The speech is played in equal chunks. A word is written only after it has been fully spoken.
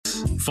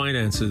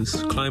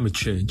finances, climate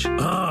change.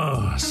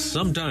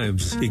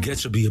 Sometimes it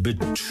gets to be a bit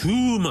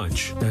too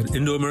much. At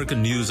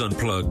Indo-American News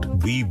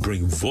Unplugged, we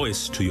bring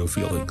voice to your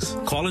feelings.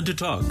 Call in to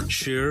talk,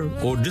 share,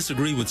 or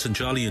disagree with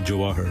Sanchali and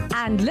Jawahar.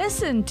 And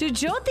listen to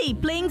Jyoti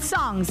playing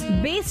songs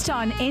based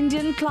on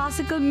Indian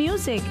classical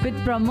music with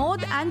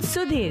Pramod and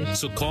Sudhir.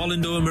 So call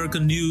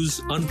Indo-American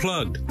News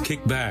Unplugged.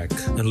 Kick back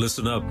and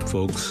listen up,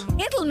 folks.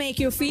 It'll make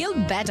you feel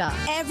better.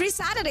 Every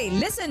Saturday,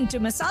 listen to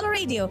Masala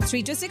Radio,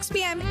 3 to 6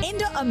 p.m.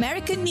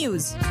 Indo-American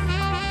News.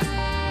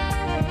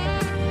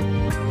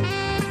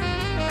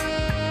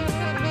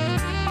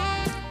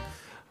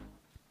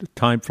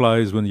 Time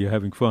flies when you're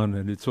having fun,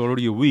 and it's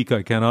already a week.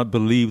 I cannot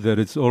believe that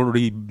it's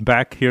already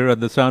back here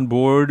at the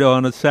soundboard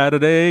on a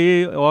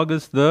Saturday,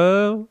 August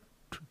the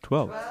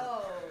 12th.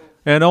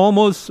 And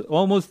almost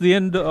the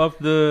end of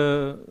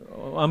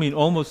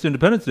almost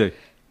Independence Day.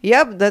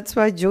 Yep, that's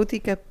why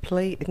Jyoti kept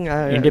playing.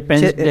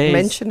 Independence Day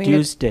mentioning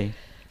Tuesday.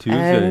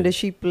 And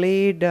she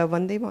played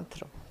Vande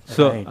Mataram.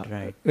 So,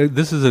 right.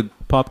 This is a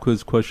pop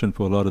quiz question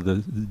for a lot of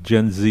the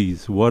Gen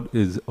Zs. What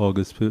is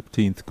August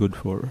 15th good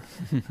for?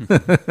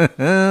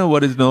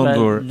 What is known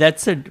for?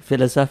 That's a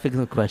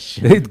philosophical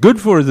question. It's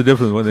good for is a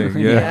different one thing.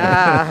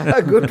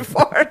 Yeah, good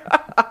for.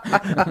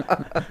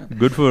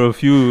 Good for a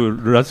few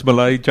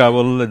rasmalai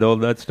chawal and all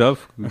that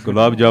stuff.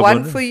 Gulab jamun.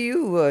 One for you,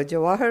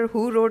 Jawahar.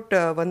 Who wrote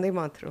Vande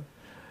Mataram?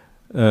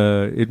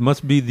 It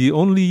must be the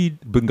only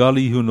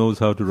Bengali who knows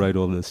how to write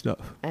all this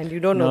stuff. And you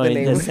don't know the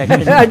name.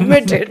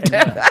 Admit it.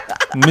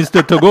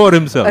 Mr. Tagore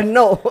himself.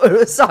 No,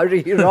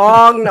 sorry,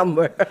 wrong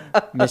number.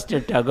 Mr.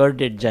 Tagore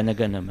did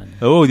Janaganaman.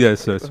 Oh,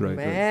 yes, that's right.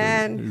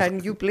 Man,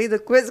 and you play the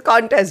quiz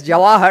contest,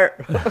 Jawahar.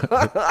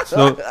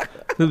 So,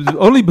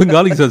 only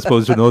Bengalis are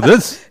supposed to know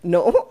this.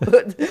 No,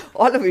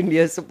 all of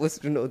India is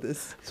supposed to know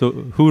this. So,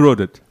 who wrote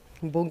it?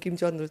 Bankim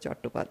Chandra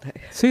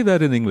Chattopadhyay. Say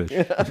that in English.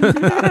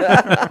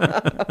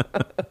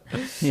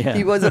 Yeah.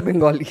 He was a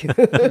Bengali.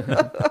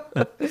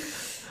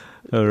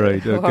 All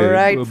right. Okay. All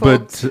right,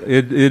 but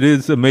it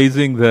is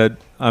amazing that,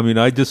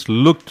 I just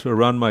looked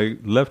around my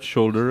left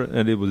shoulder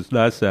and it was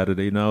last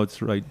Saturday. Now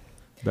it's right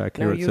back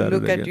here at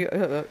Saturday. Now you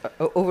look at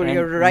over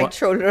your right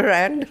shoulder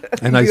and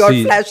I your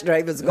see flash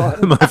drive is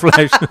gone. My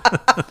flash.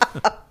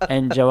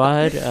 And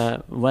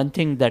Jawahar, one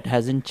thing that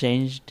hasn't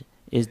changed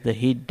is the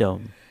heat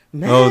dome.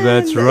 Man,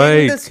 that's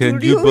right.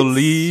 Can you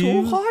believe?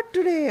 It's so hot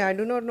today. I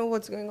do not know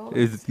what's going on.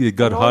 It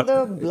got hot.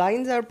 All the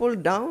blinds are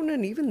pulled down,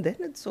 and even then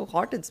it's so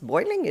hot. It's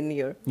boiling in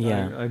here.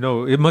 Yeah, I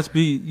know. It must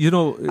be.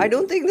 I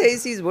don't think the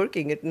AC is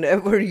working. It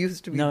never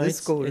used to be this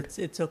cold.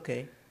 It's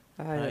okay.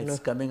 I don't know. It's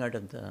coming out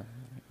of the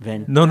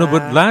vent. No.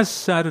 But last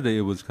Saturday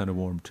it was kind of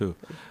warm too.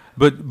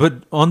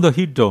 But on the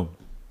heat dome,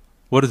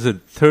 what is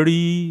it?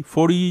 30,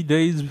 40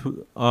 days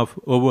of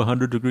over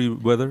 100-degree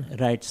weather?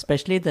 Right.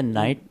 Especially the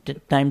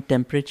night-time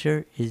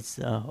temperature is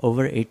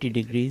over 80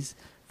 degrees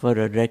for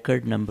a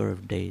record number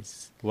of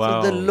days.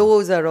 Wow. So the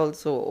lows are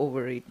also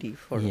over 80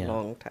 for a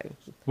long time.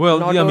 Well,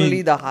 not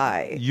only the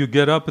high. You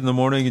get up in the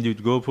morning and you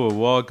go for a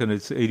walk and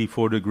it's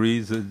 84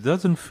 degrees. It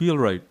doesn't feel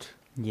right.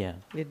 Yeah.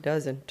 It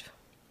doesn't.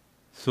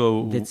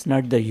 So it's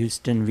not the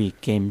Houston we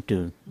came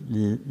to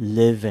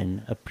live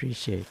and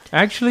appreciate.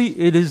 Actually,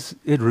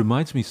 it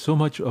reminds me so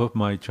much of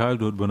my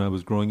childhood when I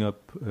was growing up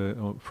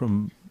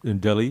in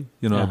Delhi.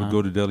 I would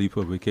go to Delhi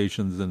for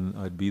vacations and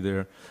I'd be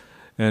there.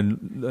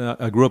 And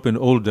I grew up in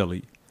Old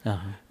Delhi.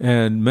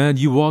 And man,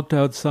 you walked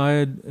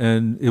outside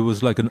and it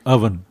was like an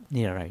oven.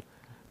 Yeah, right.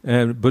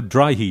 But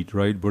dry heat,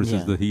 right,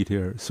 versus the heat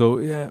here. So,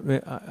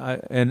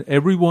 and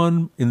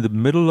everyone in the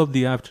middle of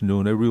the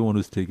afternoon, everyone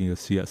was taking a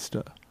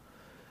siesta.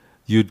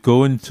 You'd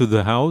go into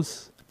the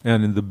house,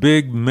 and in the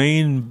big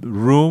main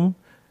room,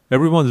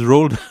 everyone's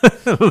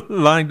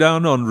lying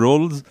down on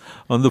rolls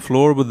on the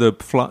floor with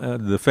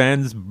the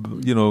fans,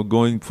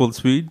 going full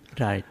speed.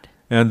 Right.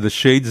 And the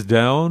shades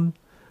down.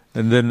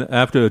 And then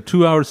after a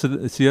 2-hour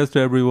siesta,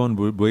 everyone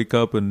would wake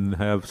up and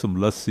have some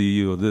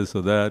lassi or this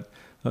or that.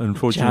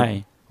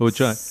 Unfortunately.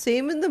 Chai.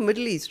 Same in the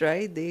Middle East,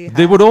 right?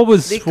 They would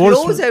always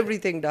close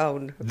everything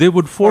down. They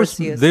would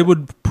they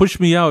would push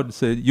me out and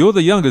say, "You're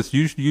the youngest.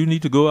 You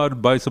need to go out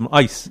and buy some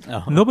ice."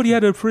 Nobody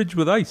had a fridge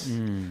with ice,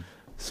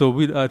 so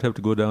I'd have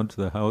to go down to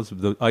the house,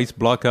 the ice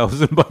block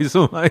house, and buy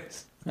some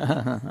ice.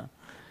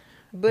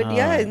 But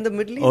in the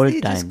Middle East,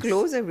 they just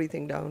close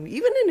everything down.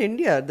 Even in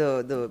India,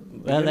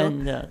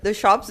 the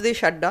shops they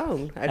shut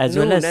down at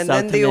noon, well as and South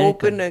then they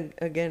America. open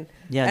again.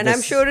 Yeah, and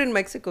I'm sure in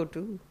Mexico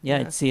too. Yeah,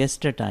 it's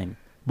siesta time.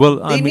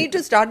 Well, they need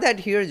to start that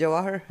here,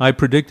 Jawahar. I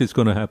predict it's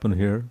going to happen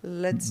here.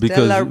 Let's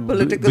tell our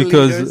political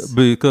leaders.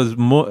 Because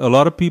a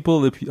lot of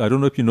people, I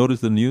don't know if you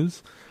noticed the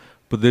news,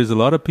 but there's a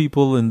lot of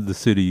people in the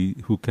city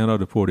who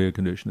cannot afford air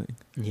conditioning.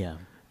 Yeah.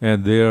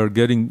 And they are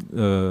getting,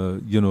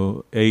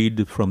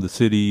 aid from the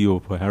city or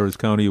for Harris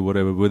County or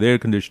whatever with air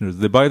conditioners.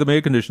 They buy them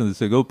air conditioners.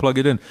 They say, go plug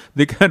it in.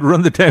 They can't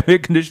run the damn air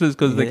conditioners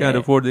because they can't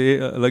afford the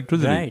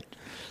electricity. Right.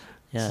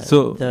 Yeah,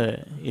 so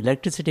the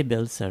electricity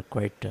bills are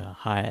quite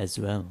high as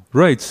well.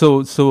 Right.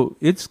 So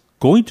it's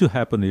going to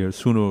happen here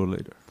sooner or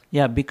later.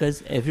 Yeah,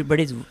 because a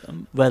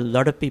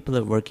lot of people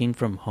are working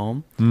from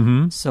home.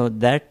 Mm-hmm. So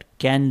that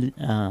can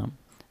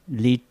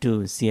lead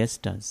to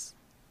siestas.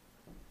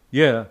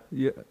 Yeah.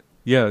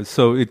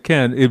 So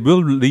it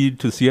will lead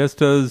to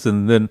siestas,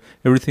 and then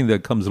everything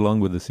that comes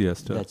along with the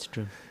siesta. That's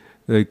true.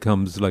 It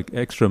comes like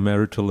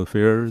extramarital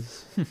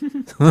affairs.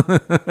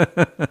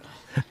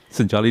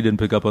 Sanchali didn't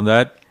pick up on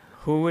that.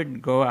 Who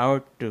would go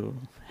out to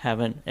have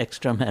an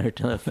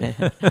extramarital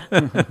affair?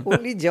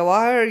 Only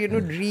Jawahar,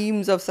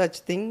 dreams of such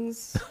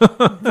things.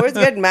 First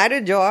get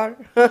married, Jawahar.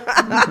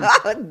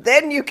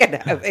 Then you can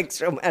have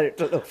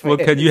extramarital affairs. Well,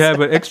 can you have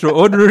an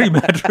extraordinary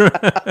matter?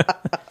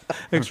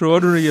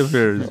 Extraordinary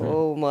affairs.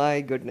 Oh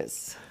my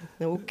goodness.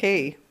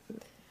 Okay.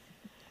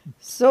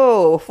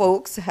 So,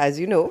 folks, as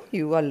you know,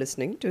 you are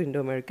listening to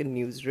Indo-American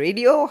News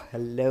Radio.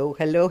 Hello,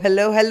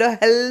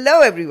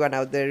 everyone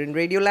out there in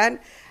Radio Land.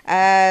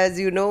 As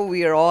you know,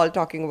 we are all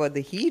talking about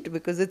the heat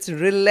because it's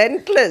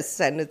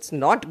relentless and it's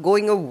not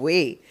going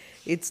away.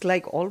 It's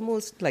like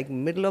almost like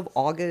middle of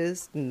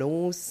August,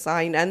 no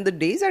sign, and the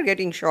days are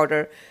getting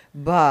shorter,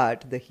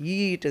 but the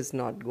heat is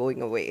not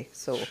going away.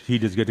 So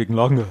heat is getting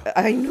longer.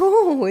 I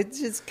know, it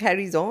just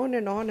carries on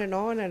and on and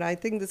on, and I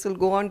think this will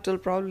go on till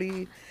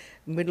probably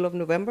middle of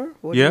November.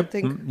 What do you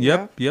think?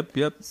 Yep.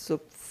 So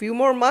few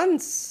more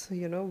months,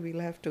 we'll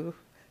have to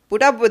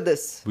put up with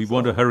this. We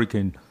want a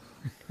hurricane.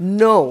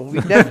 No, we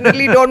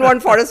definitely don't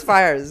want forest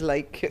fires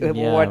like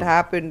what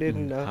happened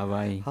in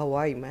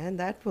Hawaii, man,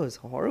 that was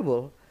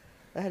horrible.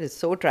 That is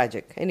so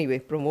tragic. Anyway,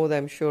 Pramod,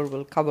 I'm sure,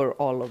 will cover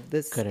all of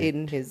this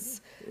in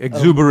his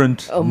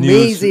exuberant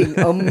amazing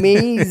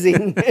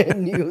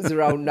news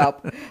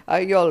roundup.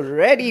 Are you all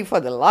ready for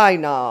the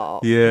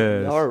lineup?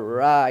 Yes. All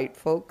right,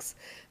 folks.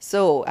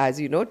 So, as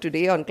you know,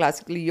 today on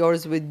Classically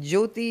Yours with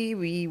Jyoti,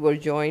 we were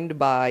joined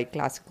by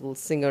classical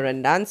singer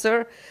and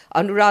dancer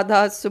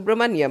Anuradha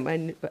Subramaniam.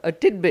 And a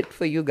tidbit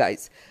for you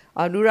guys.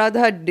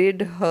 Anuradha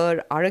did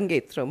her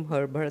Arangetram,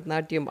 her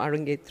Bharatanatyam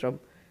Arangetram.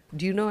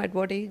 Do you know at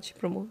what age,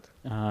 Pramod?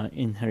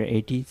 In her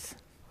 80s.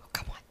 Oh,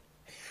 come on.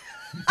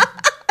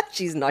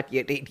 She's not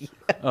yet 80.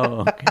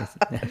 Oh, okay.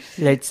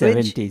 Late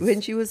 70s.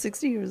 When she was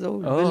 60 years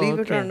old, believe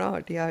it or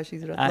not. Yeah,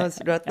 she's Ratna's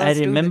I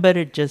remember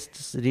it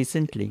just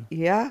recently.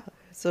 Yeah.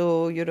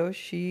 So,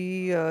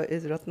 she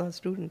is Ratna's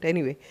student.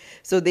 Anyway,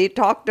 so they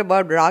talked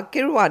about Rag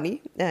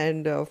Kirwani.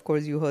 And, of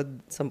course, you heard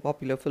some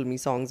popular filmy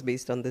songs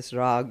based on this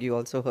Rag. You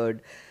also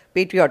heard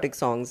patriotic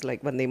songs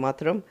like Vande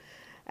Mataram.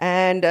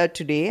 And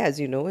today, as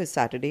you know, is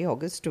Saturday,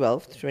 August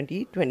 12th,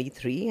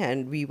 2023.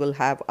 And we will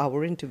have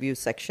our interview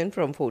section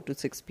from 4 to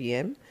 6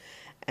 p.m.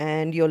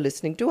 And you're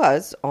listening to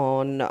us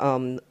on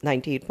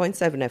 98.7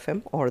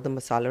 FM or the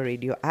Masala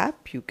Radio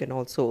app. You can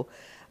also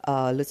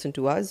listen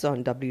to us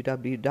on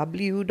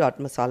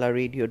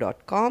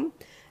www.masalaradio.com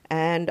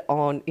and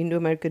on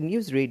Indo-American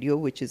News Radio,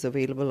 which is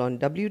available on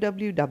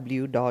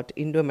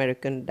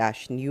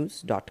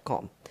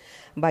www.indoamerican-news.com.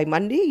 By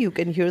Monday, you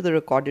can hear the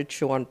recorded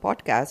show on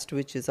podcast,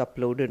 which is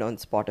uploaded on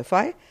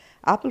Spotify,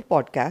 Apple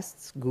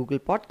Podcasts, Google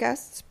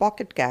Podcasts,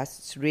 Pocket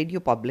Casts, Radio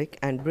Public,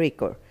 and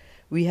Breaker.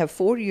 We have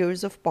 4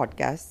 years of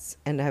podcasts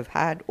and have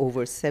had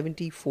over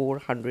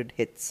 7,400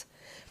 hits.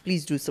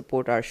 Please do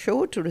support our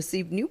show. To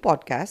receive new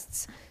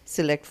podcasts,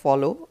 select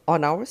follow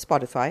on our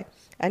Spotify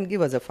and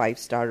give us a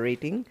 5-star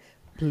rating.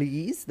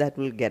 Please, that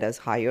will get us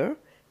higher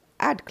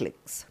ad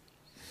clicks.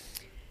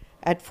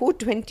 At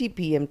 4:20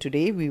 p.m.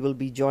 today, we will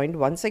be joined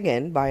once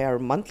again by our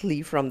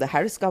monthly from the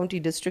Harris County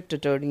District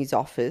Attorney's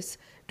Office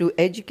to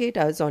educate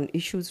us on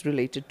issues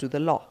related to the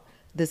law.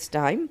 This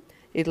time,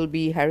 it'll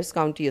be Harris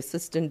County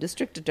Assistant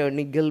District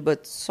Attorney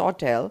Gilbert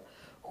Sawtelle,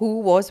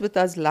 who was with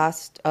us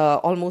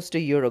almost a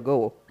year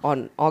ago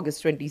on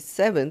August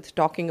 27th,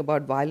 talking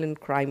about violent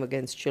crime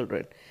against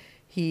children.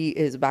 He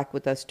is back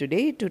with us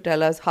today to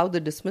tell us how the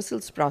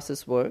dismissals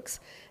process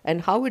works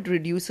and how it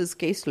reduces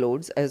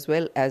caseloads as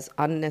well as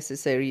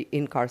unnecessary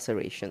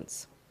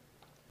incarcerations.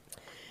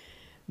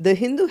 The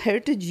Hindu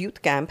Heritage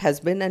Youth Camp has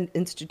been an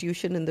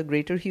institution in the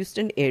Greater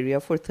Houston area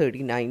for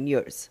 39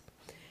 years.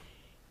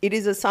 It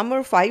is a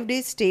summer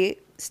 5-day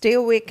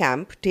stay-away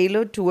camp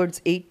tailored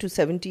towards 8 to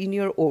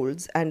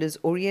 17-year-olds and is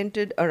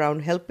oriented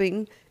around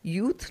helping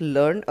youth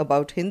learn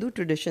about Hindu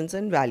traditions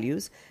and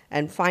values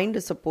and find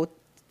a support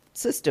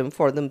system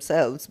for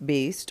themselves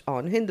based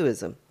on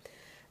Hinduism.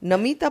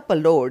 Namita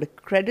Pallod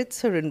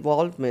credits her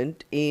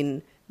involvement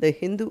in the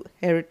Hindu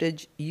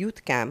Heritage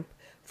Youth Camp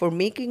for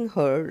making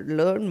her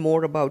learn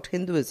more about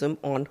Hinduism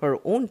on her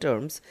own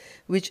terms,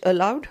 which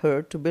allowed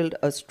her to build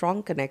a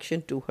strong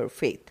connection to her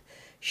faith.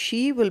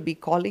 She will be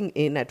calling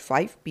in at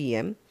 5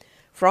 p.m.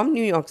 from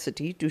New York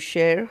City to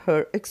share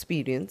her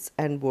experience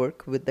and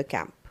work with the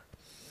camp.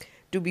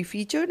 To be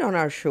featured on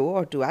our show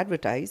or to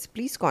advertise,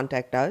 please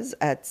contact us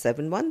at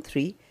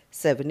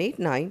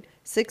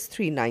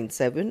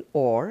 713-789-6397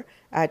 or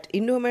at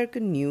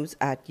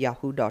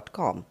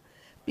indoamericannews@yahoo.com.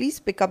 Please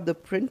pick up the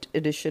print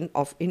edition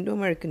of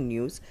Indo-American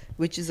News,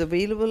 which is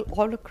available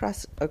all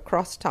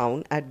across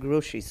town at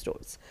grocery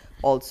stores.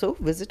 Also,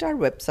 visit our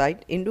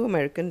website,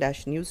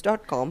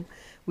 indoamerican-news.com,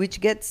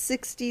 which gets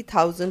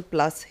 60,000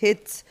 plus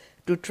hits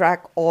to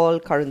track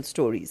all current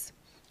stories.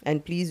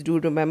 And please do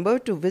remember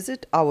to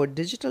visit our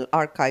digital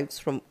archives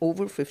from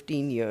over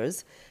 15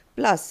 years,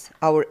 plus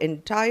our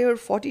entire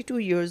 42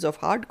 years of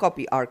hard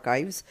copy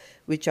archives,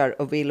 which are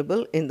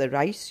available in the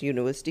Rice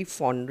University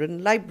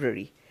Fondren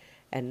Library.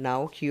 And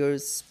now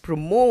here's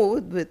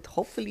Pramod with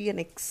hopefully an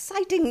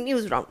exciting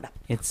news roundup.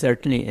 It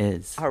certainly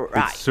is. All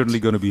right. It's certainly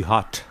going to be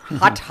hot.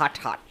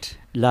 Hot.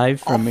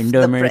 Live from Off the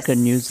Indo-American press.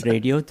 News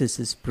Radio, this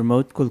is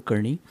Pramod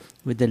Kulkarni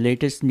with the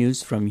latest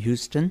news from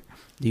Houston,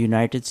 the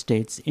United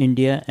States,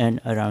 India,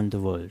 and around the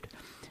world.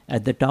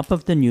 At the top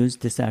of the news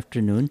this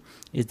afternoon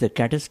is the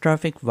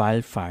catastrophic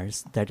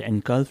wildfires that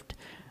engulfed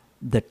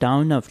the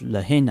town of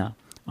Lahaina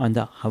on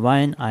the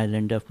Hawaiian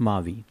island of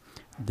Maui.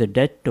 The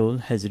death toll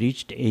has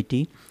reached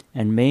 80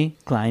 and may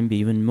climb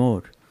even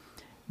more.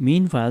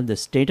 Meanwhile, the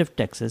state of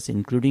Texas,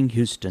 including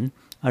Houston,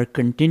 are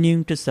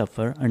continuing to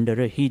suffer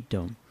under a heat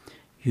dome.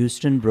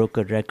 Houston broke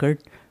a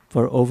record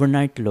for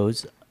overnight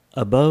lows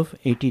above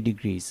 80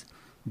 degrees.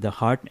 The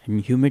hot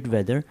and humid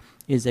weather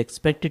is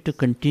expected to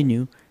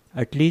continue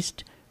at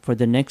least for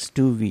the next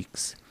 2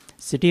 weeks.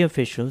 City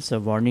officials are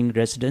warning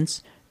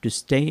residents to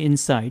stay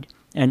inside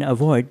and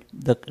avoid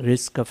the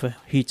risk of a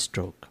heat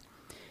stroke.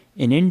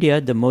 In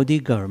India, the Modi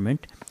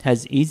government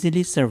has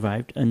easily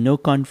survived a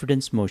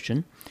no-confidence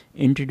motion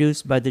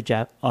introduced by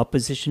the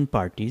opposition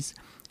parties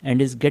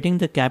and is getting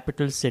the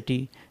capital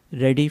city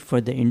ready for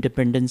the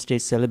Independence Day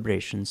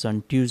celebrations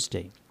on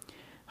Tuesday.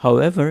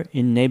 However,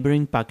 in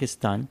neighboring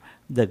Pakistan,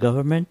 the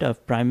government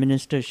of Prime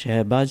Minister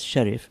Shehbaz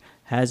Sharif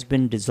has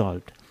been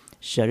dissolved.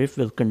 Sharif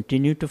will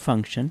continue to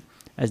function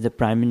as the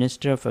Prime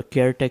Minister of a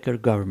caretaker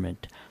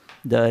government.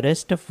 The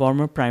arrest of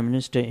former Prime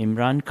Minister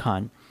Imran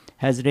Khan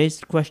has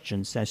raised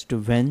questions as to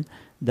when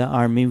the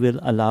army will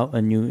allow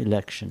a new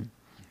election.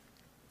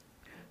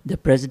 The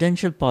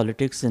presidential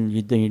politics in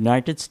the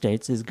United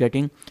States is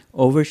getting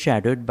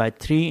overshadowed by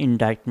 3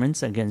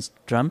 indictments against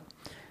Trump.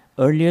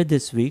 Earlier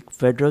this week,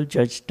 federal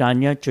judge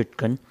Tanya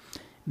Chutkan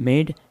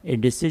made a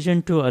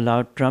decision to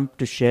allow Trump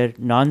to share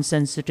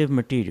non-sensitive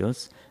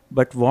materials,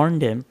 but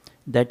warned him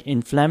that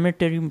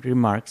inflammatory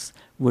remarks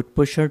would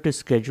push her to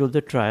schedule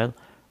the trial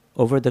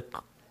over the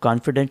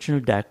confidential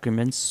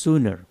documents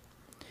sooner.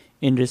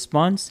 In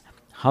response,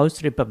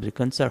 House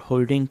Republicans are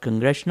holding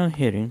congressional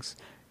hearings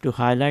to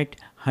highlight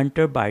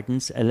Hunter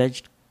Biden's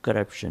alleged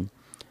corruption.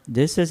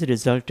 This has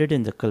resulted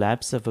in the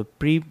collapse of a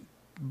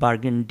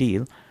pre-bargain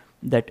deal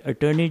that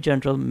Attorney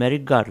General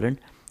Merrick Garland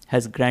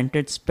has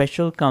granted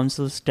special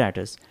counsel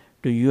status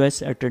to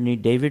U.S. Attorney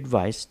David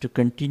Weiss to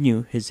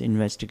continue his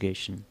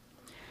investigation.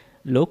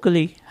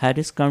 Locally,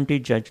 Harris County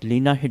Judge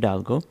Lena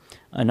Hidalgo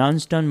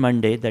announced on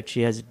Monday that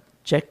she has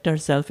checked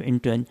herself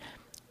into an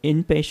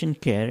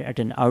inpatient care at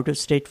an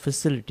out-of-state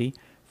facility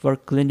for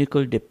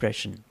clinical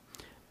depression,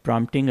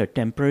 prompting a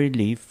temporary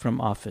leave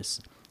from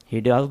office.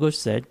 Hidalgo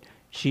said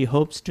she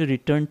hopes to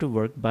return to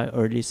work by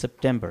early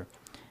September.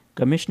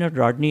 Commissioner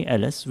Rodney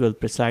Ellis will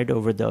preside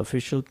over the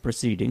official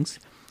proceedings,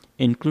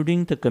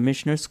 including the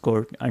Commissioner's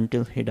Court,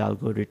 until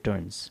Hidalgo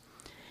returns.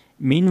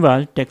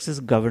 Meanwhile, Texas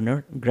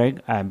Governor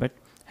Greg Abbott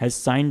has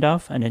signed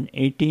off on an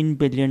 $18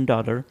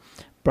 billion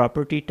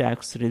property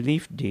tax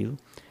relief deal,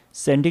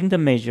 sending the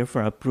measure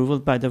for approval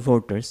by the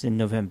voters in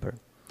November.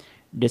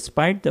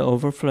 Despite the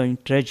overflowing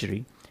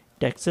treasury,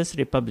 Texas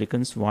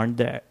Republicans want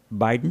the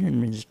Biden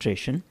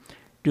administration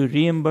to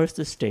reimburse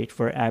the state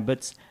for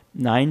Abbott's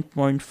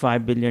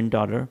 $9.5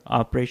 billion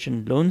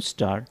Operation Lone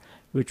Star,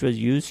 which was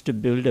used to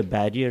build a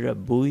barrier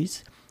of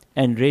buoys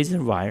and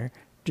razor wire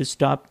to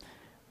stop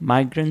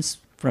migrants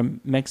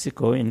from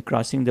Mexico in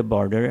crossing the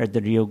border at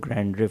the Rio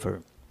Grande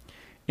River.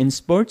 In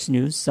sports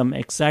news, some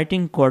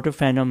exciting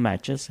quarterfinal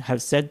matches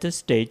have set the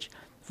stage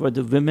for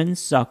the Women's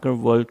Soccer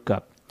World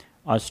Cup.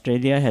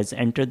 Australia has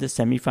entered the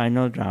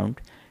semi-final round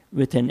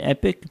with an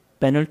epic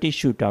penalty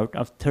shootout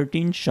of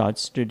 13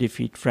 shots to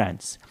defeat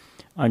France.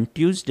 On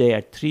Tuesday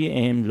at 3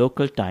 a.m.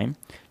 local time,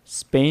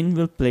 Spain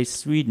will play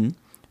Sweden,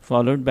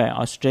 followed by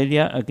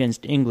Australia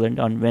against England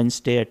on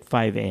Wednesday at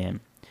 5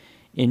 a.m.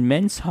 In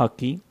men's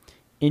hockey,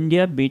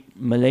 India beat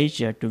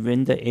Malaysia to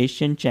win the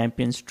Asian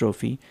Champions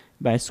Trophy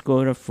by a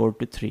score of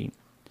 4-3.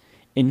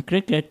 In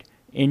cricket,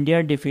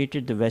 India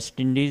defeated the West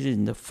Indies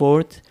in the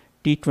 4th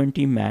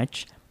T20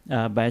 match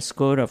by a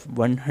score of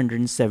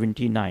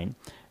 179.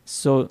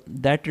 So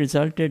that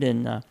resulted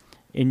in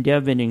India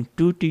winning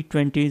 2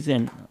 T20s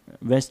and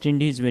West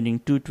Indies winning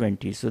 2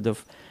 20s. So the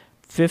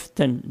 5th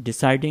and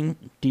deciding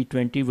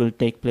T20 will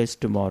take place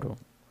tomorrow.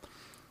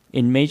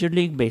 In Major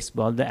League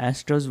Baseball, the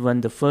Astros won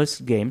the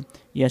first game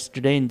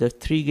yesterday in the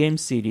 3-game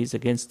series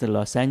against the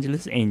Los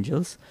Angeles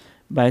Angels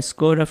by a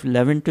score of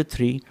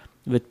 11-3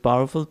 with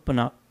powerful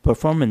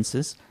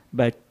performances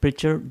by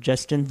pitcher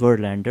Justin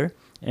Verlander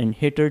and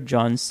hitter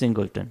John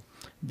Singleton.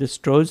 The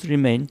Stros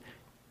remain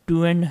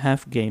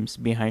 2.5 games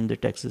behind the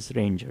Texas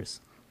Rangers.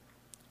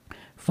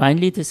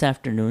 Finally, this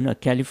afternoon, a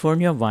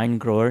California wine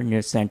grower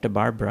near Santa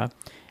Barbara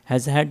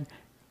has had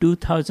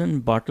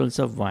 2,000 bottles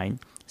of wine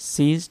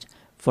seized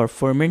for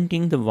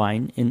fermenting the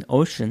wine in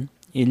ocean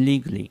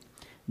illegally.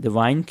 The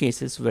wine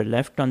cases were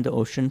left on the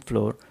ocean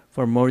floor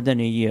for more than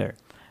a year.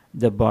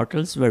 The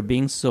bottles were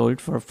being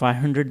sold for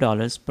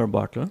 $500 per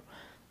bottle,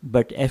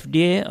 but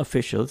FDA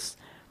officials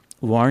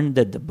warned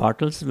that the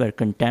bottles were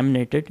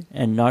contaminated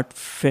and not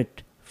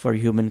fit for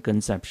human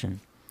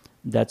consumption.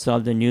 That's all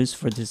the news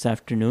for this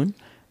afternoon.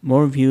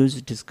 More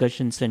views,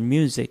 discussions, and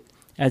music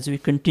as we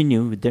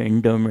continue with the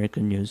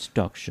Indo-American News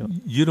talk show.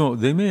 You know,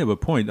 they may have a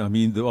point. I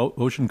mean, the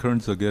ocean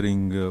currents are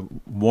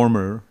getting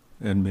warmer,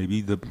 and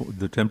maybe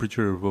the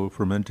temperature of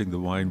fermenting the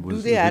wine was.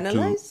 Do they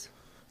analyze?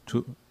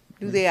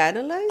 Do they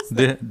analyze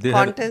the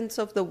contents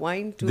of the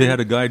wine too? They had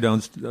a guy down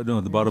at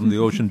the bottom of the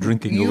ocean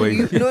drinking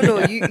away.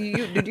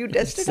 Did you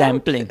test it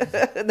Sampling.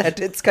 that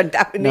it's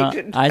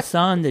contaminated? No, I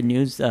saw on the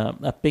news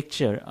a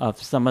picture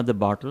of some of the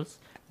bottles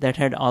that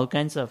had all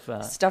kinds of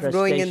stuff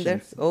growing in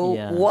there. Oh,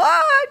 yeah.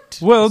 What?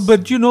 Well,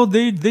 but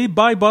they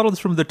buy bottles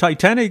from the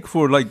Titanic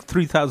for like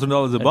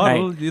 $3,000 a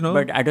bottle. Right. You know,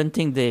 but I don't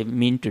think they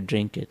mean to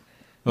drink it.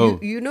 Oh.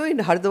 You know, in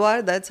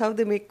Hardwar, that's how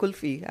they make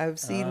kulfi. I've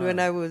seen when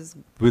I was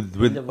with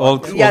all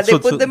they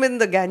sorts put of them in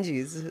the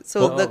Ganges.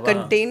 So the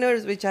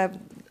containers which have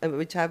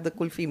the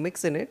kulfi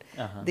mix in it,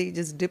 they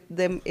just dip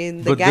them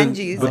in the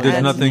Ganges. But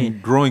there's nothing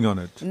growing on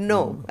it.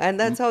 No, and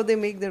that's how they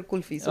make their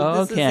kulfi.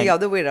 So this is the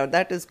other way around.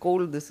 That is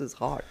cold. This is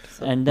hot.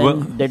 So. And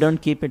then they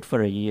don't keep it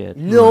for a year.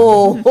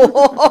 No.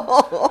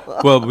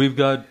 Well, we've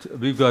got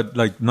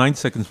like 9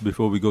 seconds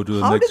before we go to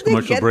the next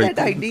commercial break.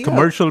 That idea?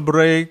 Commercial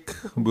break.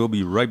 We'll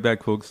be right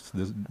back, folks.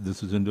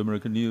 This is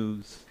Indo-American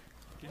News.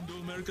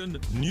 Indo-American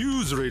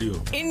News Radio.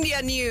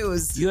 India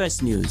news,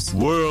 US news,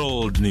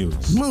 World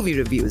News. movie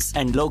reviews,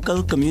 and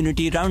local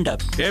community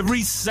roundup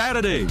Every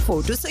Saturday.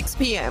 4 to 6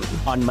 p.m.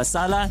 on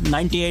Masala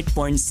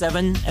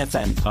 98.7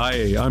 FM.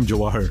 Hi, I'm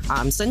Jawahar.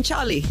 I'm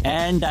Sanchali.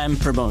 And I'm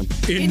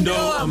Pramod.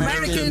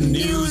 Indo-American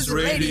News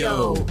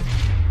Radio.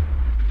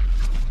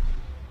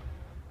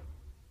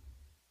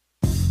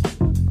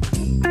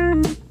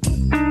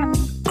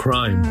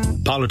 Crime,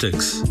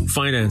 politics,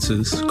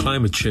 finances,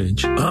 climate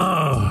change.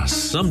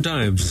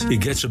 Sometimes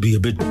it gets to be a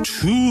bit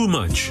too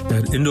much.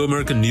 At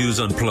Indo-American News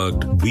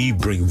Unplugged, we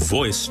bring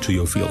voice to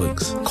your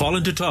feelings. Call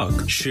in to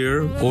talk,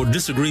 share, or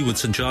disagree with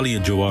Sanchali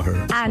and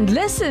Jawahar. And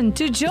listen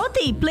to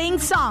Jyoti playing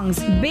songs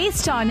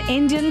based on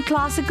Indian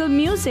classical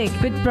music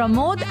with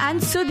Pramod and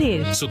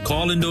Sudhir. So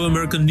call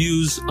Indo-American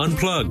News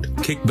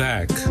Unplugged. Kick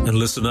back and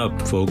listen up,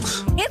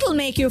 folks. It'll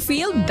make you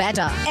feel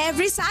better.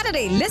 Every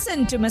Saturday,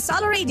 listen to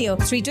Masala Radio,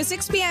 3 to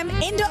 6 p.m.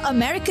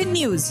 Indo-American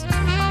News.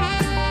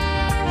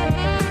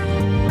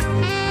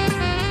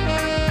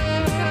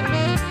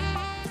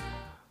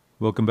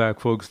 Welcome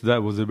back, folks.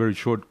 That was a very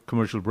short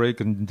commercial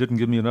break and didn't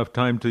give me enough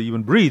time to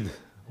even breathe,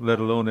 let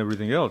alone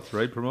everything else,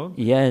 right, Pramod?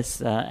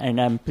 Yes, and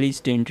I'm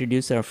pleased to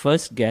introduce our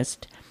first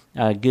guest,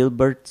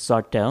 Gilbert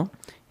Sawtelle.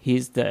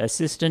 He's the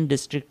Assistant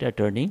District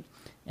Attorney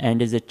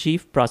and is a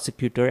Chief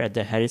Prosecutor at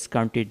the Harris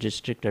County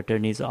District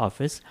Attorney's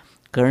Office,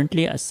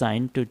 currently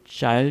assigned to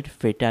Child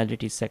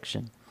Fatality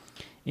Section.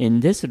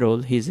 In this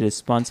role, he is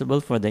responsible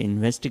for the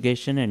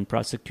investigation and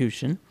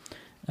prosecution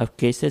of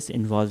cases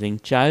involving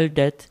child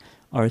death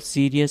or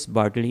serious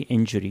bodily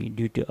injury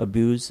due to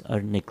abuse or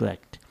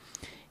neglect.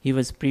 He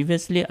was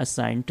previously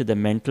assigned to the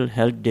Mental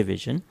Health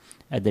Division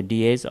at the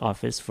DA's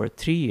office for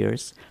 3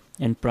 years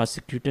and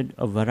prosecuted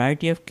a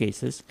variety of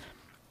cases,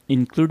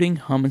 including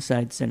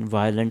homicides and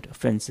violent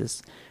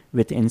offenses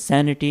with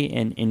insanity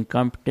and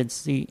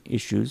incompetency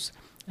issues,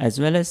 as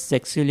well as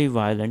sexually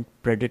violent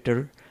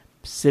predator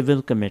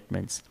civil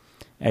commitments.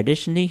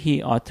 Additionally,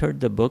 he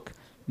authored the book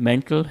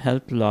Mental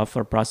Health Law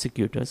for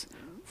Prosecutors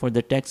for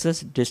the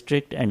Texas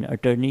District and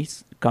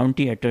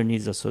County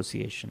Attorneys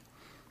Association.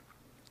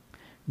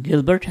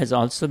 Gilbert has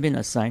also been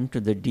assigned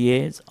to the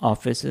DA's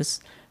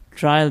office's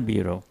Trial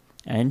Bureau,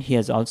 and he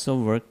has also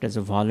worked as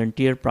a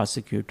volunteer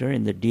prosecutor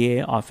in the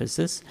DA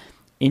office's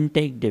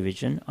Intake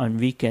Division on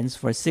weekends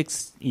for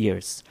 6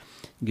 years.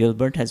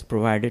 Gilbert has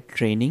provided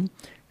training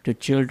to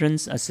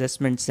Children's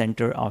Assessment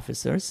Center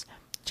officers,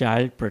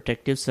 Child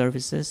Protective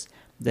Services,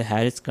 the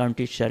Harris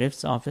County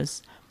Sheriff's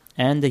Office,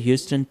 and the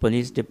Houston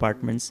Police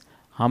Department's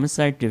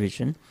Homicide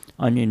Division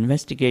on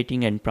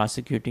investigating and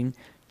prosecuting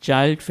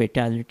child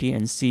fatality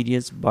and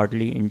serious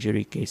bodily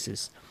injury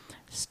cases.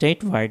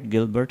 Statewide,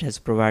 Gilbert has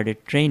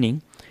provided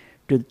training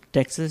to the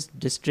Texas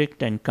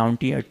District and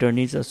County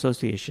Attorneys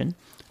Association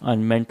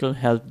on mental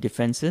health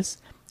defenses,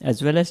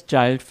 as well as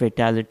child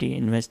fatality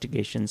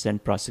investigations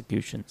and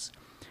prosecutions.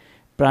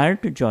 Prior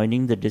to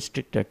joining the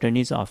District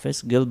Attorney's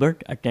Office,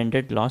 Gilbert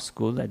attended law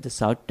school at the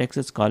South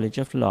Texas College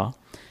of Law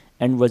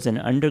and was an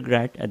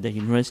undergrad at the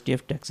University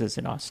of Texas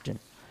in Austin.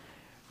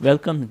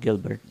 Welcome,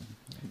 Gilbert.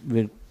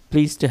 We're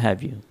pleased to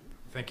have you.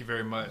 Thank you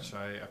very much.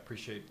 I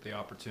appreciate the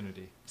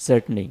opportunity.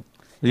 In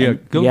Yeah,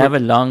 you have a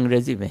long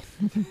resume.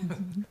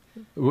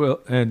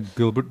 Well, and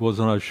Gilbert was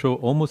on our show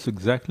almost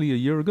exactly a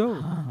year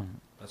ago.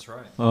 That's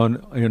right.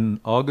 In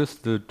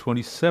August the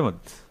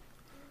 27th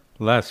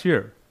last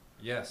year.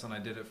 Yes, and I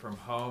did it from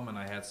home, and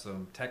I had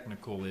some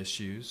technical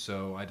issues,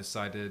 so I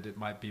decided it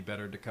might be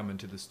better to come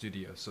into the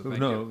studio. So thank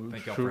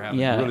you all for having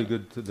me. Yeah. Really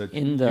good that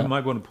In you the-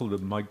 might want to pull the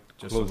mic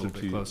Just a closer little bit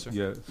to you. closer.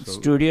 Yeah. So.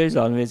 Studio is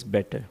always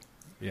better.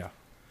 Yeah.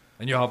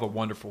 And you'll have a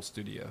wonderful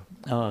studio.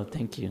 Oh,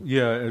 thank you.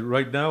 Yeah,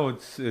 right now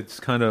it's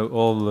kind of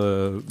all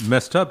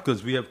messed up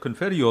because we have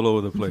confetti all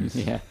over the place.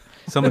 Yeah.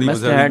 Somebody Must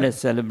was have had having a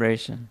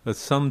celebration.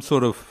 some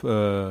sort of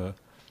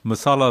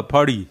masala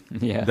party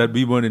Yeah. that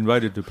we weren't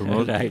invited to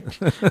promote. Right.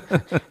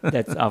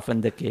 That's often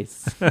the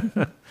case.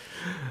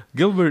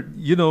 Gilbert,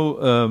 you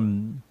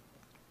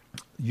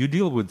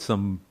deal with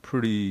some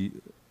pretty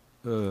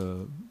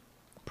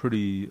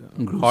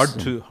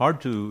Gruesome. hard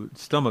to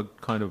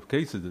stomach kind of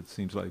cases. It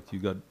seems like you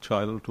got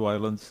child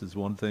violence is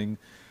one thing.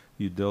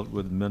 You dealt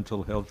with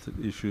mental health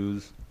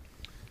issues,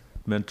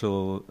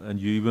 and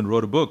you even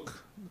wrote a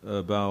book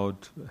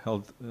about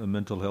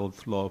mental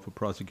health law for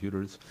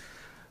prosecutors.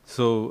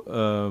 So,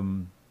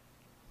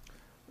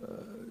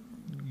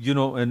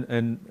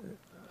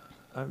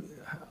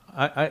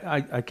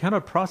 I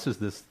cannot process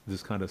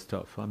this kind of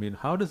stuff. I mean,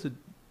 how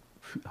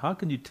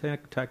can you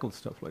tackle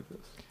stuff like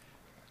this?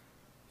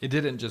 It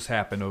didn't just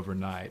happen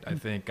overnight. I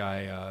think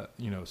I,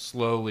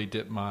 slowly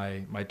dipped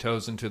my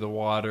toes into the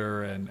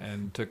water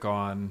and took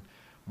on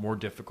more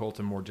difficult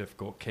and more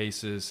difficult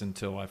cases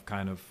until I've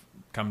kind of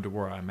come to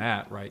where I'm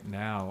at right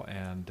now.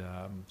 And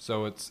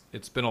so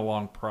it's been a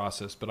long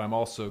process, but I'm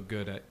also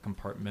good at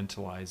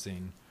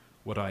compartmentalizing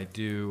what I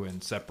do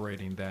and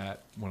separating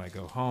that when I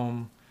go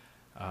home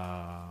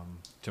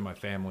to my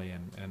family,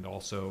 and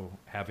also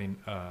having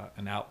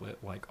an outlet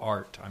like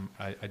art.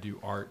 I do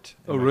art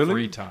in my really?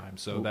 free time,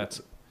 so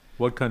that's.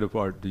 What kind of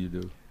art do you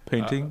do?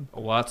 Painting?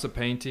 Lots of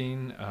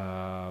painting.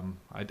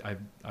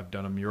 I've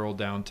done a mural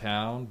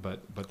downtown, but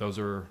those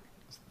are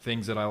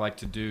things that I like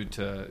to do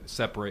to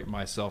separate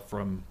myself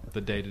from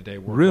the day-to-day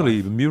work.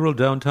 Really? life. Mural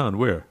downtown?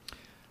 Where?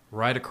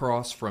 Right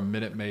across from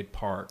Minute Maid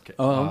Park.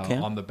 Oh, okay.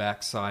 On the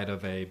backside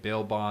of a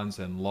bail bonds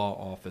and law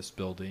office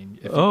building.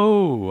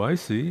 I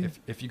see.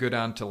 If you go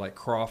down to like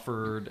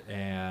Crawford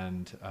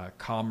and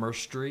Commerce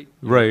Street,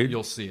 Right.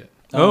 you'll see it.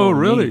 Oh, neat.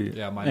 really?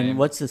 Yeah, my And name.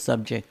 what's the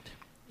subject?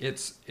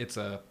 It's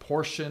a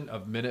portion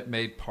of Minute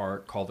Maid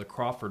Park called the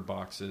Crawford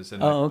Boxes,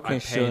 and Oh, I okay,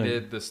 sure.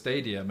 painted the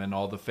stadium and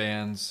all the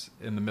fans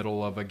in the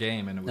middle of a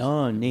game, and it was,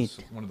 Oh, it was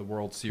neat. one of the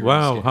World Series.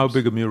 Wow, games. how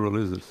big a mural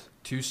is this?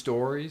 2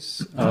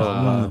 stories. Oh,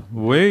 wow.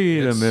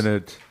 Wait a it's-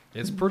 minute.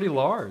 It's pretty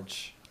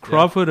large. Yeah.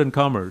 Crawford and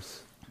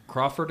Commerce.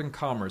 Crawford and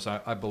Commerce.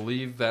 I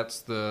believe that's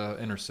the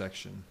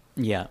intersection.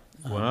 Yeah.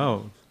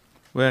 Wow.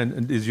 Well,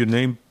 and is your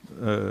name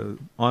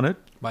on it?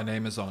 My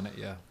name is on it.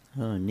 Yeah.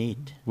 Oh,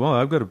 neat. Well,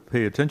 I've got to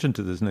pay attention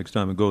to this next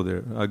time I go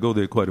there. I go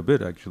there quite a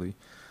bit, actually.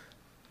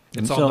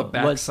 It's So on the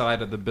back what's-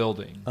 side of the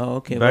building. Oh,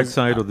 okay.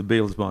 Backside Was of the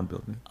Bales Bond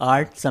building.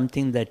 art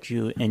something that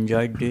you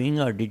enjoyed doing,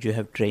 or did you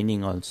have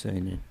training also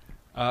in it?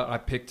 I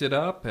picked it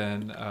up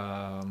and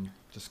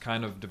just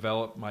kind of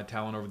developed my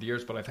talent over the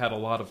years. But I've had a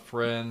lot of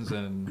friends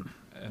and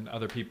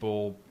other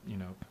people,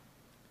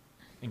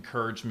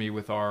 encourage me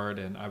with art,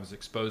 and I was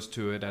exposed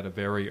to it at a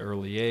very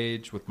early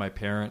age with my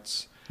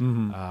parents.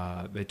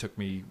 Mm-hmm. They took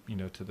me,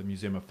 to the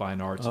Museum of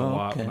Fine Arts a Oh,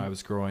 lot when okay. I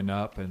was growing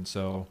up, and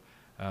so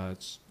I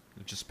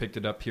just picked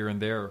it up here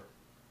and there.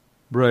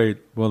 Right.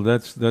 Well,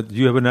 that.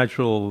 You have a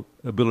natural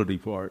ability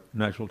for art,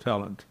 natural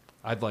talent.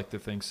 I'd like to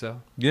think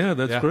so. Yeah,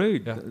 that's Yeah,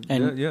 great. yeah.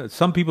 And- Yeah.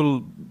 Some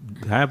people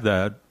have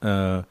that,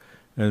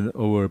 and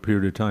over a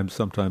period of time,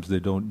 sometimes they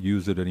don't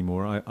use it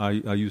anymore. I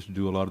used to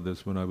do a lot of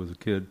this when I was a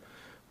kid,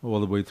 all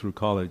the way through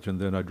college, and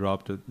then I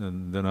dropped it,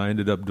 and then I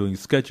ended up doing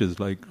sketches.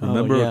 Like,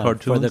 remember yeah,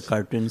 cartoons? for the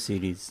cartoon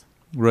series.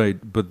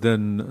 Right, but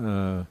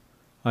then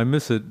I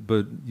miss it.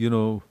 But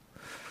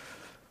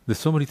there's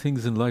so many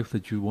things in life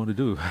that you want to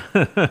do.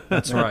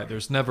 That's right.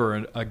 There's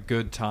never a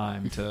good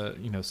time to,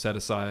 set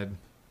aside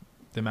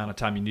the amount of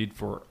time you need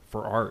for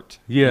art.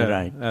 Yeah,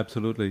 Right.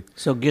 absolutely.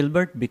 So,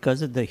 Gilbert,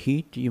 because of the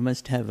heat, you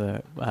must have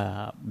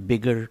a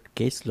bigger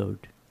caseload.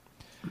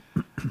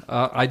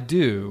 I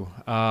do.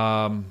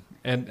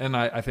 And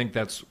I think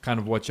that's kind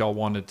of what y'all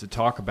wanted to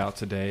talk about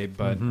today.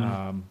 But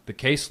the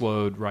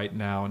caseload right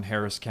now in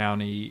Harris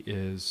County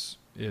is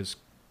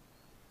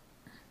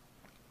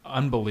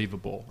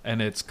unbelievable.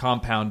 And it's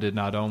compounded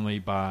not only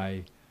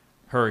by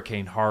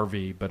Hurricane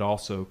Harvey, but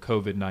also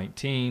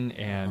COVID-19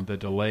 and the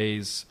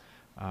delays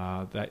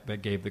that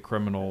gave the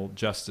criminal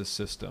justice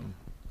system.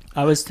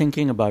 I was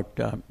thinking about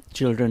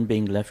children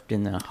being left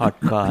in a hot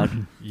car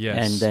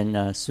Yes. and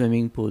then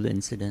swimming pool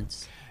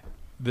incidents.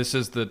 This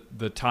is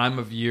the time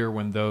of year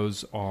when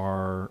those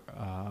are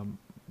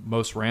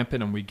most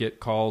rampant, and we get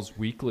calls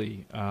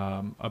weekly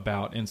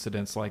about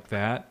incidents like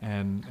that.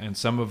 And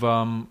some of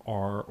them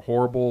are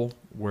horrible,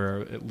 where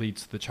it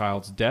leads to the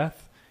child's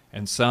death.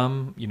 And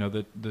some,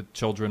 the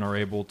children are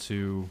able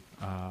to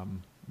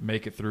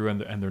make it through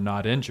and they're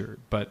not injured.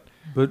 But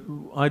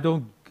I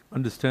don't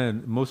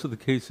understand. Most of the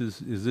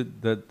cases, is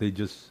it that they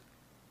just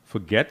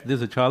forget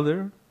there's a child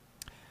there?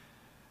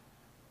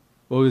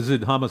 Or is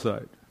it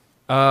homicide?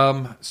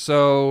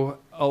 so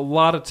a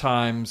lot of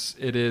times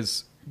it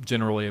is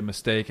generally a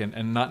mistake,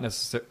 and not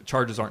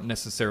charges aren't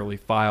necessarily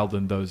filed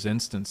in those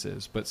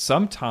instances. But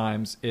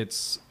sometimes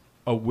it's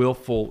a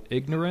willful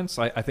ignorance.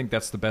 I think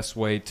that's the best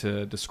way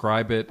to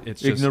describe it.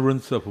 It's just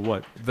Ignorance of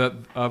what?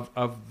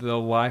 of the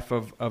life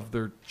of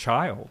their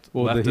child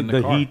Well, left in the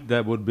the car. heat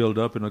that would build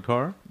up in a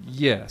car?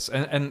 Yes,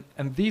 and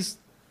these,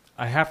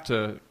 I have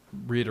to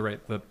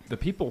reiterate, the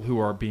people who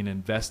are being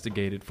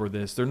investigated for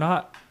this, they're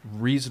not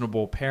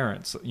reasonable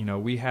parents. You know,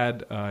 we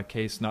had a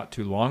case not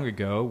too long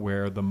ago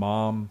where the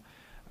mom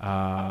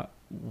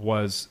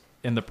was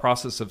in the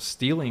process of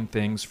stealing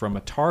things from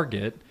a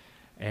Target,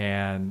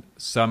 and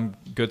some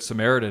good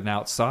Samaritan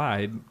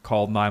outside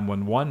called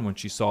 911 when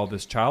she saw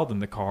this child in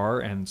the car,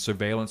 and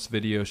surveillance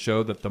video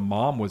showed that the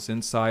mom was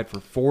inside for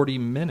 40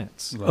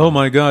 minutes. Oh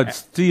my God!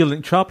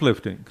 Stealing,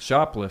 shoplifting.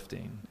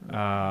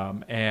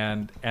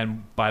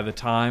 And by the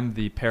time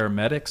the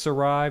paramedics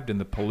arrived and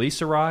the police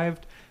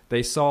arrived,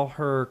 they saw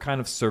her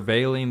kind of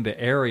surveilling the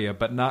area,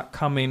 but not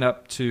coming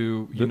up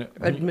to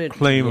admit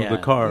claim of the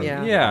car.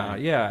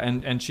 Yeah.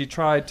 And she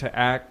tried to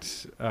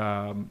act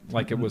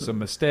like it was a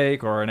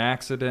mistake or an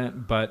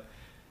accident, but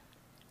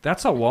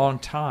that's a long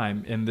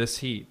time in this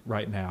heat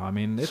right now. I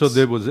mean, So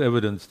there was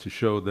evidence to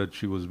show that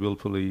she was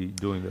willfully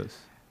doing this.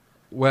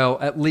 Well,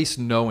 at least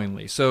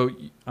knowingly. So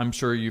I'm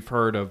sure you've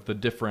heard of the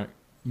different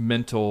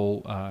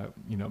mental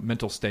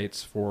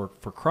states for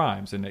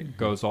crimes, and it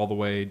goes all the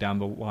way down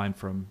the line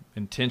from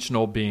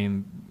intentional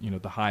being,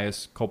 the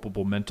highest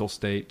culpable mental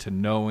state, to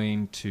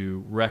knowing,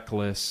 to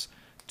reckless,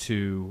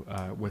 to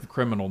with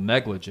criminal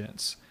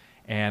negligence.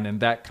 And in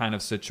that kind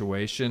of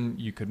situation,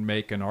 you could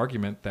make an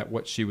argument that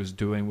what she was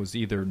doing was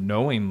either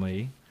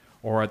knowingly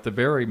or at the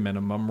very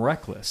minimum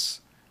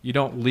reckless. You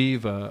don't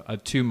leave a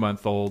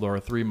 2-month-old or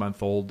a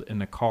 3-month-old in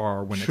a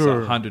car when it's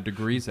 100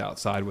 degrees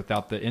outside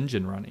without the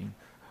engine running.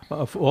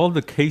 Of all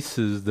the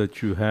cases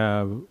that you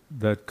have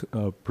that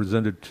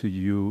presented to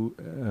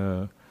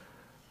you,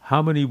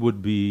 how many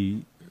would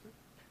be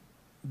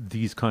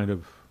these kind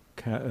of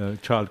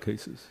child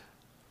cases?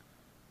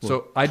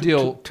 So I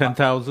deal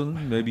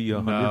 10,000, maybe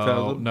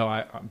 100,000.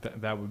 No,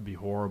 that would be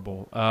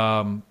horrible.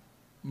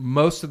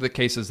 Most of the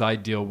cases I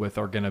deal with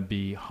are going to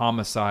be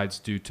homicides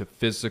due to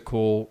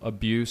physical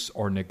abuse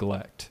or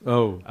neglect.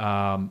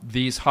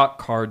 These hot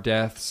car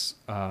deaths,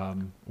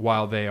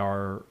 while they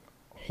are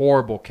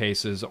horrible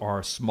cases, are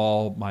a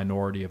small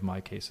minority of my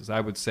cases. I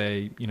would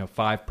say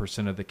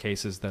 5% of the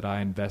cases that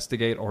I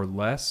investigate or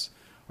less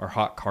are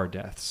hot car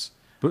deaths.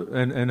 But,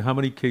 and how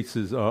many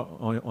cases are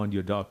on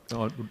your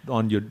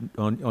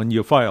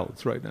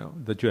files right now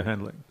that you're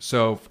handling?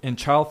 So in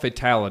child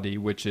fatality,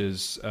 which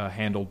is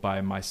handled by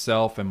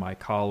myself and my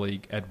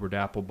colleague Edward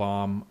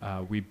Applebaum,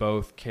 we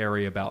both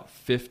carry about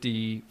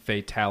 50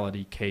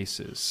 fatality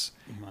cases.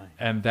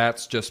 And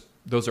that's just,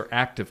 those are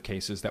active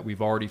cases that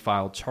we've already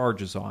filed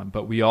charges on.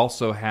 But we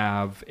also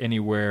have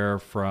anywhere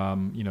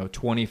from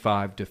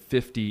 25 to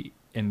 50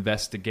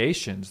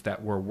 investigations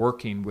that we're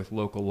working with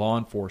local law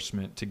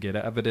enforcement to get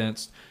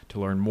evidence, to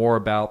learn more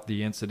about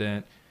the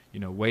incident,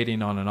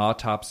 waiting on an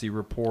autopsy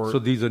report. So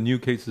these are new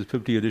cases,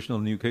 50 additional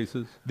new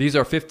cases? These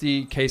are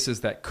 50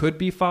 cases that could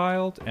be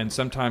filed, and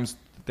sometimes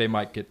they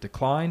might get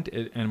declined,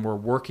 and we're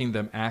working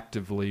them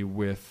actively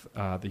with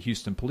the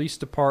Houston Police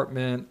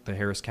Department, the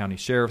Harris County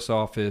Sheriff's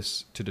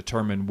Office, to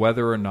determine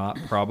whether or not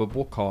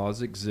probable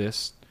cause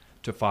exists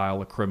to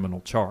file a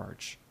criminal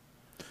charge.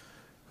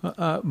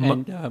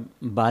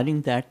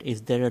 Barring that,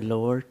 is there a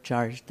lower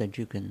charge that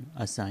you can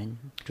assign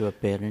to a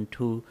parent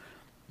who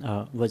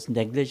was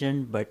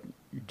negligent but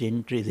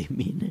didn't really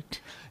mean it?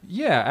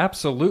 Yeah,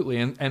 absolutely.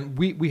 And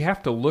we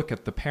have to look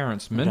at the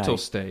parent's mental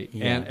state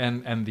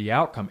and the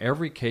outcome.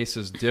 Every case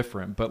is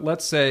different. But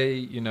let's say,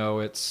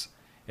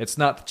 it's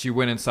not that you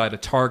went inside a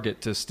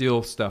Target to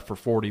steal stuff for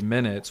 40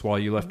 minutes while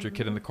you left your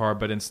kid in the car,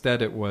 but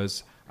instead it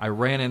was, I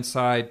ran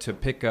inside to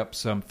pick up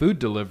some food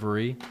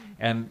delivery,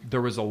 and there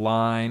was a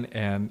line,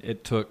 and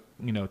it took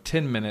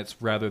 10 minutes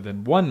rather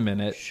than 1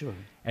 minute. Sure.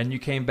 And you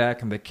came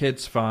back, and the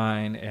kid's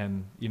fine,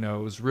 and it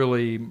was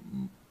really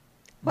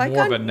more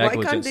of a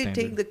negligent Why can't they standard.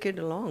 take the kid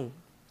along?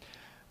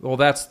 Well,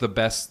 that's the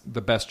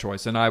best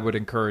choice, and I would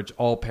encourage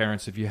all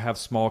parents, if you have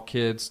small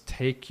kids,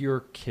 take your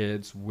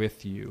kids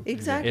with you.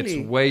 Exactly.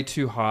 It's way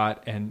too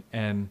hot,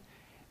 and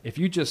if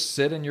you just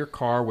sit in your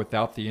car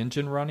without the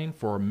engine running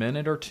for a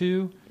minute or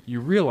two, you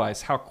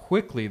realize how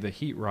quickly the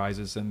heat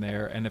rises in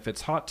there. And if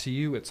it's hot to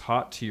you, it's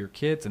hot to your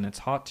kids, and it's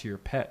hot to your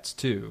pets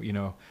too.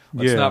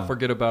 Let's not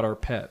forget about our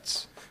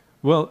pets.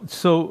 Well,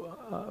 so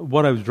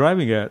what I was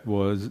driving at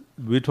was,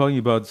 we're talking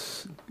about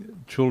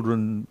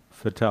children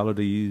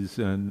fatalities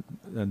and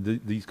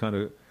these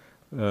kind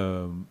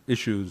of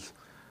issues,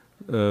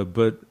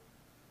 but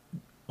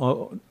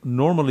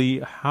normally,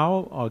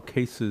 how are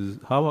cases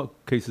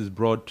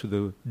brought to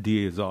the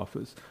DA's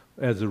office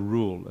as a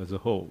rule, as a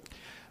whole?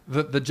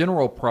 The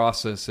general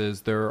process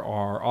is there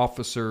are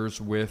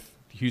officers with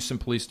the Houston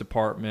Police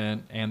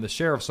Department and the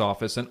Sheriff's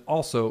Office, and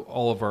also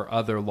all of our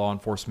other law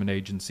enforcement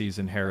agencies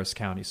in Harris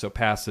County. So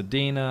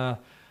Pasadena,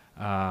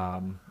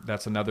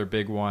 that's another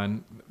big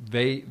one.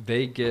 They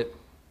get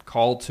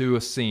called to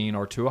a scene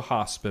or to a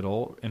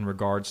hospital in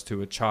regards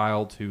to a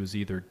child who is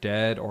either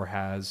dead or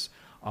has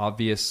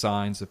obvious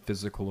signs of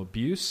physical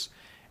abuse.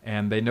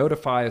 And they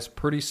notify us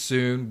pretty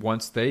soon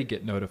once they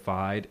get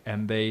notified,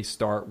 and they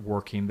start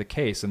working the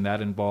case. And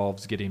that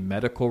involves getting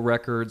medical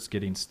records,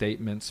 getting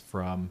statements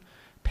from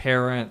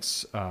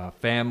parents,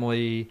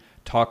 family,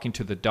 talking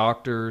to the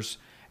doctors.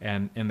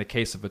 And in the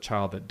case of a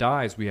child that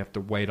dies, we have to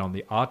wait on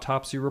the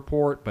autopsy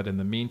report. But in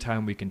the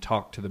meantime, we can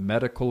talk to the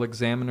medical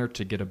examiner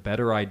to get a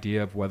better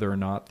idea of whether or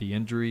not the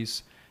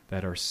injuries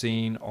that are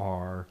seen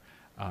are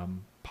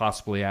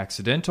possibly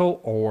accidental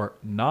or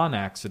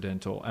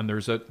non-accidental. And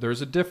there's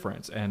a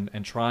difference.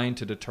 And trying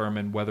to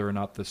determine whether or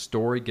not the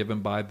story given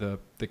by the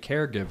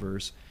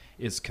caregivers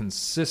is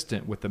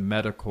consistent with the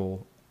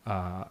medical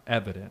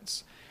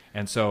evidence.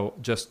 And so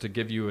just to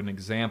give you an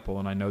example,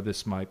 and I know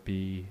this might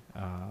be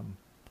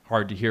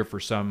hard to hear for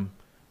some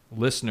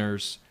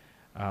listeners,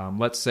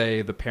 let's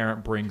say the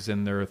parent brings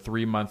in their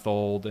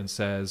 3-month-old and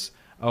says,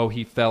 oh,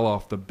 he fell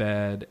off the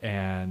bed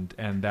and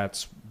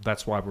that's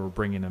why we're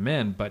bringing him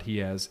in, but he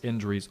has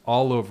injuries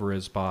all over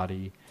his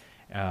body.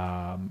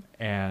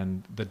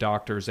 And the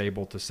doctor is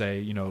able to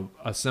say,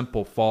 a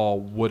simple fall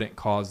wouldn't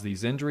cause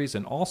these injuries.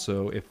 And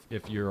also,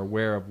 if you're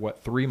aware of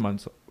what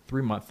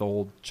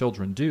 3-month-old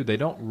children do, they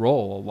don't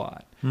roll a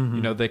lot.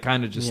 Mm-hmm. They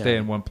kind of just stay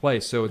in one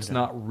place. So it's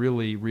not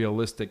really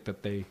realistic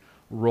that they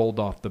rolled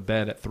off the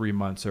bed at 3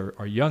 months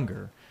or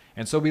younger.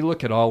 And so we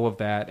look at all of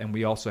that, and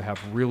we also have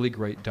really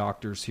great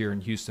doctors here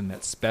in Houston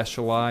that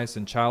specialize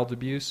in child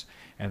abuse,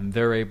 and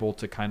they're able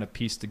to kind of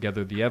piece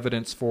together the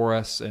evidence for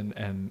us,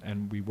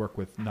 and we work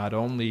with not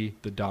only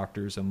the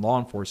doctors and law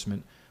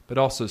enforcement, but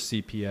also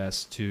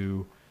CPS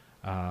to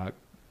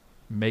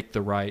make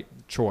the right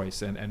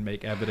choice and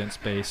make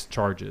evidence-based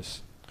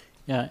charges.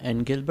 Yeah,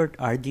 and Gilbert,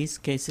 are these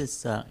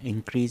cases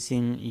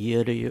increasing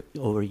year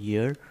over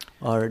year,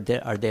 or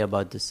are they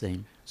about the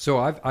same? So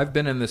I've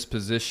been in this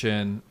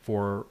position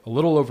for a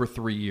little over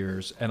 3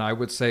 years, and I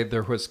would say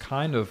there was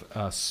kind of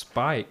a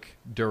spike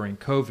during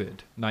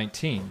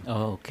COVID-19.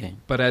 Oh, okay.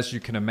 But as you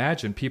can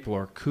imagine, people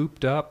are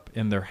cooped up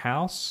in their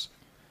house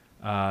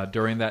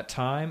during that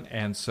time,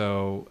 and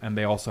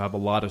they also have a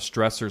lot of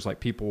stressors.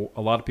 Like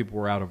a lot of people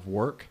were out of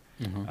work.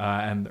 Mm-hmm.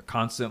 And they're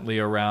constantly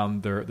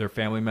around their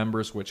family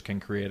members, which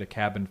can create a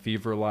cabin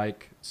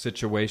fever-like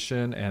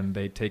situation, and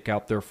they take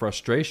out their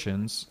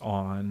frustrations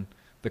on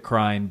the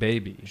crying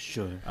baby.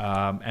 Sure.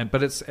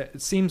 But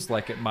it seems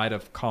like it might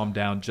have calmed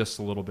down just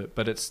a little bit,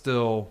 but it's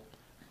still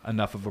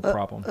enough of a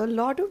problem. A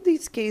lot of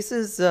these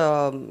cases,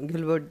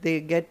 Gilbert,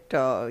 they get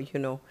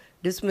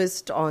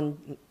dismissed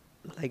on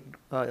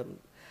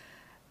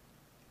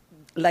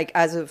like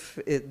as if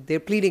they're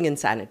pleading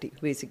insanity,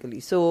 basically.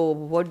 So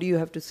what do you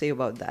have to say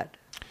about that?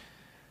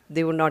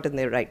 They were not in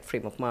their right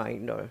frame of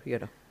mind, or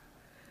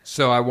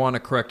So I want to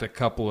correct a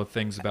couple of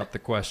things about the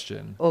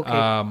question.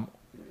 Okay.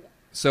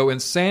 So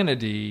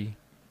insanity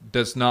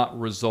does not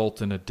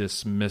result in a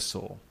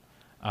dismissal.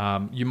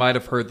 You might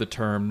have heard the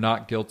term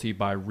not guilty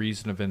by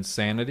reason of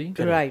insanity.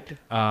 Right.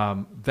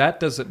 That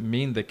doesn't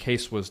mean the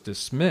case was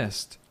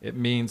dismissed. It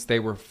means they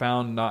were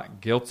found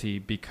not guilty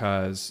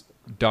because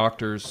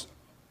doctors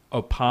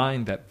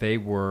opined that they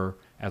were,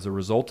 as a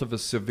result of a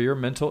severe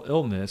mental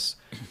illness,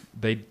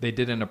 they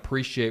didn't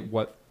appreciate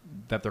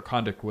that their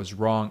conduct was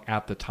wrong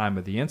at the time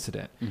of the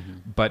incident.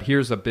 Mm-hmm. But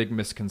here's a big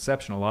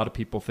misconception. A lot of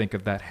people think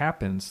if that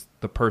happens,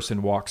 the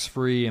person walks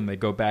free and they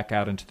go back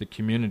out into the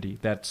community.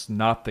 That's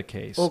not the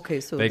case. Okay,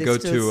 so they go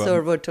to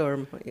serve a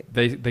term.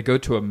 They go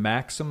to a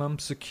maximum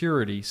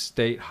security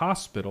state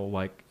hospital,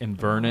 like in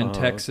Vernon,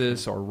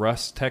 Texas, or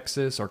Russ,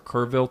 Texas, or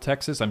Kerrville,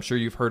 Texas. I'm sure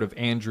you've heard of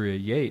Andrea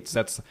Yates.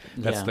 That's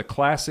the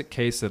classic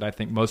case that I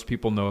think most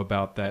people know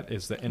about. That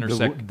is the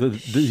intersect.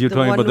 You're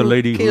talking about the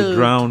lady who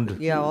drowned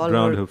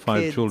her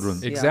 5 children.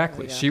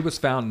 Exactly. Yeah. She was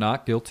found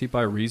not guilty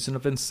by reason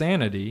of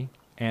insanity,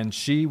 and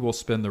she will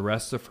spend the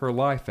rest of her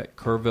life at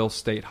Kerrville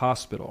State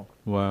Hospital.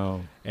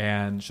 Wow.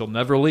 And she'll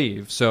never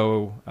leave.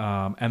 So,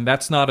 and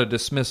that's not a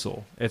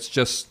dismissal. It's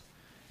just,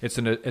 it's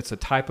a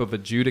type of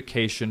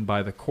adjudication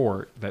by the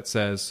court that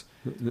says...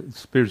 It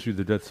spares you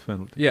the death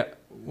penalty. Yeah.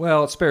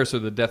 Well, it spares her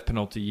the death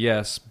penalty,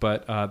 yes.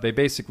 But they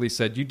basically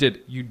said, you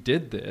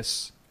did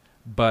this,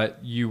 but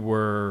you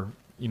were,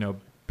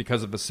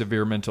 because of a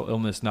severe mental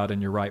illness, not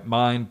in your right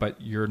mind, but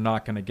you're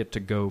not going to get to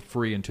go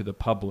free into the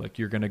public.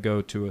 You're going to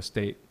go to a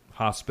state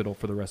hospital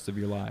for the rest of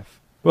your life.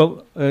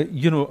 Well,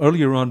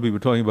 earlier on we were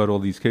talking about all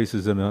these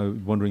cases, and I was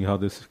wondering how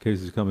this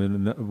case has come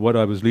in. And what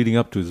I was leading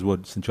up to is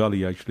what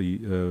Sanchali actually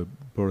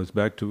brought us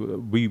back to.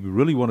 We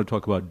really want to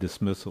talk about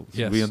dismissals.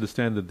 Yes. We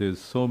understand that there's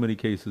so many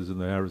cases in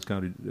the Harris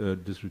County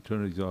District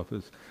Attorney's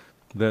Office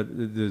that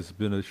there's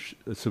been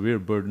a severe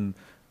burden,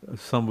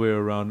 somewhere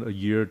around a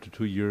year to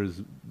 2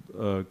 years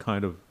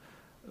kind of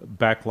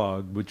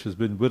backlog, which has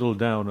been whittled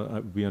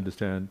down, we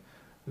understand,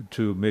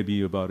 to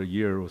maybe about a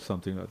year or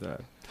something like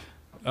that.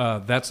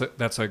 That's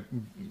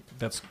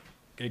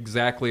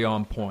exactly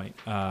on point.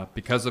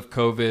 Because of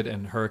COVID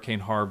and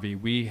Hurricane Harvey,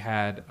 we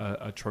had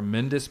a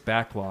tremendous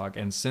backlog,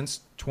 and since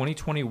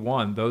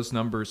 2021, those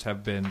numbers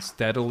have been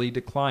steadily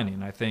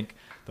declining. I think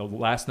the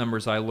last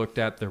numbers I looked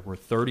at, there were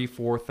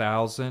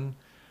 34,000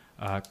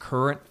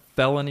 current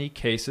felony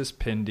cases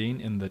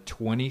pending in the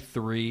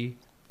 23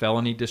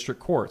 felony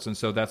district courts. And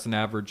so that's an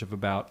average of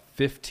about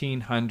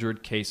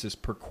 1,500 cases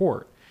per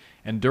court.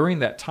 And during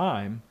that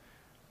time,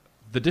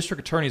 the district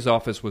attorney's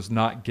office was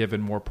not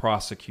given more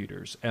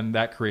prosecutors, and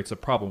that creates a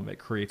problem. It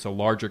creates a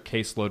larger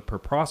caseload per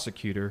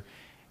prosecutor.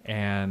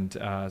 And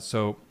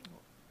so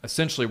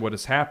essentially what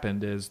has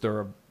happened is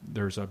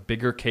there's a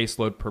bigger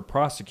caseload per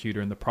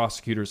prosecutor, and the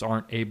prosecutors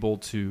aren't able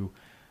to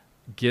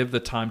give the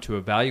time to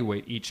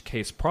evaluate each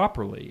case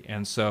properly.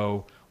 And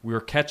so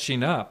we're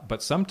catching up,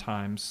 but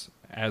sometimes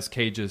as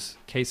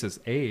cases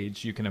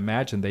age, you can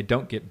imagine they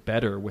don't get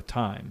better with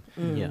time.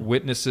 Yeah.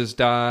 Witnesses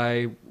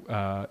die,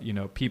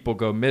 people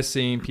go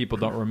missing, people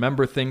don't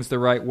remember things the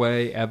right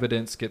way,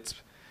 evidence gets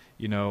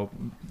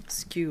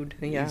skewed.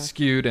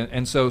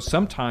 And so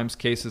sometimes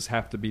cases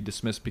have to be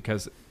dismissed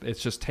because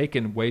it's just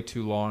taken way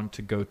too long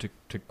to go to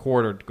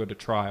court or to go to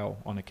trial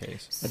on a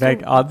case.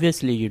 Right.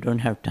 Obviously, you don't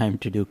have time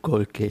to do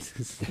cold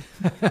cases.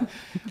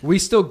 We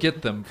still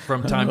get them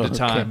from time to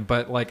time,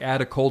 but like add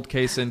a cold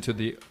case into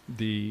the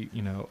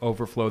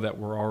overflow that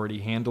we're already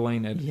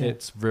handling,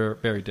 it's very,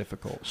 very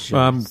difficult. Sure.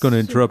 I'm going to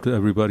interrupt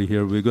everybody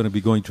here. We're going to be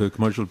going to a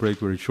commercial break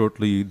very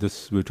shortly.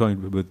 We're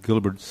talking with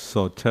Gilbert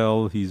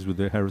Sawtelle. He's with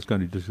the Harris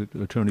County District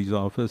Attorney's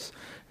Office,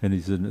 and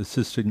he's an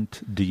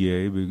assistant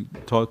DA. We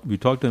talked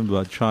to him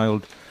about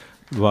child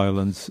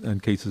violence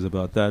and cases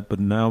about that, but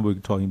now we're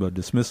talking about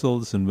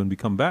dismissals, and when we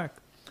come back,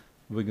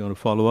 we're going to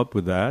follow up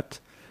with that,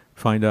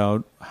 find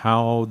out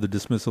how the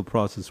dismissal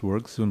process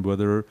works and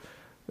whether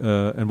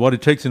and what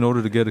it takes in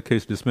order to get a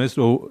case dismissed,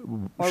 or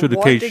should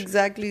a case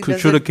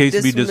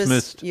be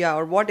dismissed? Yeah,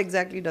 or what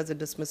exactly does a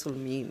dismissal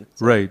mean?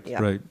 So, right.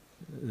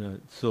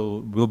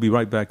 So we'll be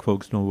right back,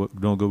 folks.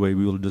 Don't go away.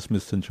 We will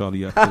dismiss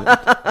Sanchali after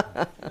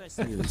that.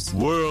 News.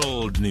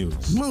 World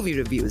news. Movie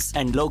reviews.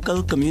 And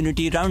local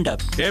community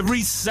roundup.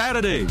 Every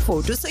Saturday.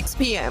 4 to 6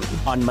 p.m.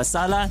 On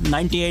Masala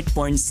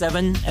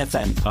 98.7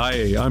 FM.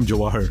 Hi, I'm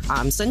Jawahar.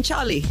 I'm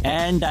Sanchali.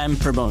 And I'm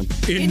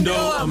Pramod.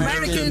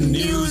 Indo-American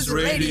News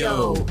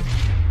Radio.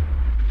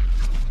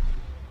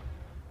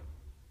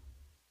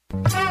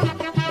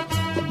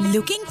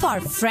 Looking for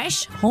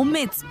fresh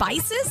homemade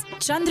spices?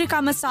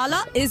 Chandrika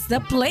Masala is the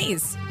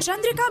place.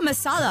 Chandrika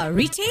Masala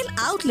retail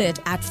outlet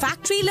at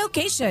factory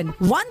location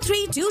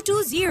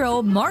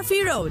 13220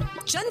 Murphy Road.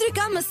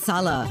 Chandrika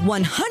Masala,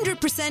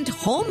 100%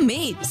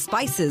 homemade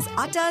spices,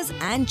 attas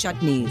and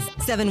chutneys.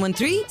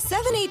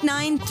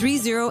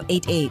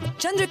 713-789-3088.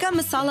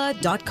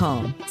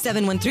 chandrikamasala.com.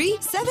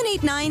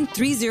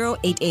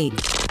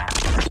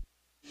 713-789-3088.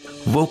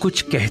 वो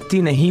कुछ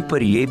कहती नहीं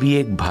पर ये भी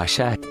एक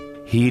भाषा है.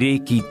 हीरे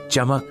की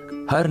चमक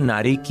हर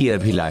नारी की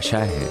अभिलाषा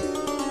है.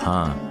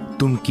 हाँ,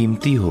 तुम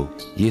कीमती हो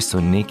ये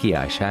सुनने की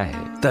आशा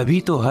है.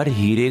 तभी तो हर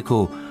हीरे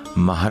को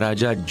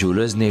महाराजा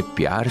ज्वेलर्स ने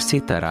प्यार से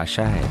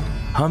तराशा है.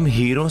 हम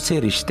हीरों से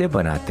रिश्ते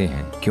बनाते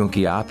हैं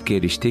क्योंकि आपके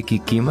रिश्ते की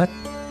कीमत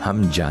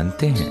हम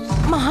जानते हैं.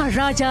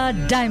 Maharaja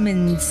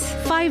Diamonds,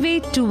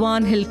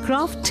 5821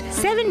 Hillcroft,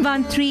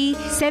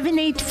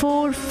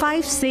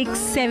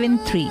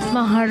 713-784-5673.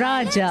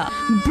 Maharaja,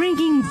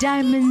 bringing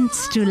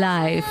diamonds to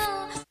life.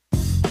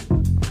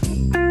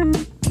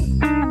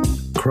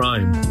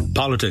 Crime,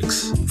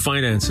 politics,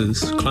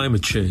 finances,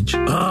 climate change.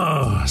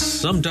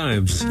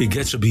 Sometimes it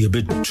gets to be a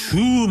bit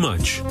too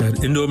much.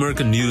 At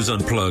Indo-American News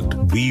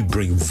Unplugged, we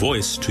bring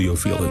voice to your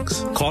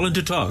feelings. Call in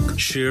to talk,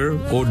 share,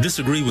 or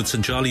disagree with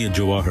Sanchali and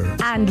Jawahar.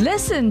 And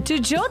listen to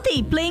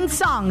Jyoti playing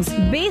songs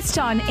based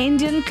on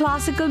Indian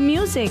classical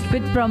music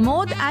with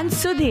Pramod and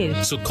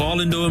Sudhir. So call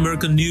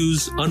Indo-American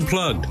News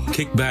Unplugged.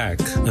 Kick back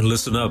and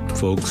listen up,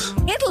 folks.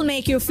 It'll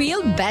make you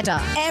feel better.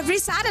 Every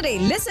Saturday,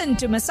 listen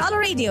to Masala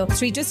Radio,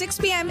 3 to 6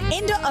 p.m.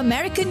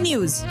 Indo-American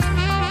News.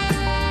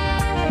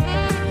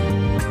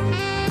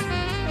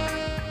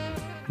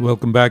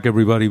 Welcome back,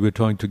 everybody. We're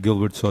talking to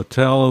Gilbert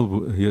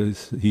Sawtelle.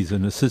 He's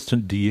an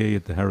assistant DA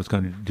at the Harris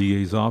County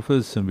DA's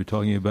office, and we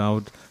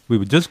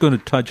were just going to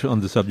touch on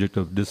the subject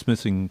of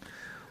dismissing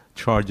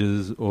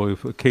charges or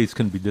if a case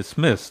can be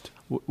dismissed.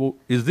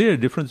 Is there a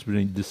difference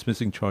between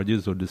dismissing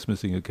charges or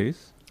dismissing a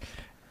case?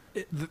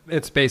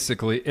 It's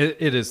basically,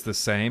 it is the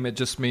same. It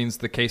just means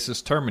the case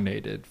is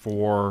terminated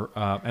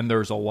and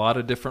there's a lot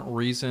of different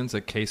reasons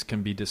a case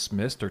can be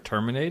dismissed or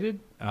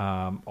terminated,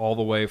 all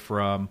the way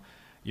from,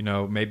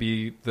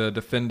 maybe the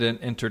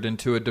defendant entered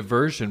into a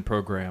diversion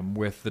program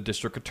with the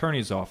district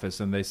attorney's office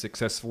and they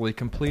successfully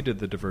completed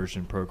the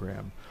diversion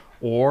program.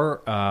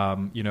 Or,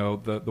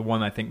 the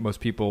one I think most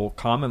people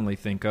commonly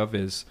think of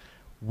is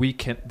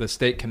the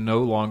state can no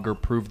longer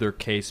prove their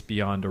case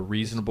beyond a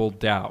reasonable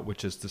doubt,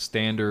 which is the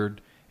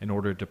standard in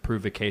order to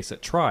prove a case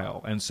at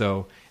trial. And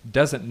so it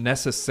doesn't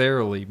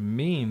necessarily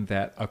mean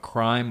that a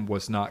crime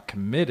was not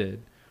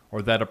committed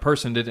or that a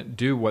person didn't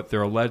do what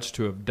they're alleged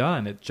to have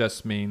done. It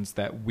just means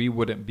that we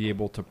wouldn't be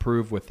able to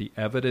prove with the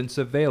evidence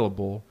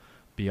available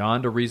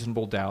beyond a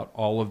reasonable doubt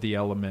all of the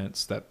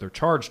elements that they're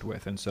charged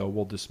with. And so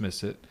we'll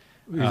dismiss it.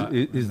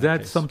 Is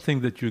that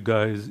something that you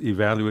guys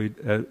evaluate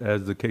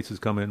as the cases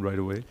come in right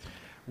away?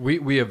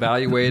 We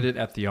evaluate it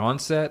at the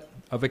onset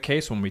of a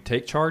case when we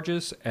take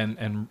charges,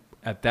 and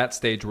at that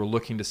stage, we're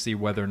looking to see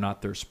whether or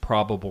not there's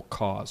probable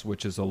cause,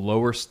 which is a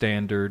lower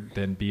standard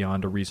than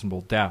beyond a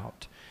reasonable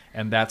doubt.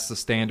 And that's the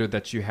standard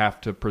that you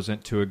have to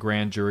present to a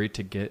grand jury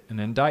to get an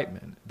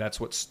indictment. That's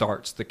what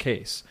starts the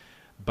case.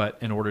 But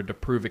in order to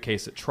prove a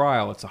case at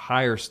trial, it's a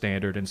higher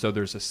standard. And so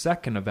there's a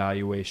second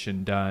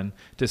evaluation done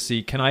to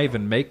see, can I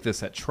even make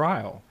this at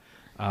trial?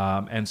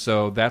 And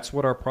so that's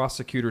what our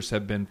prosecutors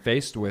have been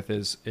faced with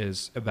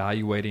is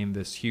evaluating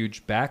this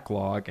huge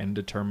backlog and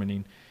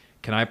determining,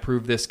 can I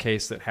prove this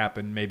case that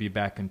happened maybe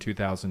back in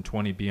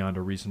 2020 beyond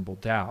a reasonable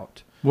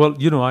doubt? Well,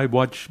 I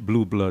watch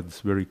Blue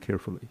Bloods very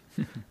carefully.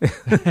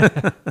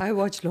 I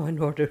watch Law and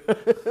Order.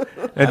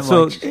 And I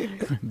so, watch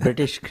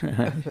British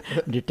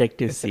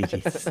detective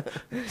series.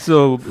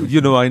 so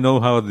I know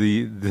how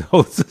the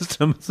whole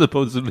system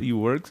supposedly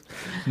works.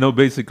 No,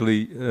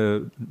 basically,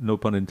 no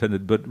pun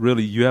intended, but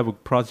really you have a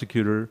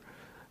prosecutor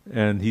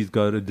and he's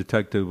got a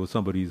detective or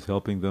somebody who's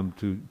helping them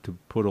to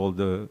put all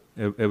the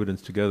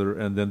evidence together,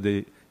 and then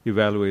they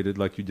evaluate it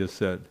like you just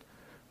said,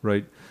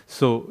 right?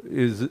 So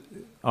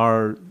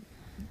our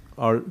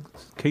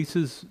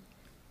cases,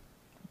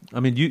 I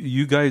mean,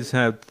 you guys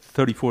have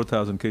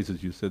 34,000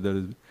 cases, you said, that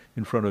is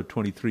in front of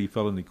 23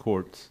 felony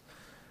courts.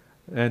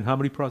 And how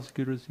many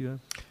prosecutors do you have?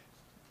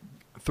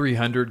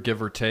 300,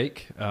 give or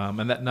take.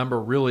 And that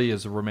number really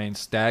has remained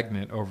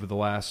stagnant over the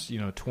last,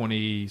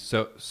 20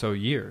 so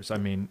years. I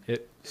mean,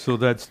 So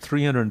that's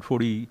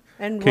 340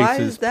 And why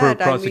cases is that?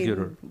 per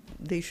prosecutor. I mean,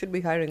 they should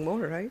be hiring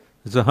more, right?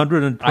 It's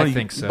 120. I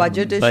think so.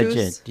 Budget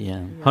issues? Budget, yeah.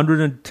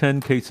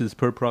 110 cases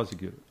per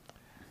prosecutor.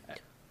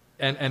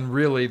 And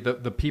really,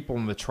 the people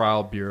in the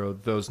trial bureau,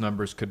 those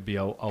numbers could be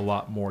a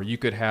lot more. You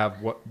could have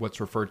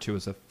what's referred to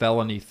as a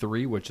felony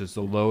 3, which is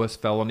the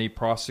lowest felony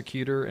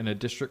prosecutor in a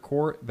district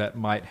court that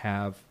might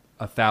have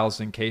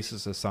 1,000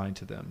 cases assigned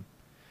to them,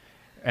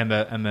 and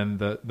then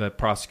the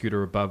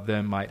prosecutor above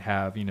them might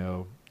have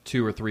 200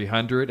 or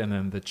 300, and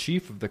then the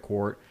chief of the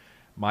court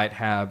might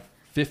have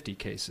 50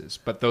 cases.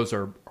 But those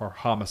are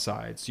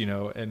homicides,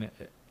 and.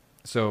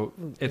 So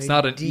it's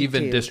not an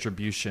even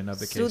distribution of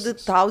the cases. So the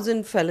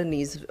 1,000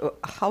 felonies,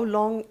 how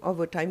long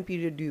of a time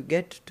period do you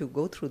get to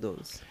go through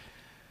those?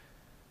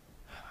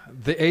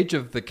 The age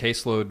of the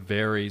caseload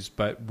varies,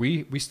 but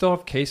we still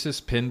have cases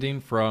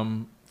pending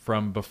from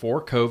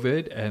before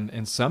COVID, and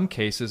in some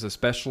cases,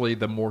 especially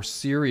the more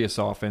serious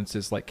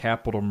offenses like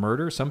capital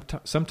murder,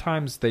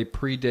 sometimes they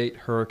predate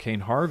Hurricane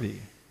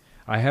Harvey.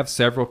 I have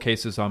several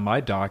cases on my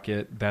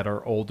docket that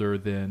are older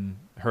than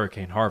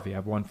Hurricane Harvey. I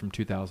have one from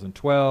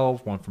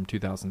 2012, one from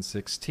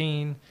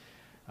 2016.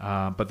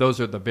 But those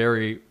are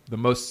the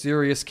most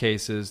serious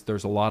cases.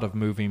 There's a lot of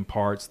moving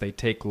parts. They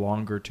take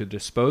longer to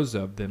dispose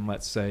of than,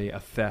 let's say, a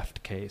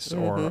theft case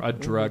or a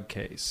drug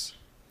case.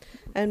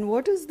 And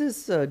what is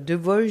this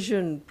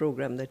diversion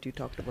program that you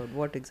talked about?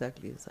 What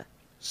exactly is that?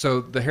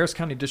 So the Harris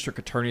County District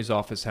Attorney's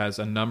Office has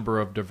a number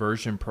of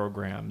diversion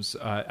programs.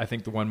 I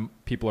think the one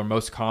people are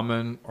most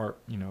common or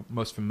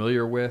most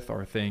familiar with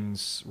are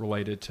things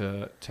related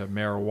to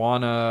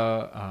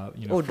marijuana.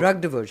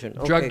 Drug diversion.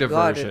 Drug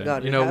diversion.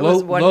 Got it.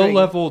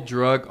 Low-level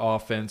drug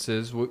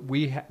offenses.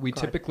 We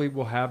typically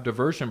will have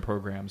diversion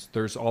programs.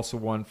 There's also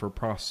one for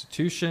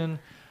prostitution.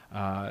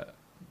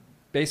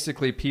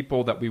 Basically,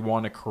 people that we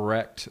want to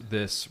correct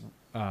this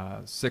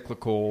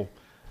cyclical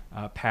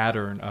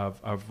pattern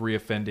of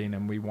reoffending,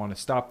 and we want to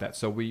stop that.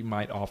 So we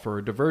might offer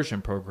a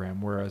diversion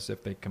program, whereas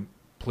if they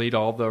complete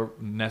all the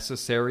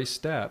necessary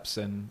steps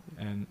and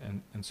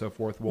so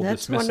forth, we'll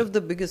dismiss it. That's one of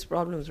the biggest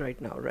problems right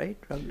now, right?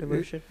 Drug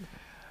diversion.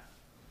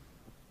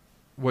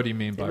 What do you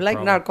mean by like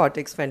problem?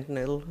 Narcotics,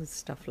 fentanyl,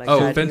 stuff like that.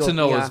 Oh,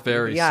 fentanyl is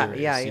very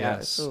serious.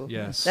 Yes. So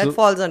yes. That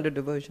falls under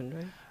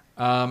diversion,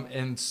 right?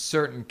 In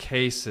certain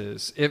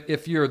cases,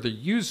 if you're the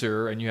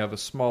user and you have a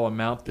small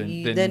amount,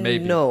 then maybe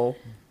no.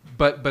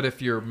 But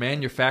if you're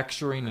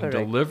manufacturing and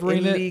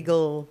delivering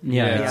illegal,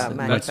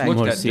 that's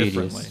looked at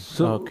differently.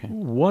 So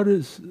what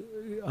is,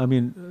 I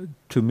mean,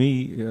 to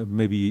me,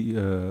 maybe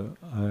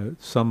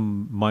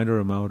some minor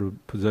amount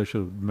of possession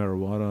of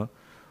marijuana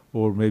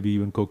or maybe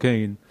even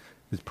cocaine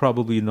is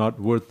probably not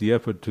worth the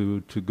effort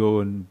to go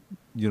and,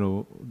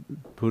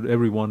 put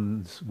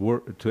everyone's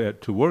work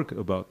to work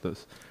about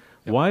this.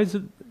 Yep. Why is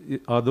it?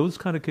 Are those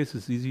kind of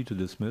cases easy to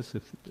dismiss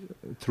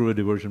through a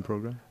diversion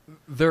program?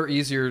 They're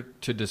easier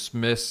to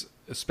dismiss,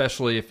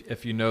 especially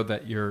if you know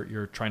that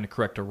you're trying to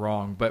correct a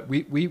wrong. But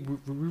we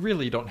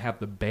really don't have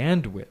the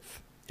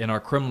bandwidth in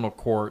our criminal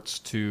courts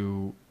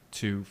to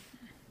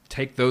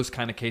take those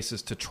kind of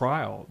cases to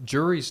trial.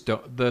 Juries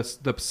don't.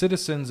 The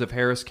citizens of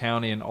Harris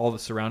County and all the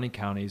surrounding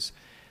counties,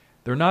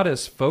 they're not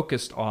as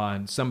focused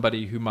on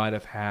somebody who might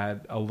have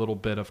had a little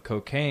bit of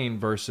cocaine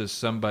versus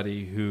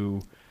somebody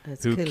who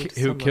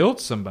killed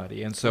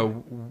somebody. And so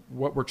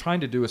what we're trying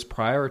to do is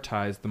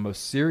prioritize the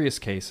most serious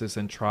cases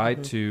and try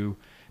to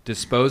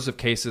dispose of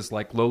cases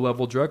like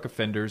low-level drug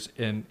offenders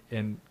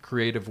in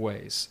creative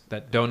ways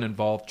that don't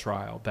involve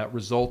trial, that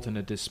result in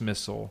a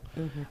dismissal.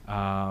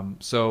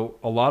 So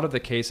a lot of the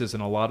cases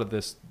and a lot of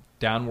this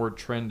downward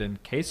trend in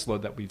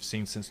caseload that we've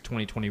seen since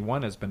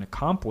 2021 has been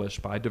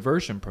accomplished by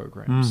diversion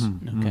programs.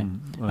 Okay.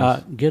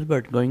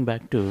 Gilbert, going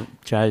back to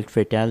child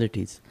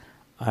fatalities,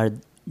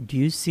 do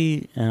you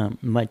see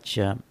much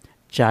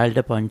child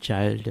upon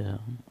child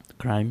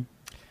crime?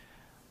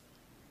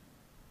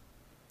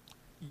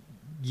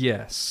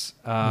 Yes.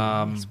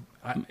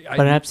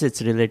 Perhaps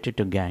it's related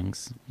to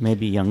gangs,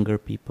 maybe younger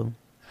people.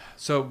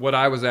 So what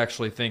I was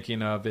actually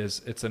thinking of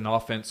is it's an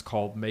offense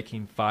called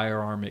making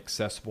firearm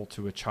accessible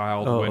to a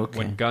child.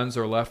 When guns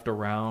are left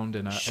around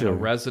in a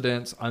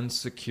residence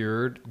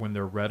unsecured, when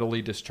they're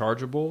readily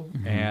dischargeable,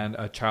 and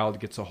a child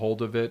gets a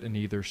hold of it and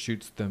either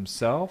shoots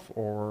themselves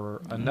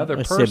or another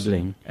person.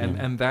 Sibling.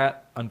 And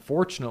that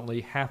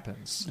unfortunately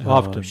happens.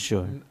 Often.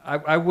 Sure.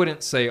 I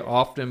wouldn't say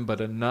often,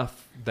 but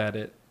enough that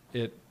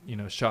it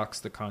shocks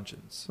the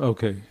conscience.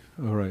 Okay.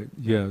 All right.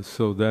 Yeah.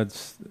 So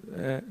that's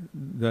a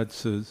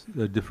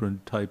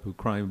different type of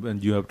crime,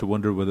 and you have to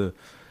wonder whether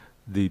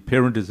the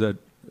parent is at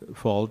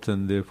fault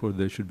and therefore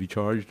they should be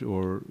charged,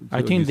 or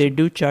I think they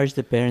do charge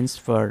the parents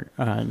for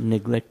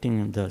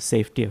neglecting the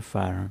safety of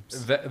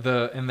firearms.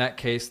 In that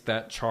case,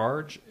 that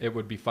charge, it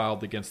would be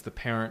filed against the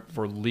parent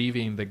for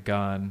leaving the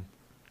gun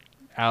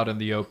out in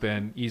the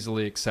open,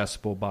 easily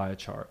accessible by a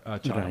child.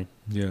 Right.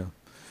 Yeah.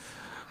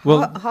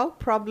 Well, how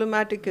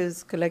problematic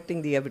is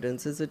collecting the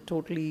evidence? Is it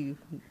totally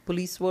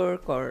police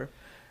work, or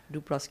do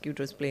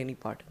prosecutors play any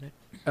part in it?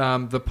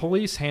 The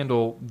police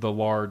handle the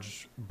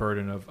large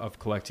burden of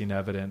collecting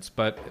evidence,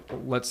 but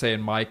let's say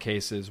in my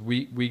cases,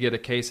 we get a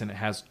case and it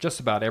has just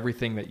about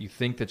everything that you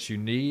think that you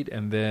need,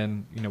 and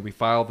then we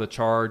file the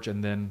charge,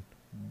 and then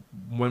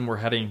when we're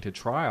heading to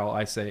trial,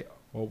 I say,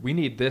 well, we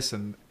need this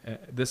and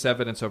this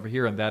evidence over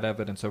here and that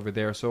evidence over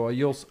there. So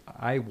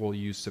I will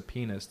use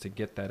subpoenas to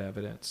get that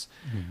evidence.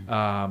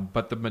 Mm-hmm.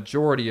 But the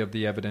majority of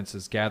the evidence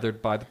is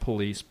gathered by the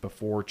police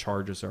before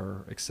charges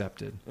are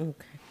accepted.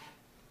 Okay.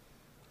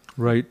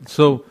 Right.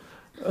 So,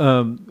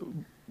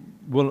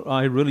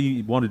 I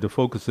really wanted to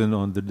focus in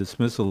on the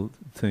dismissal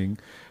thing.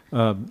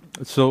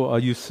 So are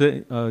you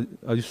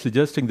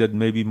suggesting that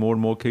maybe more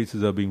and more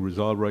cases are being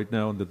resolved right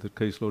now and that the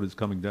caseload is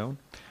coming down?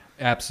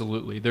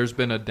 Absolutely. There's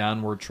been a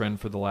downward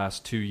trend for the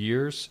last 2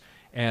 years.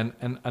 And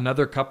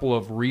another couple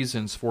of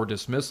reasons for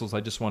dismissals, I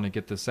just want to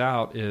get this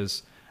out,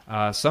 is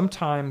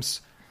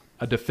sometimes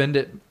a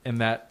defendant in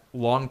that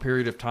long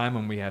period of time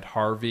when we had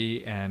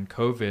Harvey and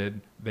COVID,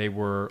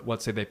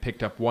 let's say they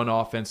picked up one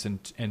offense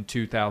in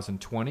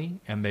 2020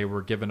 and they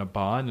were given a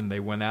bond and they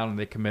went out and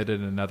they committed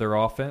another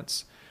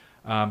offense.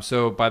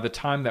 So by the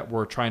time that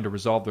we're trying to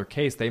resolve their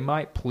case, they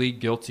might plead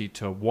guilty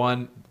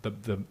to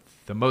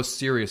the most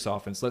serious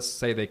offense. Let's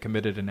say they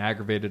committed an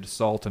aggravated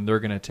assault and they're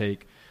going to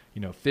take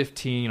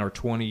 15 or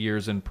 20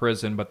 years in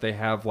prison, but they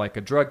have like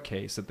a drug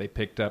case that they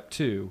picked up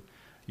too.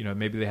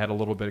 Maybe they had a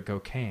little bit of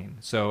cocaine.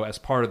 So as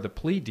part of the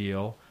plea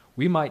deal,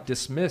 we might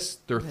dismiss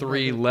their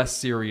 3 less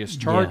serious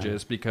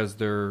charges because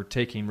they're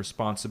taking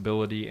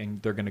responsibility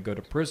and they're going to go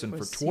to prison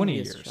for 20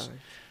 years. Charge.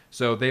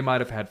 So they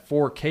might have had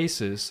 4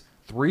 cases.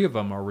 3 of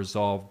them are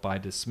resolved by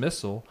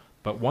dismissal,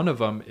 but one of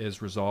them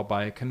is resolved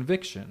by a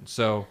conviction.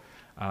 So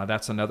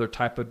that's another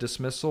type of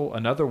dismissal.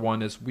 Another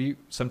one is we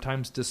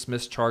sometimes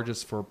dismiss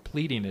charges for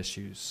pleading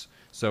issues.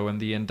 So in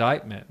the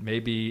indictment,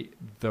 maybe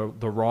the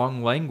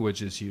wrong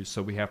language is used,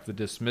 so we have to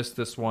dismiss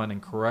this one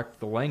and correct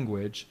the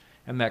language,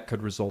 and that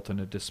could result in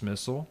a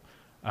dismissal.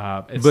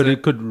 But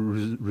it could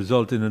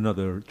result in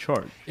another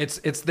charge. It's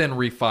then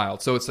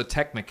refiled, so it's a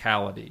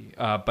technicality.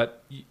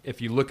 But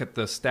if you look at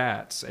the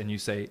stats and you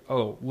say,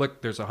 oh,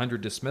 look, there's 100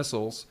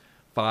 dismissals,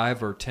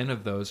 5 or 10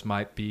 of those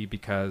might be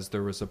because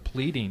there was a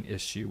pleading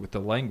issue with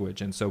the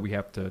language, and so we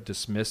have to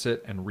dismiss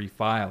it and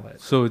refile it.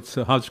 So it's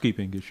a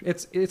housekeeping issue.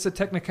 It's a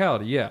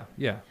technicality, yeah.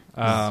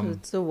 So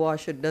it's a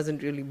wash. It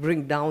doesn't really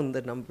bring down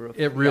the number of.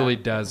 It really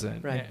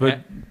doesn't. Right.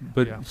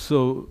 But yeah.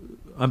 So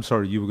I'm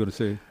sorry, you were going to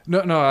say.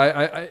 No.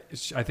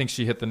 I think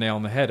she hit the nail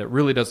on the head. It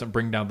really doesn't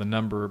bring down the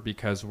number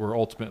because we're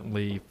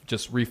ultimately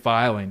just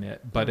refiling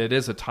it. But it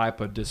is a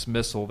type of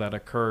dismissal that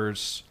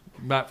occurs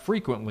not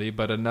frequently,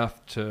 but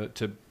enough to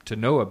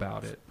know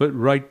about it. But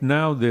right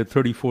now there are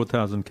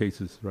 34,000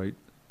 cases, right?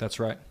 That's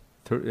right.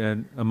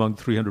 And among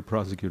 300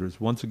 prosecutors.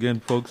 Once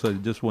again, folks, I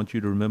just want you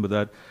to remember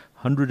that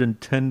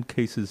 110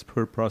 cases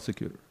per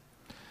prosecutor.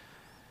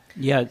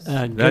 Yeah,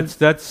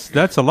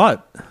 that's a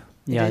lot.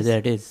 Yeah,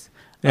 that is.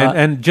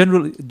 And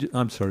generally,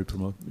 I'm sorry,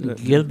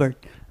 Pramod.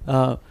 Gilbert,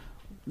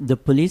 the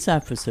police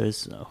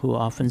officers who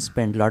often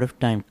spend a lot of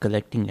time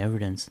collecting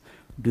evidence,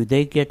 do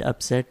they get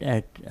upset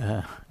at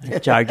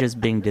charges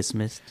being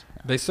dismissed?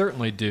 They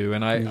certainly do,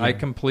 and I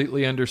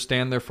completely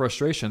understand their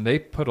frustration. They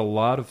put a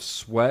lot of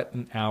sweat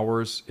and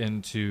hours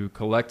into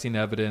collecting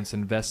evidence,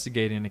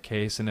 investigating a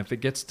case, and if it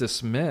gets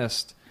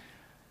dismissed,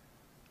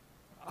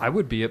 I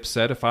would be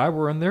upset if I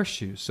were in their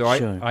shoes. So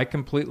I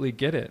completely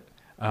get it.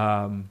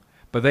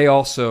 But they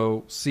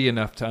also see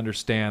enough to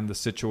understand the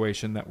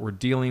situation that we're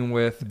dealing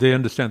with. They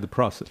understand the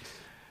process.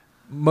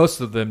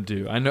 Most of them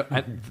do. I know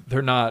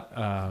they're not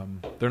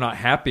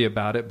happy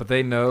about it, but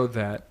they know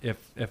that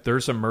if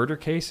there's a murder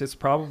case, it's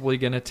probably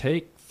going to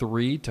take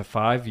 3 to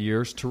 5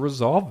 years to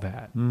resolve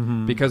that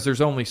because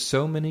there's only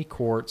so many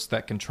courts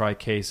that can try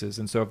cases.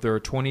 And so if there are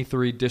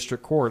 23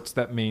 district courts,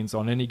 that means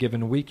on any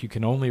given week you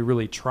can only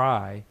really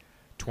try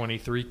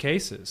 23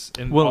 cases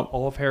in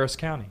all of Harris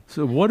County.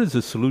 So what is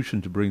the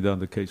solution to bring down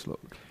the caseload?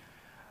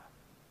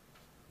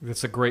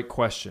 That's a great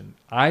question.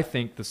 I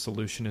think the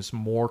solution is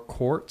more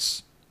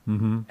courts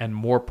and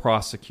more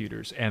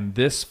prosecutors. And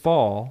this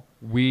fall,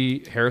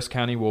 Harris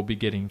County will be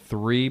getting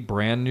 3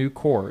 brand new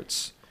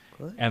courts.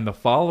 Good. And the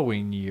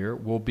following year,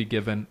 we'll be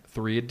given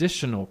 3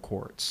 additional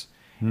courts.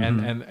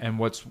 And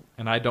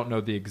I don't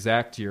know the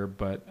exact year,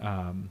 but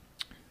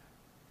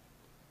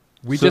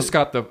we just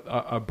got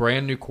a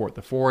brand new court,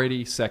 the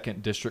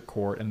 482nd District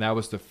Court, and that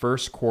was the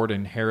first court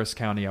in Harris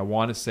County, I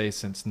want to say,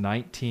 since the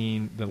late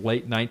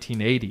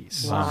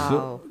 1980s.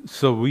 Wow.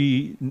 So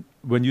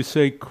when you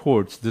say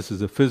courts, this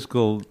is a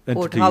physical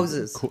entity.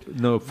 Courthouses.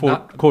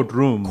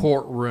 Courtroom.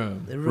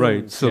 Courtroom.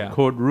 Right. So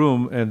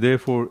courtroom, and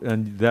therefore,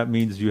 and that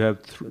means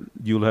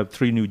you'll have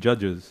 3 new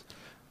judges.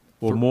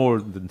 Or more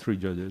than 3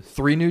 judges.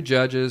 3 new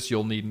judges.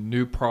 You'll need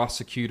new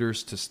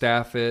prosecutors to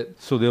staff it.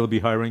 So they'll be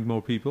hiring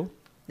more people?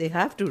 They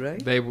have to,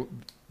 right?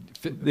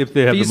 If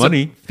they have the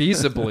money.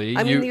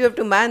 Feasibly. You have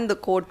to man the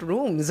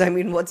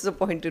courtrooms. What's the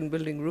point in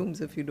building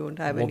rooms if you don't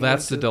have any? Well,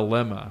 that's the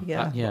dilemma.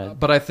 Yeah.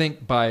 But I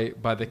think by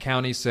the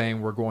county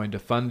saying we're going to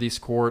fund these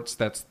courts,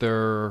 that's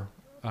their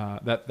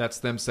that's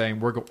them saying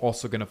we're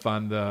also going to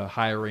fund the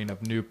hiring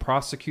of new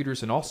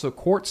prosecutors and also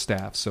court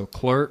staff. So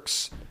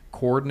clerks,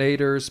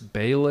 coordinators,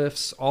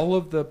 bailiffs, all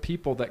of the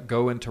people that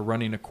go into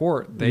running a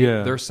court,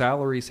 their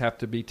salaries have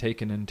to be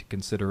taken into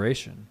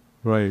consideration.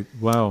 Right.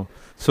 Wow.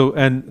 So,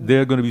 and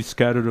they're going to be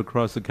scattered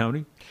across the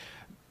county?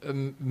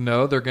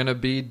 No, they're going to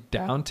be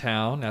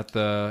downtown at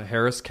the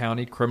Harris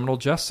County Criminal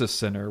Justice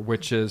Center,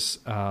 which is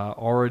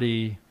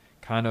already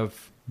kind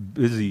of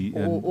busy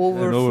and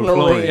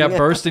overflowing. Yeah,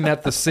 bursting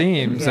at the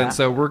seams. And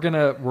so we're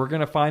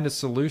gonna find a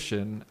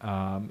solution.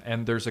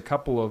 And there's a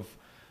couple of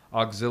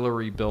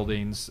auxiliary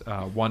buildings.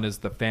 One is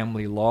the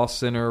Family Law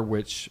Center,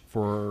 which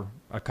for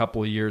a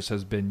couple of years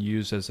has been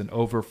used as an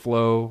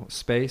overflow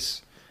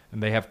space.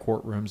 And they have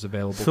courtrooms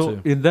available too.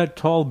 So in that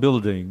tall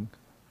building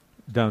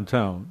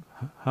downtown,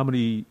 how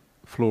many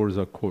floors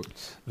are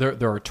courts?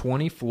 There are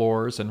 20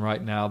 floors, and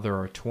right now there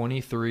are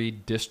 23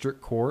 district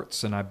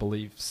courts and I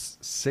believe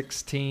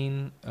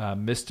 16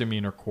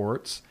 misdemeanor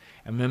courts.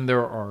 And then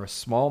there are a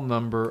small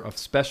number of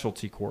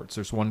specialty courts.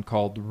 There's one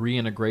called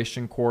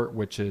Reintegration Court,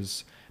 which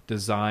is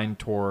designed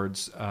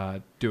towards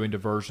doing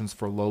diversions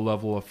for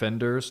low-level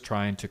offenders,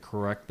 trying to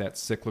correct that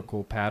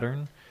cyclical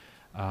pattern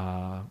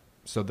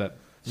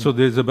So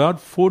there's about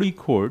 40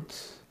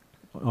 courts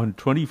on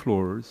 20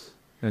 floors,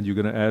 and you're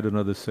going to add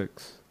another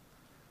 6.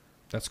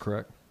 That's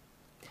correct.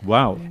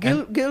 Wow.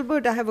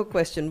 Gilbert, I have a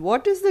question.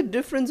 What is the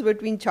difference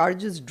between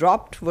charges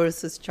dropped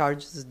versus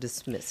charges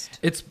dismissed?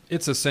 It's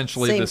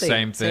essentially the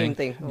same thing. Same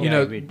thing. We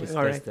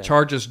discussed that.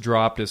 Charges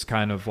dropped is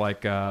kind of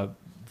like the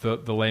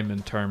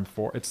layman term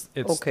for it's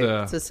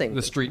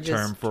the street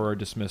term for a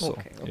dismissal.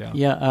 Okay.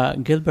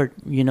 Gilbert,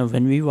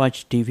 when we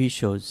watch TV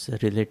shows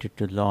related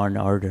to law and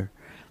order,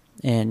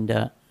 and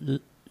a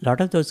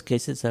lot of those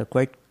cases are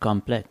quite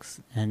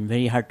complex and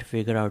very hard to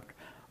figure out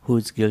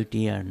who's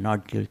guilty or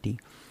not guilty.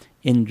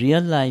 In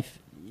real life,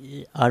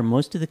 are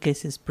most of the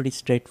cases pretty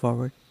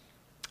straightforward?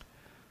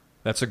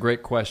 That's a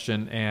great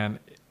question, and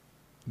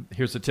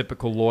here's a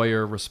typical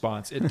lawyer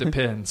response. It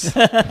depends.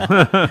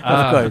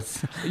 Of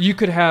course. You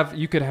could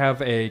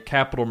have a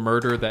capital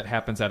murder that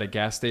happens at a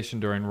gas station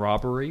during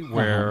robbery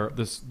where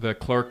the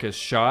clerk is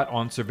shot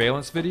on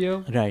surveillance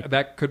video. Right.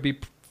 That could be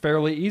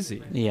fairly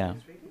easy. Yeah.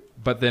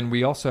 But then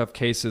we also have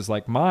cases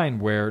like mine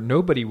where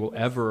nobody will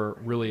ever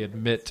really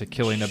admit to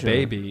killing a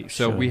baby.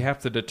 So we have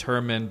to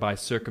determine by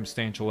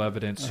circumstantial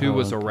evidence who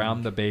was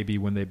around the baby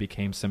when they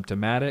became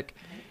symptomatic.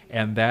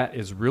 And that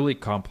is really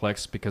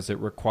complex because it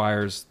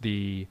requires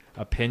the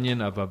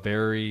opinion of a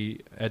very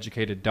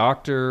educated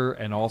doctor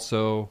and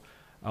also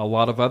a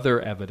lot of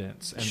other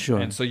evidence.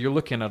 And so you're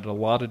looking at a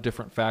lot of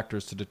different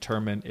factors to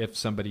determine if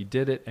somebody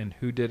did it and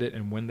who did it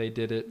and when they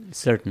did it.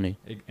 Certainly.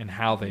 And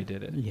how they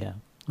did it. Yeah.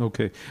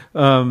 Okay,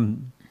 so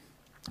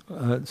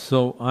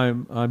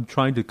I'm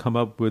trying to come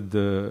up with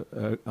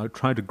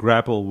trying to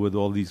grapple with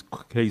all these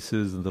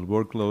cases and the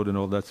workload and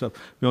all that stuff.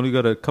 We only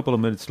got a couple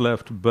of minutes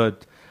left,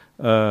 but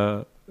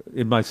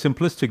in my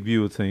simplistic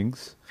view of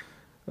things,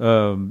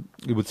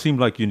 it would seem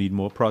like you need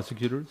more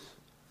prosecutors.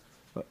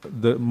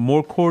 The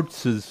more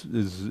courts is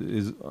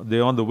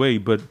they're on the way,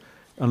 but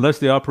unless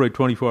they operate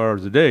 24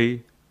 hours a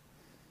day,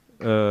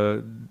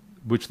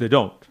 which they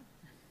don't.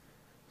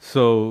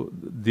 So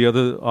the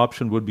other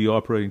option would be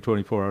operating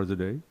 24 hours a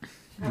day.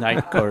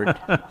 Night court.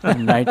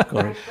 Night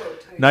court.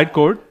 Night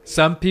court?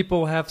 Some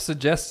people have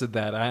suggested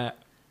that. I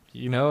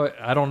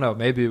don't know.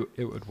 Maybe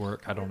it would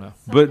work. I don't know.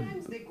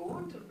 Sometimes they go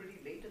until pretty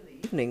late in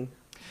the evening.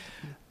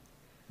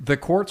 The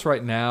courts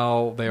right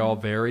now, they all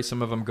vary.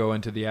 Some of them go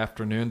into the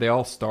afternoon. They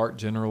all start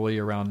generally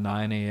around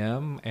 9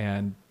 a.m.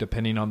 And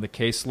depending on the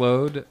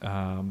caseload,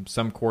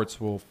 some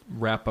courts will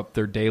wrap up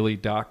their daily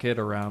docket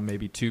around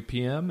maybe 2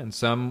 p.m. and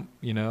some,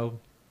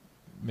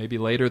 maybe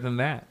later than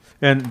that.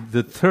 And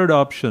the third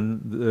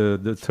option,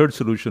 the third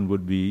solution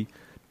would be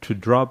to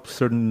drop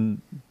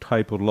certain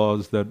type of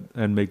laws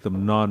and make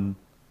them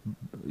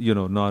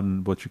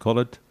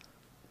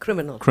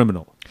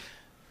criminal.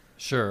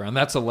 Sure, and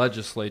that's a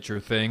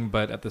legislature thing,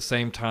 but at the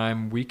same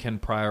time, we can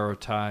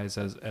prioritize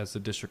as the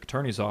district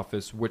attorney's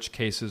office which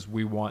cases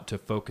we want to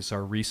focus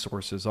our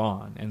resources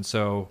on. And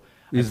so...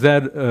 Is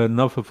that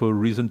enough of a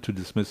reason to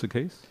dismiss a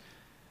case?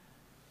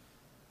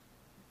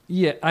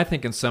 Yeah, I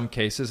think in some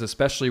cases,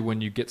 especially when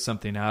you get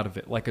something out of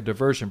it, like a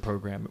diversion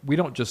program, we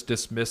don't just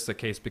dismiss the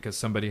case because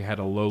somebody had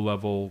a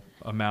low-level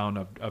amount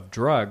of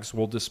drugs.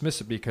 We'll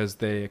dismiss it because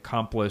they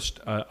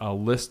accomplished a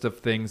list of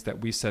things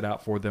that we set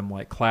out for them,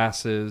 like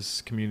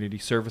classes, community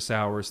service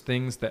hours,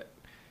 things that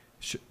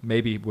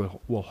maybe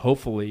will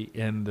hopefully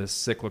end this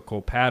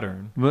cyclical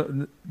pattern.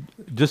 Well,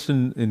 just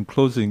in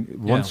closing,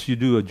 once you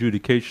do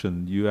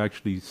adjudication,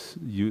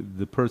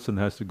 the person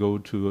has to go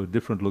to a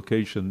different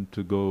location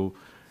to go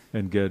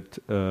and get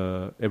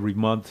every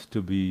month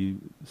to be,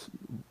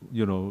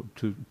 to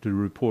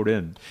report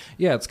in.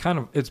 Yeah,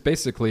 it's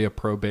basically a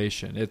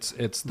probation. It's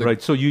right.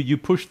 So you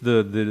push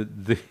the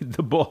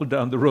ball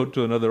down the road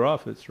to another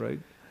office, right?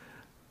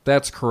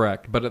 That's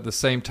correct. But at the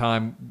same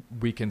time,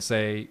 we can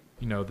say,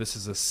 this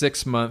is a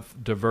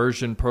 6-month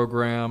diversion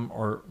program,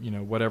 or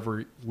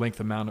whatever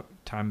amount of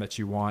time that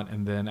you want,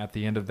 and then at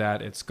the end of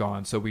that, it's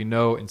gone. So we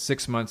know in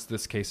 6 months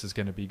this case is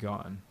going to be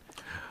gone.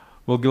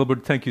 Well,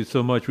 Gilbert, thank you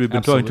so much. We've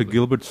been talking to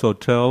Gilbert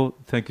Sawtelle.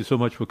 Thank you so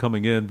much for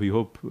coming in. We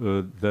hope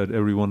that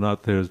everyone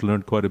out there has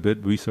learned quite a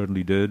bit. We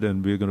certainly did,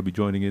 and we're going to be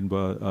joining in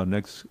by our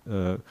next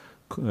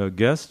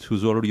guest,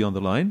 who's already on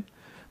the line.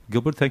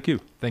 Gilbert, thank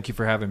you. Thank you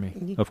for having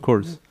me. Of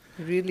course.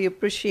 Really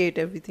appreciate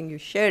everything you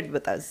shared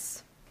with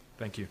us.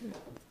 Thank you.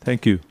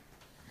 Thank you.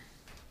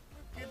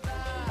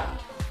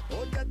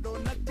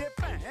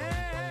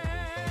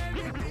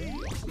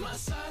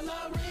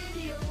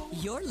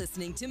 You're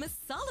listening to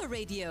Masala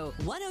Radio,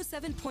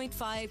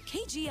 107.5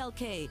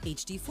 KGLK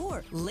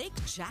HD4 Lake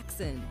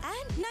Jackson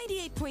and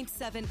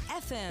 98.7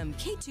 FM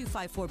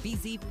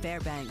K254BZ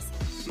Fairbanks.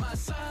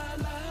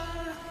 Masala.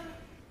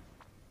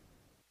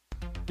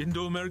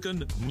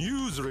 Indo-American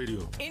News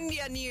Radio.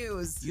 India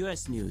News.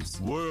 US News.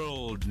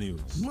 World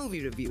News.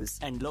 Movie reviews.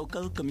 And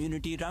local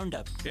community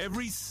roundup.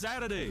 Every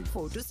Saturday.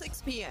 4 to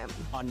 6 p.m.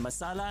 On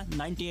Masala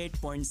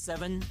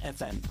 98.7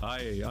 FM.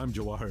 Hi, I'm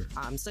Jawahar.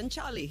 I'm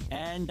Sanchali.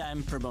 And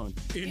I'm Pramod.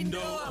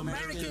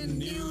 Indo-American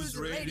News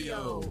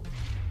Radio.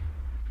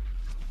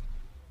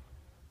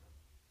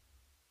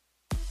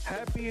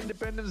 Happy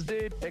Independence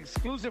Day.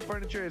 Exclusive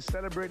Furniture is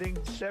celebrating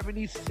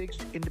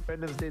 76th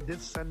Independence Day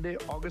this Sunday,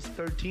 August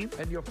 13th,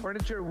 and your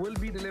furniture will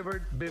be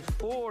delivered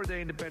before the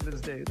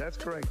Independence Day. That's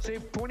correct.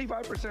 Save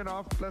 25%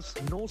 off plus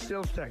no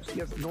sales tax.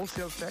 Yes, no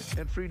sales tax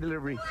and free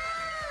delivery.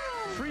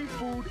 Free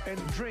food and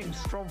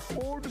drinks from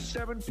 4 to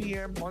 7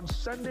 p.m. on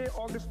Sunday,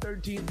 August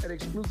 13th at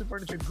Exclusive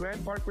Furniture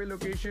Grand Parkway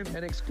location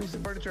and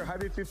Exclusive Furniture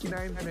Highway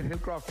 59 and in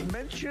Hillcroft.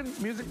 Mention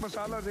Music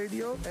Masala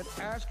Radio and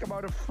ask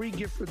about a free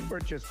gift with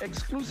purchase.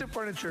 Exclusive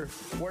Furniture,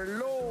 where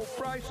low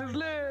prices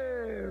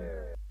live.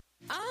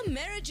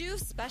 Amerijuve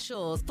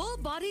Specials. Full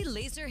body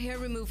laser hair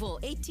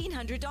removal,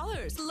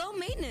 $1,800. Low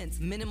maintenance,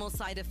 minimal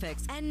side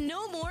effects, and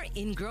no more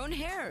ingrown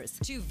hairs.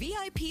 2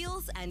 VI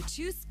peels and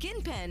 2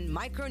 skin pen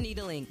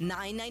microneedling,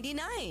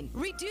 $9.99.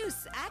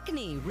 Reduce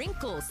acne,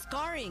 wrinkles,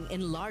 scarring,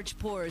 enlarged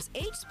pores,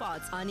 age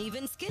spots,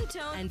 uneven skin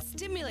tone, and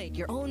stimulate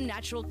your own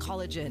natural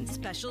collagen.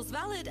 Specials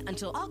valid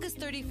until August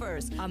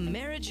 31st.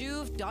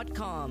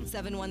 Amerijuve.com.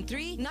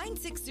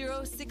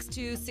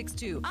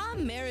 713-960-6262.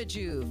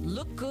 Amerijuve.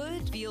 Look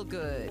good, feel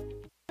good.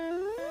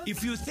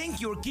 If you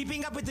think you're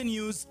keeping up with the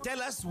news,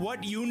 tell us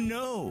what you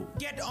know.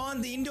 Get on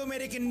the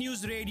Indo-American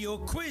News Radio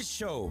quiz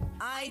show.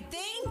 I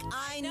think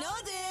I know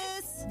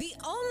this. The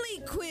only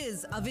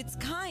quiz of its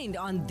kind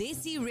on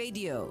Desi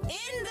Radio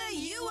in the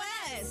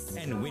U.S.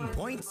 And win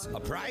points, a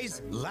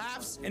prize,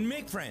 laughs, and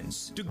make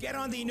friends. To get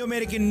on the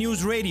Indo-American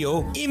News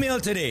Radio, email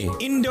today,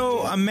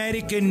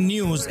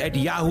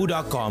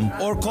 indoamericannews@yahoo.com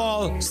or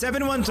call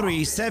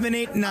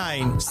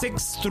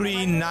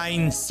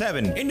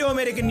 713-789-6397.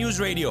 Indo-American News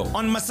Radio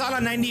on Masala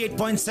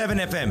 98.7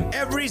 FM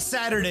every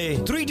Saturday,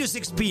 3 to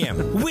 6 p.m.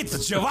 with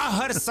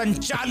Jawahar,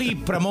 Sanchali,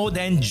 Pramod,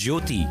 and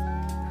Jyoti.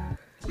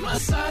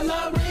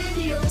 Masala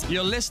Radio.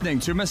 You're listening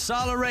to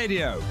Masala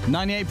Radio,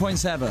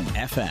 98.7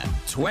 FM,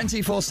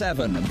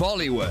 24/7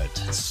 Bollywood.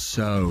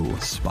 So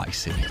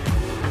spicy.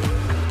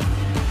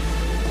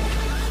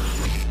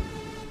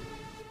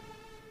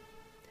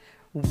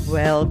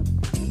 Well,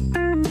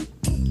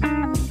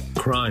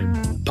 Crime,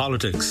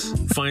 politics,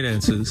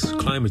 finances,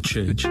 climate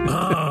change.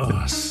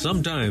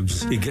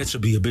 Sometimes it gets to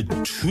be a bit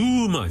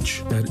too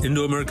much. At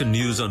Indo-American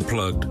News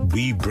Unplugged,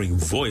 we bring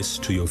voice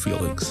to your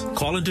feelings.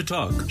 Call in to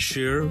talk,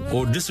 share,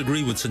 or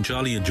disagree with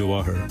Sanchali and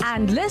Jawahar.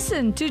 And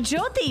listen to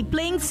Jyoti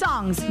playing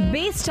songs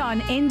based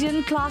on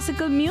Indian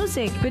classical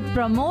music with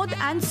Pramod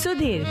and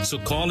Sudhir. So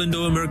call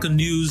Indo-American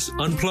News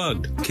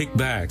Unplugged. Kick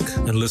back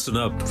and listen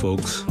up,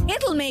 folks.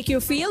 It'll make you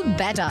feel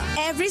better.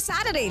 Every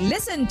Saturday,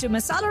 listen to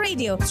Masala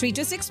Radio, 3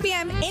 to 6 p.m.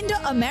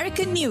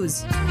 Indo-American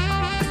News.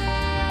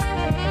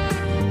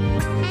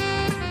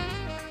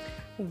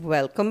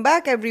 Welcome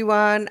back,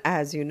 everyone.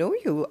 As you know,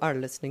 you are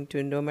listening to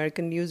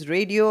Indo-American News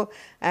Radio,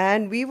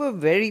 and we were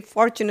very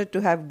fortunate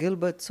to have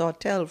Gilbert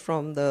Sawtelle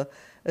from the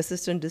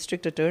Assistant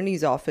District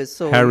Attorney's Office.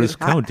 So Harris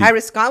County.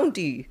 Harris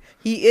County.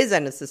 He is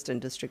an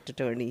Assistant District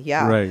Attorney,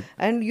 yeah. Right.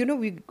 And,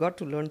 we got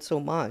to learn so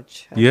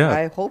much. Yeah.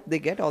 I hope they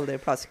get all their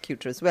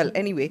prosecutors. Well,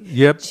 anyway,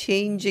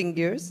 changing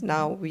gears,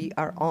 now we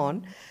are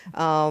on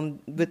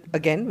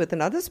with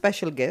another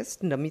special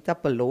guest,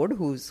 Namita Pallod,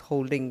 who's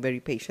holding very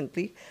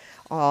patiently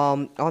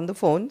on the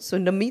phone. So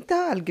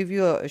Namita, I'll give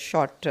you a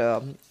short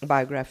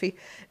biography.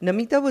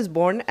 Namita was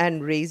born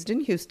and raised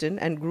in Houston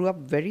and grew up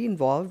very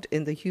involved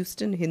in the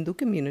Houston Hindu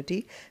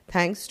community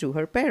thanks to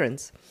her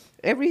parents.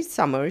 Every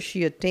summer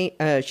she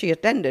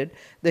attended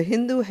the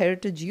Hindu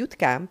Heritage Youth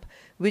Camp,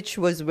 which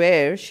was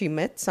where she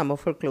met some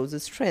of her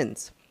closest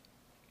friends.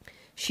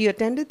 She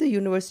attended the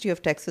University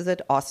of Texas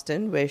at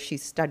Austin, where she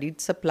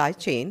studied supply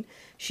chain.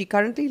 She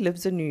currently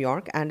lives in New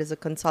York and is a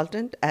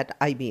consultant at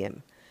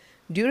IBM.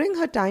 During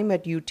her time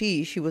at UT,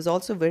 she was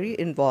also very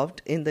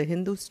involved in the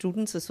Hindu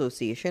Students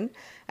Association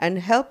and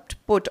helped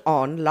put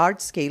on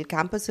large-scale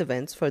campus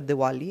events for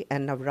Diwali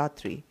and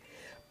Navratri.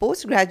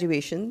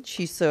 Post-graduation,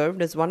 she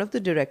served as one of the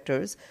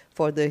directors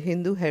for the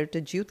Hindu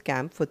Heritage Youth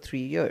Camp for 3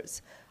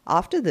 years.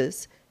 After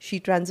this, she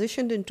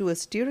transitioned into a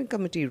steering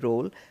committee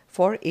role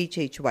for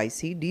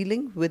HHYC,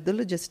 dealing with the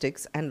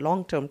logistics and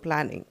long-term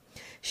planning.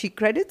 She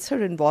credits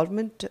her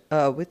involvement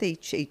with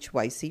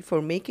HHYC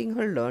for making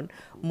her learn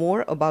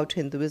more about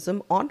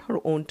Hinduism on her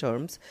own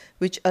terms,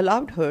 which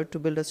allowed her to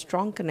build a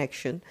strong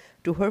connection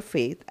to her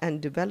faith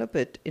and develop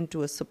it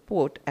into a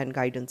support and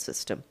guidance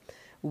system.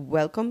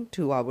 Welcome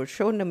to our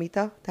show,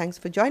 Namita. Thanks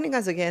for joining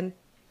us again.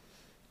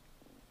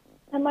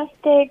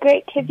 Namaste.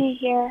 Great to be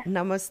here.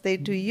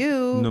 Namaste to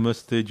you.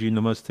 Namaste जी,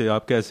 नमस्ते.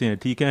 आप कैसे हैं?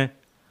 ठीक हैं?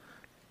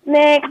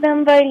 मैं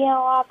एकदम बढ़िया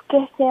हूँ. आप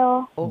कैसे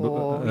हो?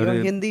 Oh,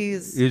 your Hindi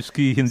is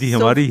इसकी हिंदी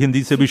हमारी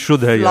हिंदी से भी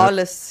शुद्ध है यार.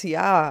 Flawless,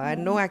 yeah,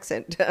 and no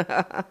accent.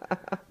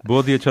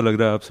 बहुत ही अच्छा लग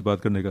रहा है आपसे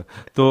बात करने का.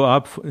 तो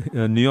आप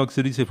न्यूयॉर्क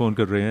सिटी से फ़ोन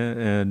कर रहे हैं,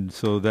 and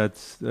so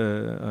that's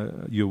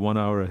you're 1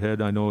 hour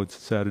ahead. I know it's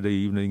Saturday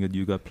evening and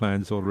you got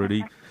plans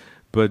already,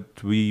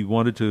 but we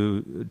wanted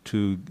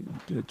to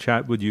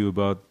chat with you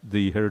about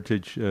the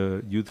Heritage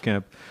Youth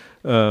Camp.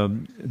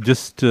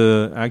 Just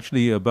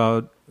actually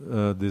about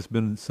there's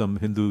been some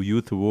Hindu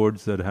Youth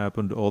Awards that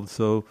happened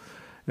also,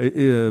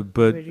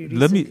 but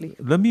let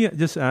me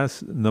just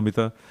ask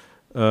Namita,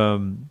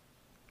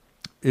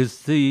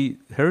 is the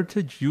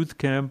Heritage Youth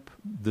Camp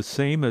the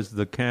same as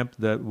the camp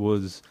that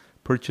was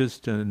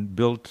purchased and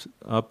built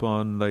up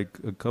on like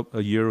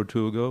a year or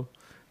two ago,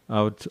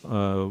 out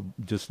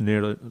just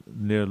near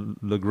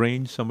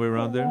LaGrange, somewhere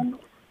around there?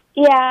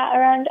 Yeah,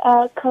 around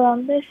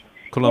Columbus.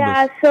 Columbus.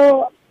 Yeah,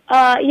 so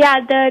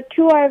the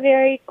two are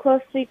very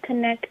closely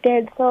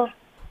connected. So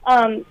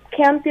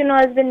camp,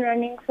 has been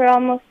running for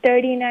almost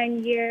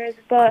 39 years,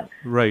 but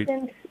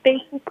since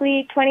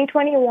basically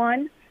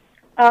 2021,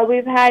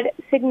 we've had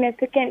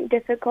significant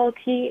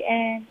difficulty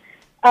in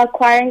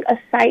acquiring a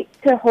site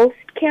to host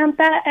camp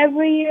at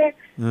every year.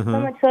 So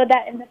much so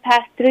that in the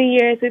past 3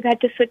 years, we've had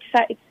to switch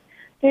sites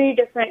 3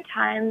 different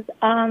times.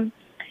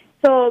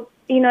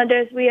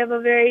 We have a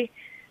very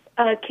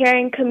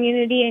caring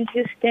community in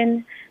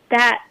Houston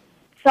that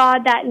saw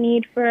that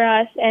need for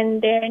us, and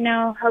they're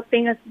now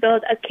helping us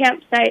build a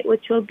campsite,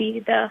 which will be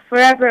the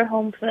forever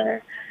home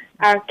for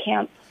our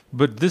camp.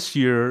 But this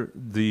year,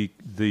 the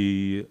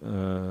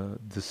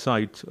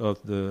site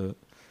of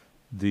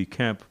the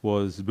camp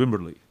was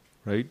Wimberley,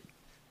 right?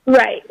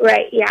 Right,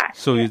 yeah.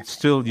 So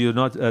you're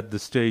not at the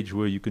stage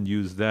where you can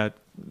use that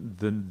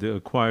the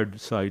acquired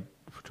site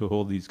to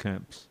hold these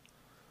camps.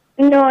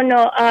 No.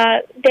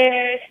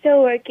 They're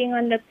still working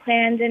on the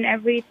plans and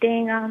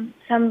everything.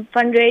 Some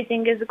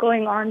fundraising is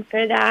going on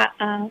for that.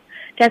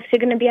 They're actually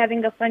going to be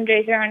having a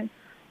fundraiser on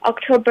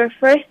October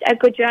 1st at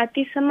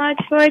Gujarati Samaj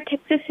for a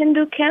Texas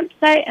Hindu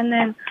campsite, and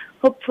then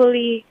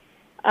hopefully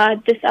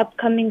this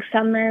upcoming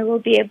summer we'll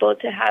be able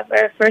to have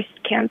our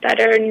first camp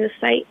at our new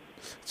site.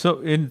 So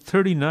in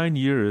 39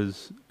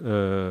 years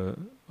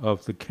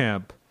of the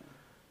camp,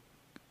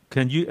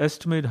 can you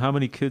estimate how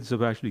many kids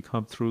have actually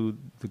come through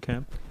the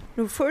camp?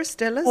 No, first,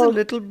 tell us a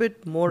little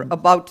bit more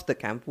about the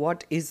camp.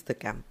 What is the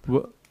camp?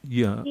 Well,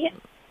 yeah.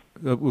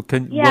 You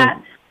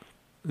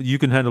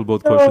can handle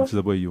both questions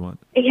the way you want.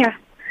 Yeah.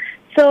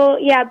 So,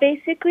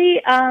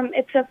 basically,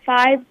 it's a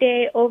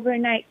 5-day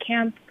overnight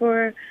camp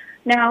for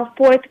now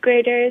 4th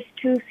graders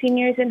to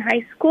seniors in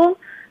high school.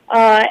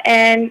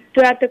 And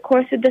throughout the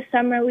course of the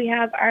summer, we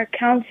have our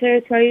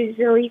counselors, who are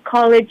usually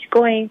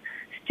college-going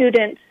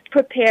students,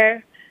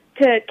 prepare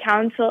to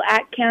counsel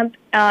at camp.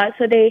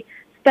 So they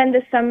spend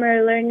the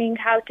summer learning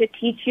how to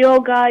teach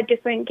yoga,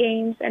 different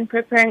games, and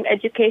preparing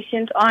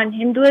educations on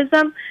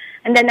Hinduism.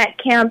 And then at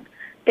camp,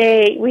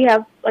 we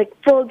have like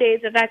full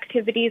days of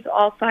activities,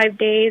 all 5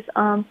 days.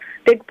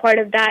 Big part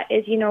of that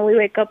is, we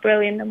wake up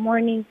early in the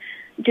morning,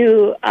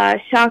 do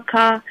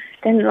shaka,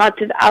 then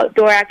lots of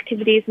outdoor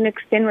activities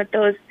mixed in with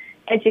those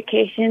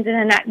educations. And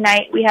then at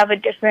night, we have a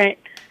different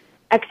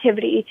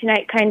activity each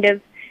night, kind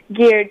of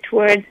geared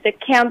towards the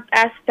camp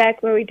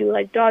aspect, where we do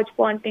like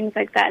dodgeball and things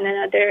like that, and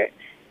another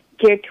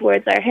geared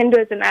towards our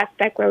Hinduism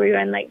aspect, where we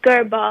run like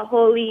Garba,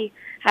 Holi,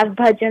 have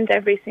bhajans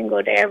every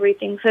single day,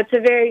 everything. So it's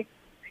a very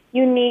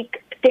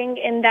unique thing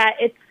in that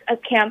it's a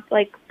camp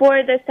like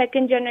for the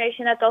second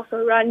generation that's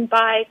also run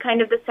by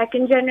kind of the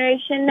second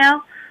generation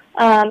now.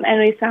 And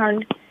we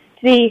found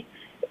to be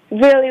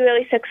really,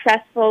 really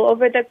successful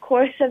over the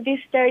course of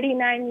these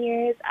 39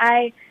 years.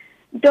 I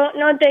don't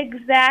know the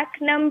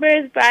exact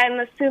numbers, but I'm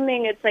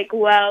assuming it's like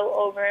well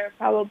over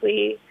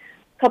probably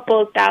a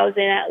couple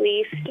thousand at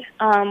least.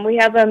 We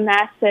have a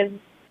massive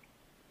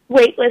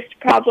waitlist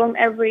problem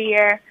every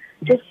year.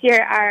 This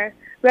year our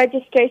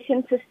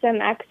registration system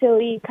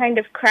actually kind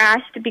of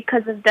crashed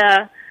because of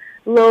the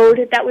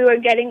load that we were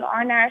getting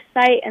on our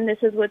site, and this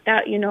is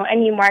without,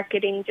 any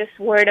marketing, just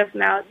word of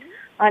mouth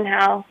on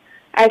how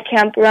our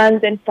camp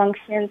runs and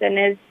functions and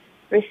is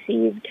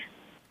received.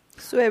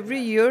 So every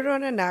year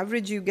on an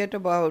average you get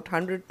about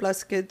 100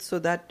 plus kids, so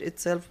that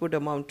itself would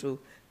amount to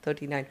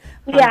 3,900.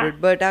 Yeah.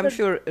 But I'm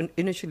sure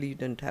initially you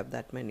didn't have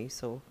that many,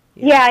 so...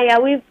 Yeah,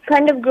 we've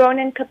kind of grown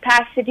in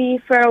capacity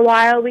for a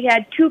while. We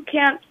had 2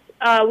 camps.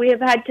 We have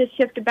had to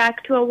shift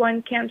back to a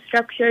 1-camp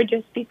structure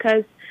just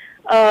because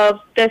of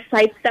the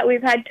sites that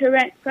we've had to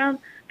rent from.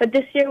 But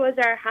this year was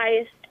our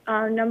highest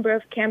number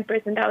of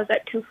campers, and that was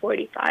at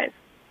 245.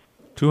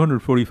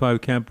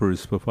 245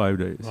 campers for 5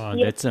 days. Wow,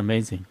 that's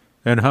amazing.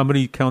 And how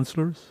many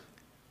counselors?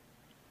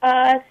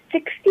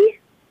 60.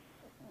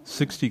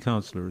 60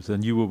 counselors,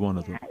 and you were one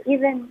of them.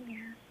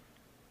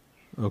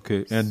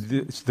 Okay, and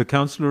the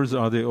counselors,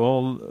 are they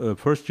all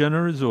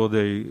first-geners, or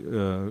they,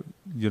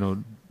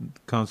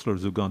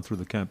 counselors who've gone through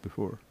the camp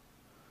before?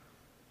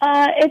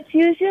 It's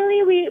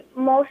usually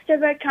most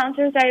of our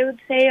counselors, I would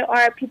say,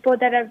 are people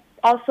that have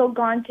also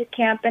gone to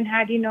camp and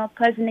had, a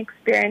pleasant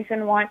experience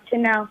and want to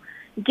now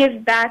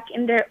give back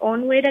in their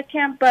own way to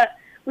camp. But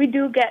we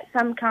do get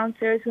some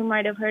counselors who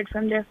might have heard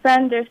from their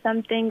friends or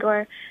something,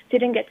 or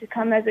didn't get to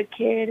come as a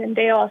kid, and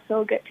they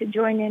also get to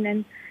join in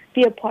and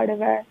be a part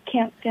of our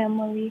camp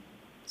family.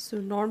 So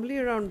normally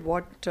around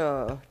what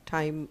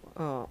time,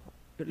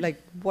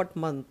 like what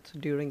month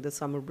during the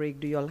summer break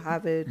do you all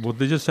have it? Well,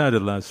 they just had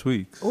it last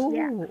week. Oh,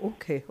 yeah.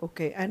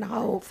 Okay. And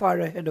how far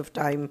ahead of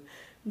time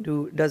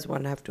does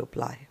one have to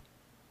apply?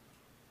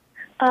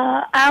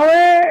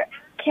 Our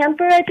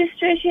camper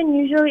registration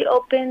usually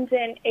opens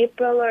in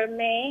April or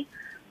May,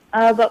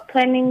 but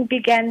planning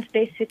begins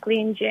basically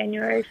in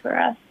January for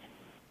us.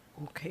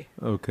 Okay.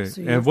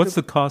 So and what's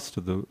the cost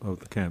of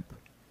the camp?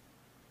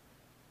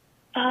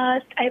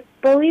 I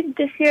believe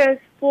this year is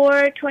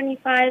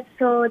 $425,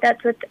 so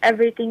that's with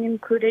everything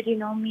included,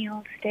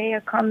 meal, stay,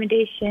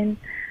 accommodation,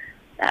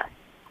 that.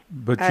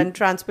 And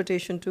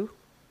transportation too?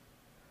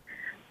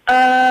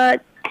 The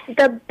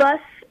bus,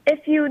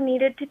 if you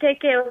needed to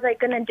take it, was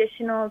like an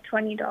additional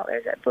 $20,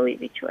 I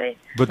believe, each way.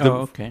 But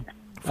okay.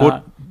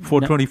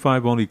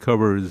 $425 only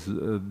covers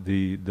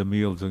the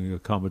meals and the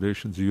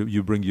accommodations.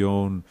 You bring your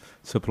own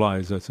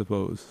supplies, I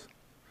suppose.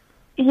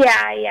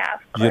 Yeah,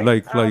 of course. You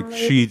like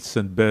sheets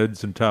and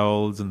beds and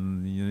towels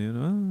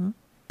and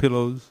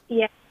pillows.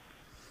 Yeah.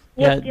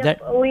 Yep.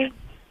 We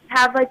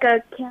have like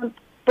a camp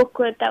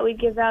booklet that we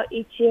give out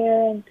each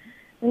year, and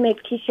we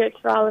make T-shirts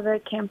for all of our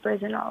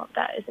campers, and all of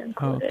that is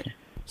included. Okay.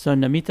 So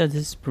Namita,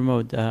 this is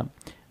Pramod.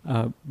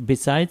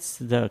 Besides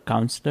the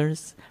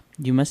counselors,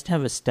 you must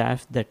have a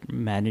staff that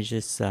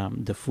manages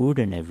the food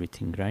and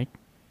everything, right?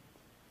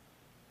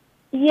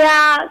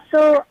 Yeah.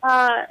 So.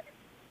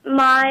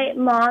 My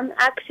mom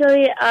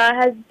actually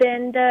has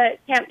been the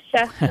camp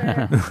chef for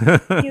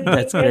a few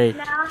That's years great.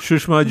 now.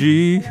 Shushma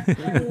ji.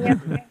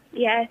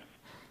 Yes,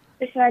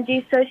 Shushma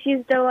ji. So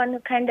she's the one who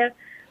kind of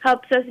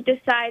helps us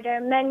decide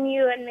our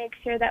menu and make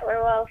sure that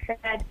we're well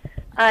fed.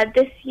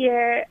 This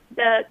year,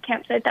 the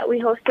campsite that we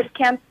hosted,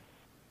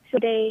 so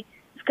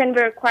it's kind of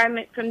a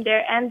requirement from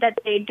their end that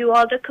they do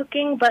all the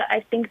cooking, but I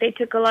think they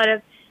took a lot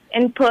of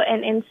input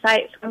and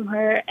insight from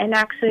her, and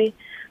actually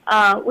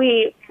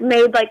we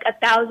made like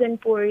 1,000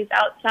 puris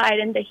outside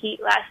in the heat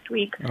last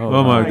week.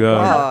 Oh my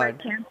God. Our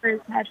campers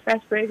had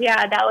fresh puris.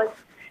 Yeah, that was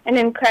an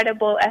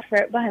incredible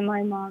effort by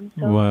my mom.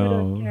 So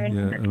wow,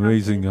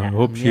 amazing. I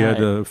hope she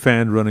had a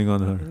fan running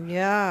on her.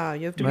 Yeah,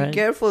 you have to be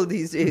careful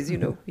these days,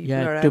 People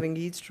are having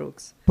heat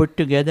strokes. Put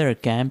together a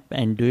camp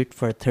and do it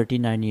for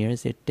 39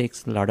 years, it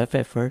takes a lot of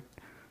effort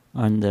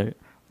on the,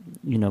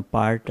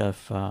 part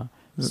of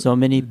so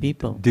many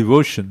people.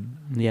 Devotion.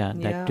 Yeah,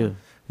 that too.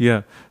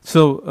 Yeah.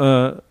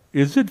 So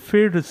is it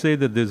fair to say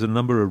that there's a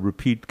number of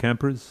repeat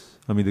campers?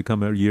 I mean, they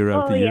come out year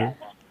after year?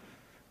 Yes.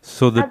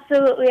 So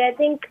Absolutely. I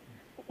think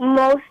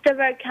most of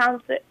our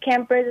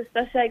campers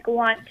especially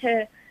want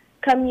to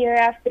come year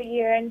after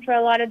year, and for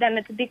a lot of them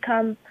it's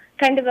become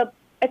kind of a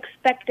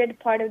expected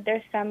part of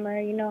their summer.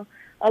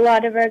 A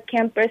lot of our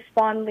campers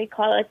fondly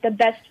call it the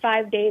best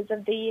 5 days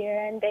of the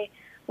year, and they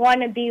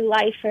want to be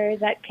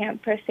lifers at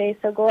camp per se,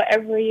 so go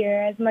every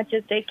year as much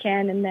as they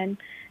can and then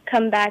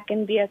come back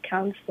and be a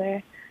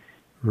counselor.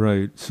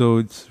 Right. So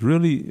it's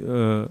really,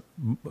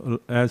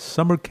 as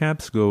summer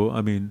camps go,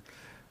 I mean,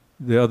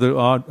 the other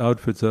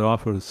outfits that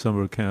offer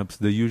summer camps,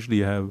 they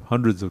usually have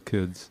hundreds of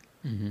kids.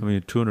 Mm-hmm. I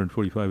mean,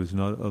 245 is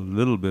not a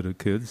little bit of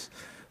kids,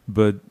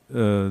 but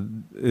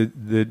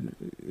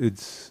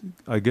it's,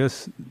 I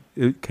guess,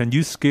 can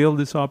you scale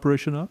this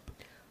operation up?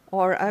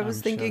 Or I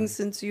was thinking,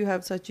 since you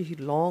have such a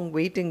long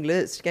waiting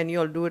list, can you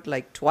all do it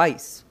like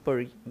twice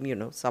per,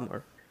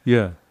 summer?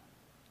 Yeah.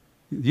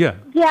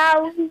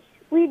 Yeah,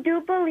 we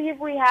do believe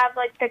we have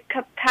like the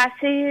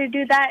capacity to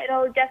do that.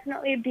 It'll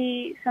definitely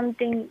be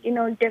something,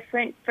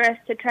 different for us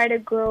to try to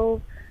grow.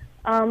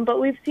 But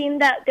we've seen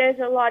that there's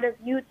a lot of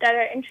youth that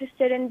are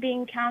interested in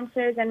being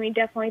counselors, and we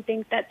definitely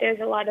think that there's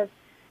a lot of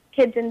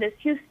kids in this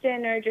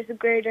Houston or just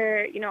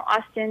greater,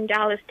 Austin,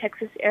 Dallas,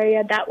 Texas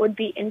area that would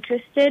be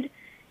interested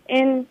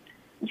in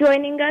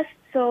joining us.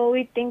 So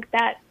we think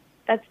that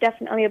that's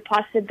definitely a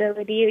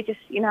possibility. You just,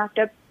 have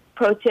to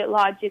approach it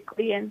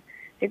logically and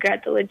figure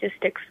out the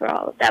logistics for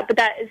all of that. But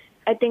that is,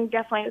 I think,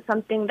 definitely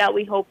something that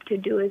we hope to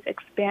do is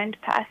expand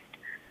past.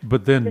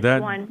 But then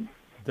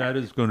that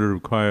is going to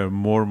require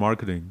more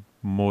marketing,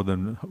 more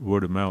than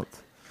word of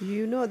mouth.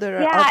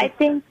 There are I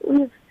think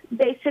we've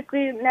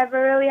basically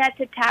never really had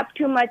to tap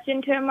too much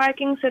into our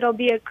marketing, so it'll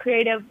be a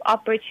creative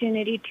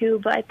opportunity too.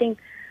 But I think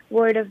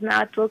word of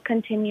mouth will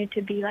continue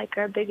to be like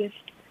our biggest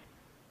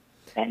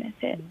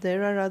benefit.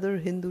 There are other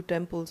Hindu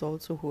temples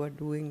also who are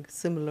doing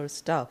similar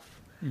stuff.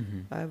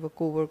 Mm-hmm. I have a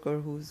coworker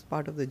who's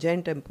part of the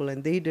Jain temple,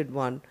 and they did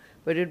one,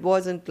 but it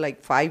wasn't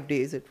like 5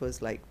 days. It was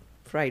like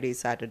Friday,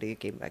 Saturday,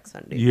 came back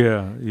Sunday.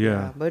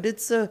 Yeah. But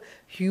it's a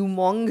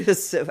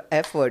humongous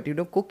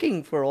effort,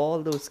 cooking for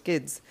all those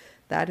kids.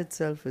 That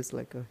itself is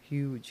like a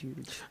huge.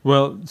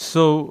 Well,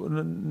 so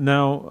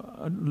now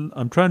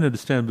I'm trying to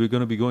understand. We're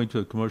going to be going to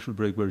a commercial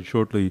break very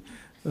shortly.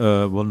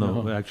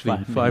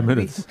 Actually, 5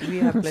 minutes. We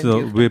have plenty so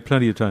of time. we have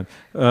plenty of time.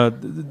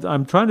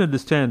 I'm trying to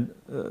understand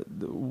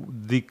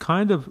the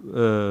kind of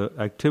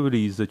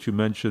activities that you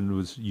mentioned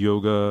was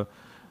yoga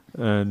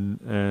and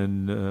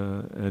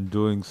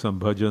doing some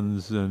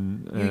bhajans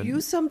and you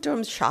use some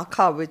terms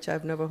shakha, which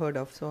I've never heard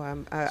of.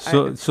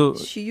 So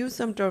she used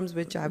some terms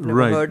which I've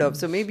never heard of.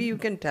 So maybe you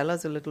can tell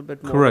us a little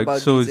bit more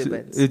about these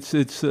events.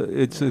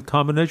 It's a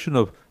combination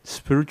of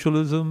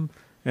spiritualism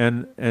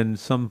and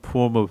some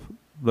form of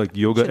like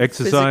yoga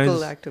exercise.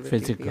 Physical activity.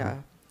 Physical. Yeah.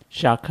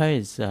 Shakha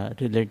is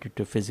related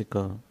to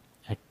physical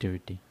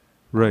activity.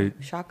 Right.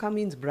 Shakha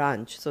means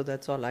branch, so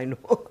that's all I know.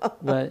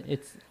 Well,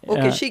 it's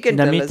okay. She can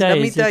Namita,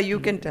 tell us. Namita, you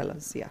can tell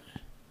us. Yeah.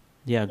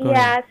 Yeah. Go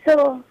ahead.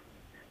 So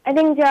I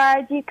think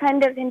Georgie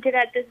kind of hinted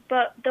at this,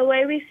 but the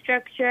way we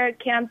structure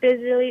camp is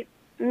really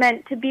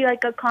meant to be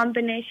like a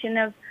combination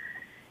of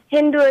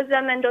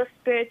Hinduism and those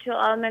spiritual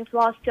elements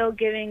while still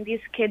giving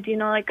these kids,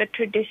 like a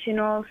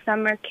traditional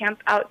summer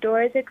camp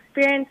outdoors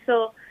experience.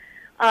 So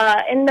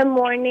in the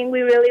morning,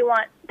 we really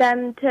want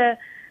them to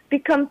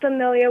become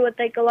familiar with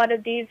like a lot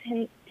of these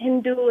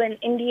Hindu and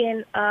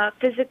Indian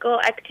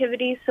physical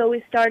activities. So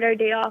we start our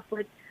day off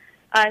with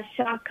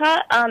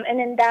shakha,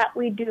 and in that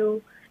we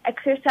do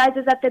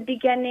exercises at the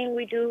beginning.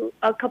 We do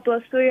a couple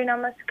of Surya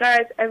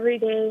Namaskars every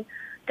day,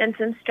 then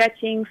some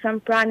stretching,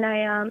 some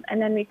pranayam,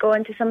 and then we go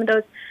into some of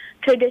those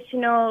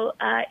traditional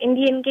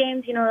Indian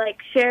games, like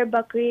Sher,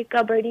 Bakri,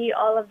 Kabaddi,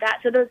 all of that.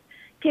 So those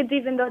kids,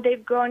 even though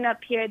they've grown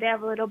up here, they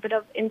have a little bit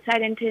of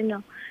insight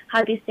into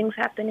how these things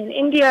happen in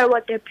India or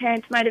what their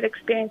parents might have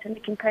experienced, and they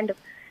can kind of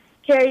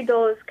carry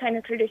those kind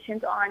of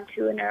traditions on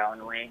too in their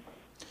own way.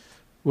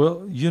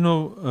 Well,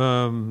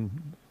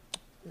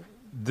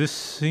 this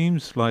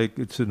seems like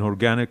it's an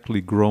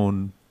organically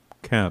grown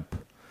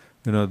camp.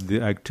 The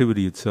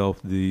activity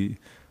itself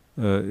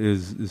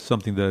is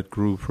something that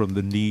grew from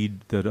the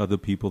need that other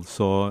people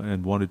saw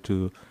and wanted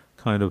to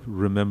kind of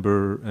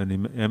remember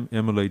and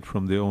emulate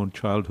from their own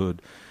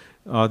childhood.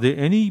 Are there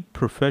any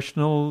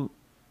professionals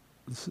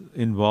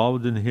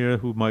involved in here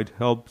who might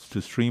help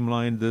to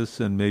streamline this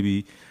and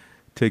maybe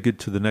take it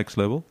to the next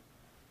level?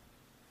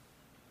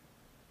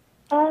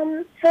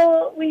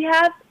 So we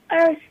have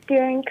our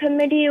steering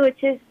committee,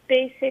 which is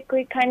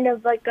basically kind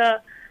of like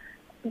a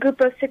group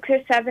of 6 or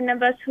 7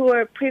 of us who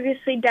were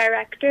previously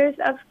directors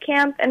of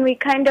camp, and we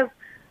kind of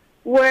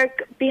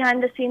work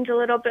behind the scenes a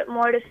little bit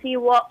more to see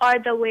what are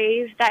the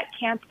ways that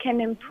camp can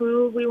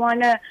improve. We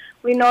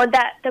know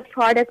that the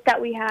product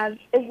that we have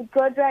is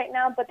good right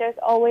now, but there's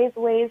always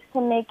ways to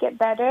make it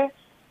better.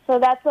 So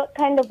that's what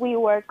kind of we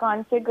work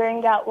on,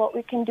 figuring out what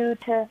we can do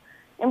to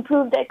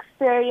improve the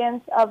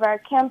experience of our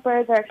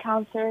campers, our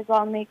counselors,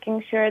 while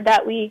making sure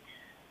that we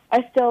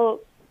are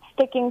still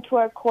sticking to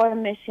our core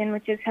mission,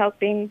 which is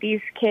helping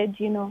these kids,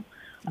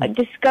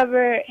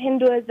 discover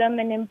Hinduism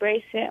and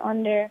embrace it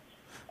a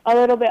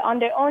little bit on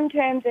their own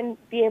terms and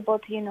be able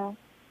to,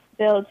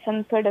 build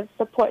some sort of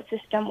support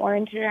system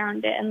oriented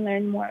around it and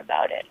learn more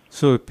about it.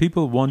 So if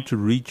people want to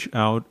reach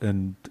out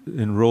and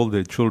enroll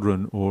their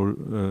children or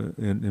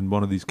in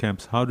one of these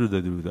camps, how do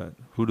they do that?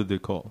 Who do they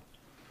call?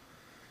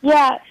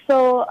 Yeah,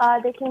 so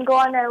they can go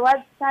on our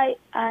website,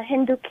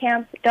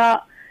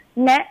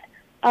 hinducamp.net,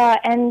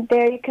 and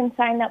there you can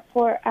sign up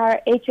for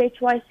our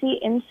HHYC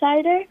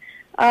Insider.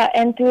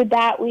 And through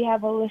that, we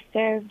have a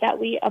listserv that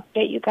we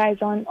update you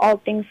guys on all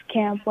things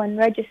camp, when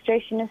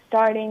registration is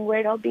starting, where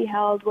it'll be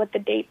held, what the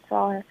dates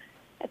are,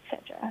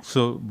 etc.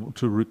 So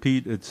to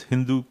repeat, it's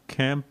Hindu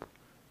Camp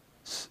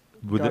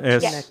with an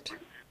S. Yes.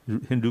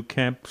 Hindu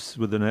Camps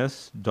with an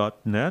S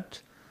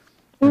 .net.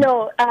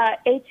 No,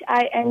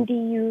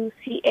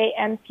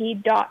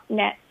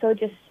 HINDUCAMP.net. So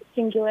just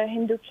singular,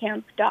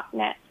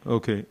 hinducamp.net.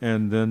 Okay,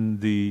 and then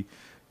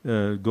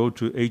go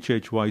to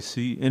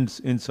HHYC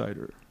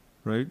Insider,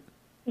 right?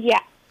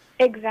 Yeah,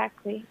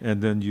 exactly.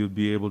 And then you'll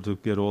be able to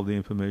get all the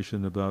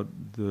information about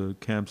the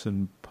camps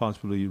and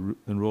possibly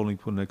enrolling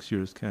for next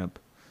year's camp.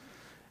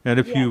 And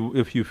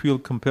if you feel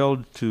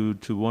compelled to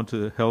want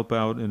to help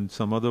out in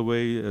some other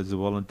way as a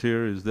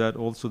volunteer, is that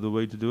also the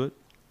way to do it?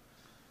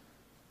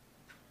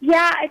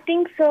 Yeah, I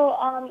think so.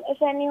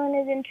 If anyone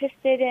is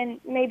interested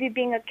in maybe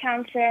being a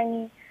counselor,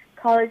 any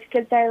college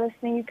kids that are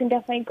listening, you can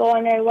definitely go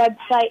on our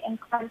website and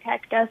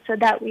contact us so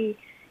that we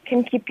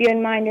can keep you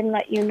in mind and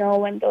let you know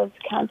when those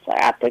counselor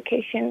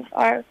applications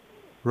are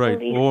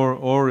released.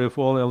 Or if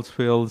all else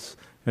fails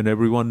and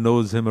everyone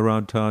knows him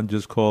around town,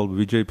 just call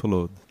Vijay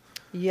Pallod.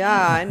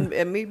 Yeah, and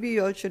maybe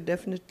you all should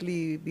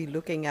definitely be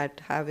looking at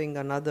having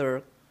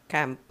another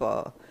camp,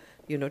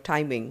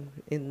 timing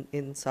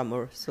in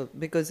summer. So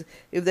because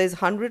if there's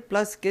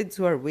 100+ kids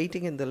who are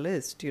waiting in the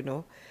list,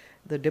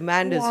 the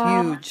demand is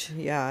huge.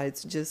 Yeah,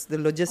 it's just the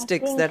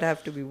logistics that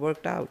have to be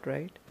worked out,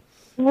 right?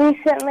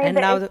 Recently, and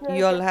now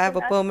you all have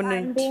a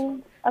permanent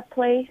a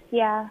place.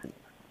 Yeah.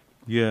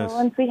 Yes. So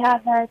once we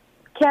have our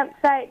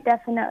campsite,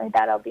 definitely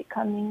that'll be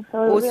coming.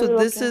 So so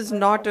this is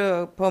not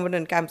a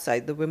permanent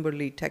campsite, the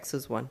Wimberley,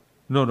 Texas one.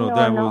 No,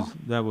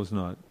 that was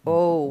not.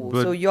 Oh,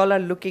 so y'all are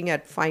looking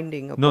at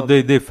finding a No,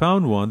 they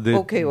found one.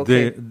 Okay.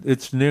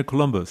 It's near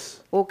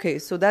Columbus. Okay,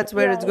 so that's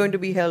where it's going to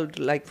be held,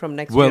 like from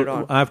next year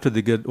on. Well, after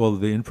they get all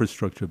the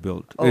infrastructure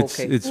built.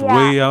 Okay. It's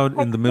way out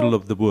in the middle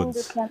of the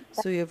woods.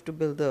 So you have to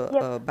build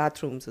the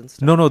bathrooms and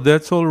stuff. No,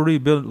 that's already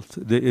built.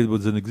 It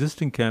was an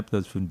existing camp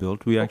that's been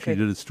built. We actually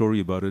did a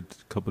story about it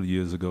a couple of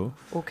years ago.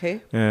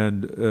 Okay.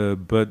 And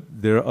but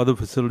there are other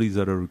facilities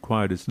that are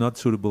required. It's not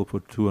suitable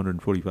for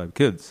 245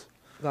 kids.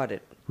 Got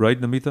it.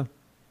 Right, Namita?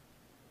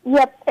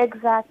 Yep,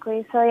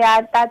 exactly. So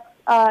that's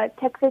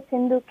Texas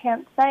Hindu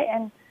campsite,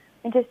 and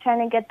we're just trying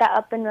to get that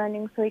up and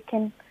running so we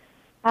can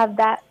have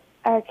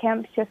our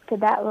camp shift to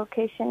that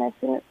location as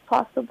soon as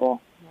possible.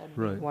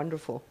 Right.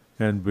 Wonderful.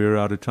 And we're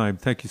out of time.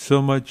 Thank you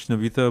so much,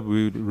 Namita.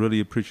 We really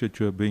appreciate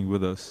you being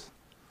with us.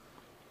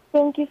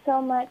 Thank you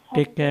so much.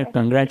 Take care.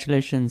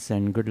 Congratulations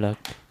and good luck.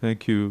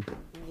 Thank you.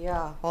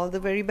 Yeah, all the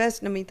very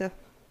best, Namita.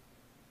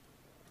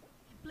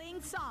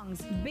 Playing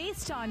songs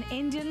based on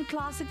Indian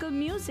classical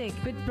music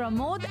with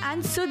Pramod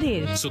and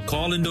Sudhir. So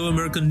call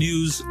Indo-American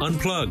News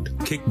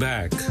Unplugged. Kick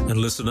back and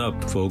listen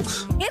up,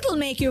 folks. It'll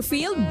make you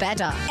feel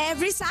better.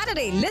 Every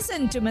Saturday,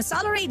 listen to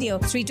Masala Radio,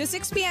 3 to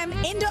 6 p.m.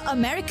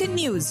 Indo-American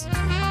News.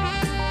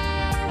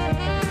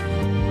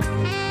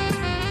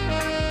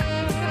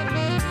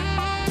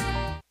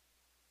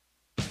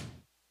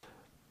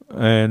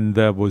 And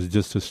that was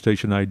just a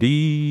station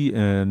ID,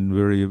 and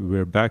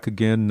we're back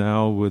again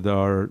now with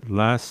our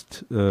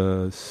last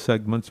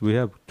segments. We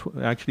have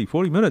actually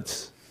 40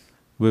 minutes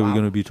where we're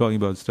going to be talking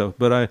about stuff.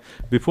 But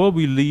before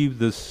we leave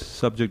this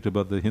subject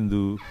about the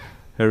Hindu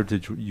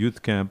Heritage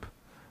Youth Camp,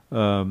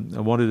 I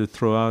wanted to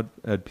throw out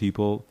at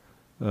people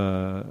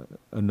a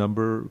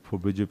number for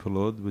Vijay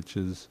Pallod, which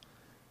is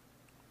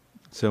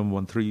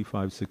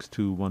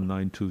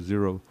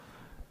 713-562-1920.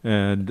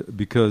 And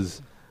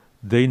because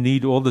they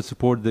need all the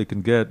support they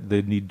can get.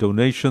 They need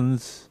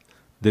donations.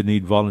 They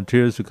need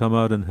volunteers to come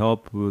out and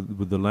help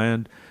with the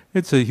land.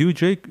 It's a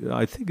huge acre.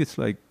 I think it's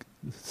like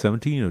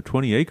 17 or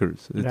 20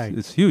 acres.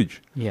 It's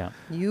huge. Yeah.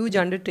 Huge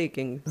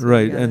undertaking. So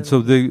right. And so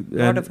a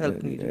lot of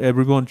help needed.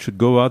 Everyone should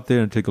go out there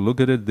and take a look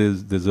at it.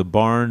 There's a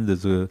barn.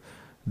 There's a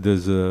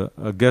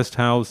guest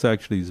house.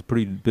 Actually, it's a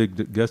pretty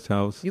big guest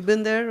house. You've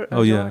been there?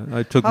 Oh, yeah.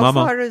 I took How Mama.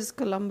 How far is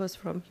Columbus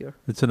from here?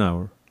 It's an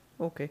hour.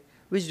 Okay.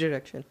 Which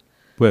direction?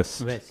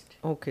 West.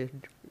 Okay.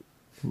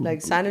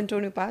 Like San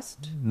Antonio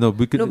past? No,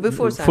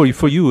 before San Antonio.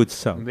 For you, it's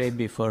south. Way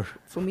before.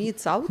 For me,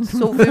 it's south.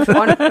 So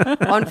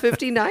on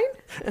 59?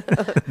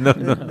 No.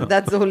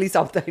 That's the only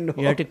south I know.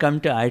 You have to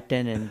come to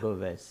I-10 and go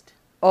west.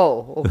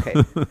 Oh, okay.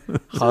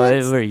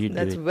 However you do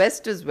that's it.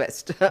 West is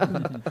west.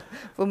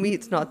 For me,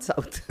 it's not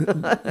south.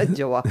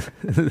 Jawab.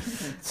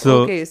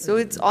 Okay, so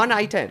it's on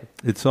I-10.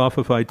 It's off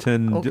of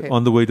I-10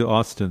 on the way to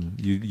Austin.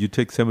 You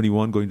take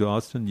 71 going to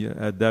Austin. Yeah,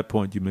 at that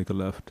point, you make a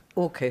left.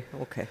 Okay.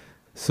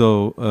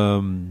 So,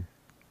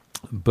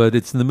 but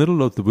it's in the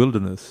middle of the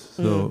wilderness,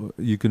 so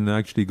you can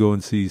actually go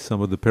and see some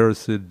of the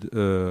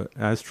Perseid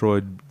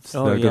asteroids that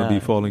are going to be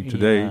falling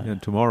today and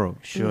tomorrow.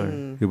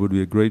 Sure. It would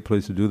be a great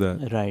place to do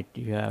that. Right,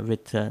 yeah,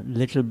 with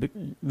little bit,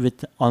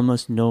 with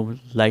almost no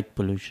light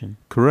pollution.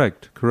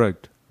 Correct.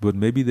 But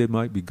maybe there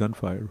might be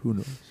gunfire, who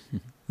knows?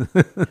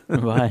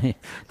 Why?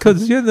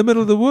 Because you're in the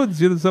middle of the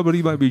woods.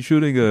 Somebody might be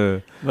shooting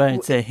a. Well,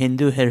 it's a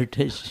Hindu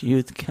heritage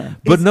youth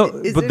camp. But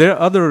there are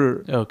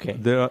other. Okay.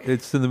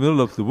 It's in the middle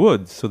of the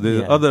woods, so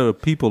there are other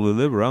people who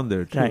live around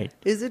there too. Right.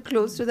 Is it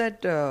close to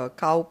that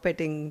cow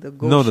petting, the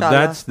Goshala? No,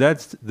 that's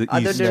the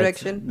other east.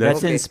 direction.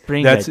 That's in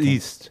spring. That's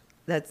east.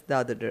 That's the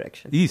other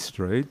direction. East,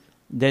 right?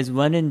 There's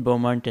one in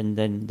Beaumont, and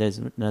then there's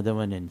another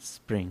one in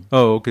Spring.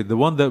 Oh, okay. The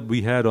one that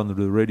we had on the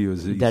radio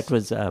is east. That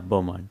was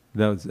Beaumont.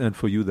 And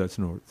for you, that's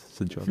north,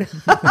 St. John.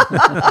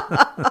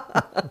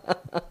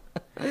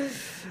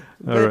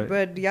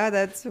 But yeah,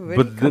 that's a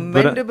very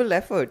commendable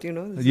effort,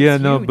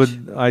 This but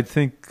I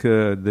think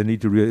they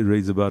need to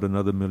raise about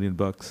another $1 million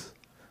to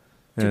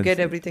get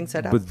everything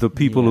set up. But the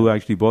people who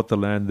actually bought the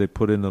land, they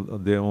put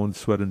in their own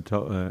sweat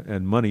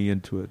and money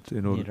into it,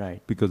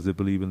 because they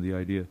believe in the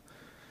idea.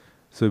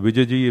 So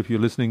Vijayji, if you're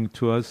listening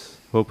to us,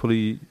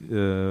 hopefully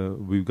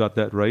we've got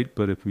that right.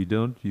 But if we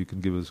don't, you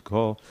can give us a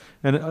call.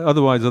 And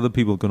otherwise, other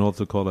people can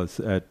also call us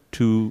at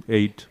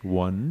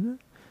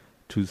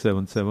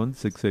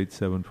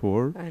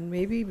 281-277-6874. And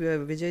maybe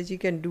Vijayji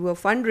can do a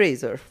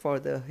fundraiser for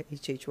the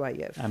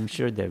HHYF. I'm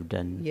sure they've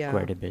done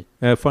quite a bit.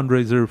 A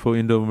fundraiser for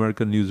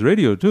Indo-American News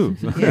Radio too.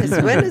 Yes,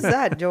 when is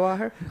that,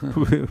 Jawahar?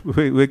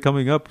 We're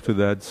coming up to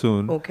that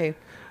soon. Okay.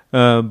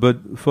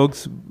 But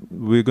folks,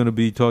 we're going to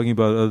be talking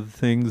about other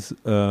things.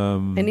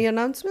 Any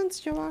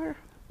announcements, Jawahar?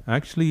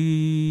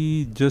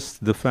 Actually,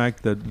 just the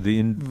fact that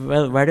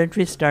Well, why don't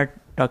we start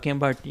talking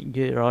about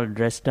you're all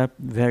dressed up.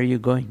 Where are you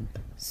going?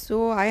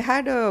 So I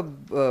had a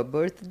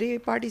birthday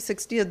party,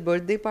 60th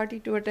birthday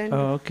party to attend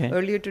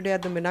earlier today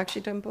at the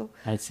Meenakshi temple.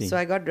 I see. So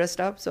I got dressed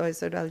up. So I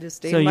said I'll just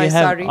stay in my sari. So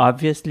sari. you have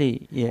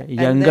obviously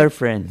younger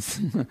friends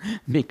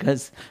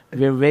because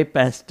we're way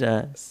past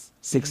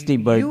 60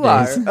 birthdays. You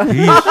are.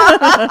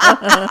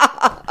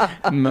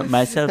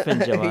 Myself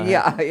and Jawahar.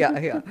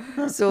 Yeah.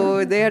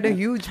 So they had a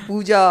huge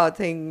puja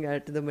thing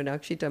at the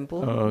Meenakshi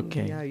temple. Oh,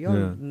 okay. Yeah, you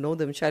all know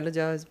them.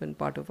 Shailaja has been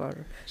part of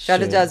our...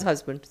 Shailaja's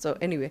husband. So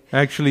anyway.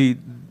 Actually...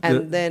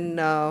 And then...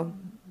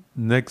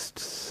 next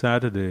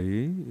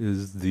Saturday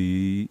is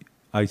the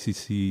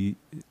ICC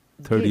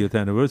 30th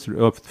anniversary,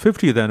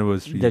 50th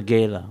anniversary. The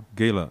gala.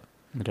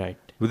 Right.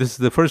 But this is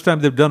the first time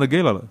they've done a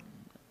gala.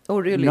 Oh,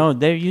 really? No,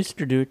 they used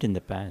to do it in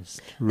the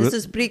past. This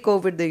is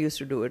pre-COVID, they used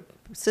to do it.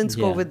 Since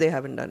COVID, they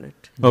haven't done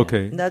it.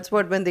 Okay. And that's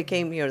what, when they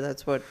came here,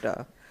 that's what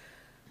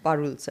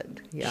Parul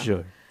said. Yeah.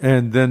 Sure.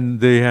 And then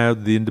they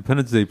have the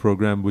Independence Day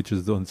program, which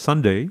is on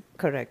Sunday.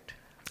 Correct.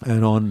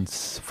 And on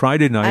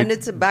Friday night... And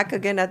it's back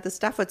again at the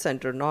Stafford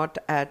Center, not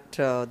at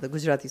the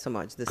Gujarati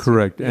Samaj this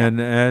Correct. year. Yeah. And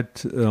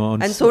at...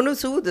 and Sonu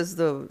Sood is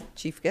the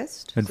chief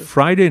guest. And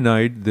Friday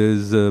night,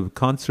 there's a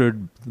concert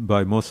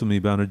by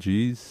Mosami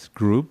Banerjee's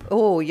group.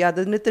 Oh, yeah,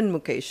 the Nitin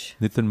Mukesh.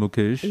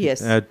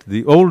 Yes. At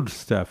the old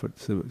Stafford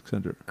Civic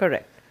Center.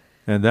 Correct.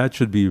 And that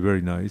should be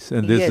very nice.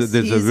 And there's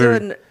he's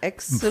an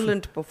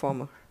excellent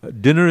performer.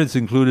 Dinner is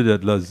included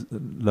at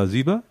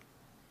Laziba.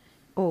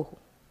 Oh.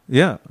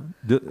 Yeah.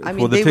 I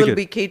mean, they will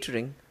be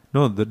catering.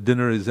 No, the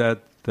dinner is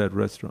at that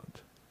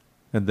restaurant.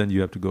 And then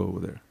you have to go over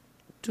there.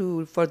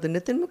 For the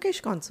Nitin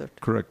Mukesh concert?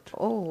 Correct.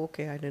 Oh,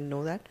 okay. I didn't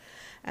know that.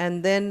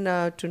 And then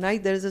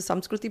tonight there is a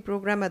Samskriti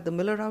program at the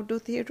Miller Outdoor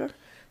Theatre.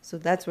 So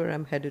that's where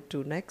I'm headed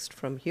to next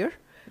from here.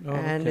 Oh,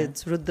 and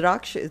it's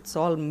Rudraksh. It's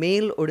all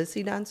male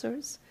Odissi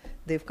dancers.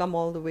 They've come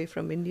all the way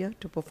from India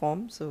to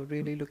perform, so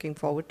really looking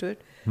forward to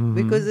it.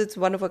 Because it's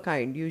one of a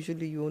kind.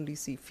 Usually you only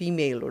see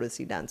female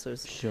Odissi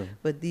dancers. Sure.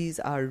 But these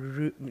are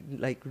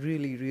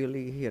really,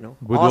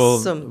 with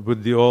awesome.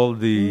 all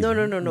the...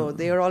 No.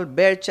 They are all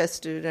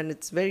bare-chested and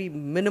it's very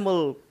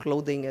minimal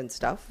clothing and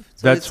stuff.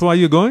 So that's why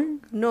you're going?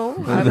 No,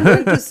 I'm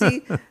going to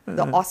see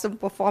the awesome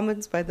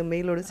performance by the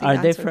male Odissi dancers. Are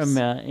they from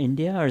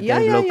India or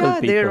they're local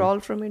people? They're all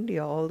from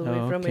India, all the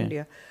way from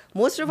India.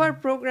 Most of our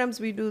programs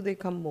they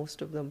come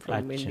most of them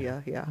from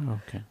India. Yeah.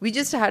 Okay. We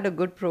just had a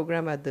good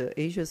program at the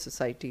Asia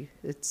Society.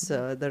 It's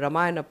the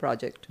Ramayana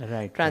project,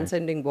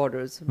 Transcending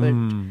Borders. But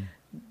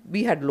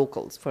we had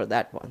locals for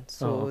that one.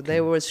 So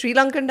there were Sri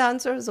Lankan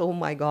dancers. Oh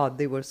my God,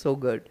 they were so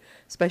good.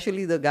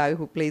 Especially the guy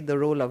who played the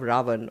role of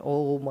Ravan.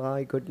 Oh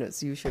my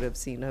goodness, you should have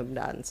seen him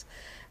dance.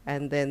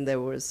 And then there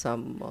were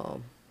some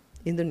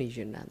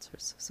Indonesian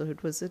dancers. So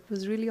it was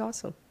really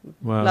awesome.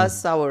 Wow.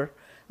 Plus our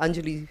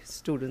Anjali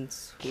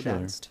students who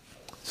danced.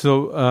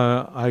 So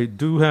I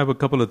do have a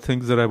couple of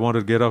things that I want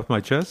to get off my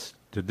chest.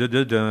 Yeah,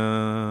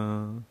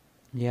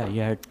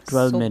 you had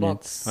 12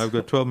 minutes. I've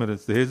got 12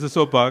 minutes. Here's the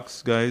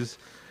soapbox, guys.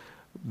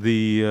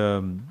 The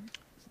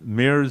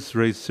mayor's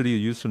race, City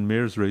of Houston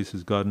mayor's race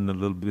has gotten a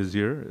little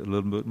busier, a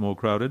little bit more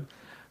crowded.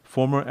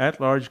 Former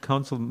at-large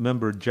council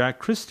member Jack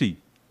Christie,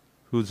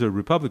 who's a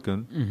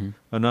Republican,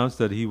 announced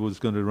that he was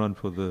going to run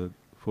for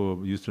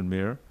Houston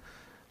mayor.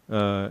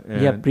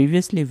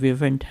 Previously we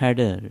haven't had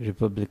a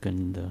Republican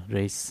in the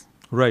race.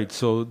 Right.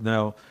 So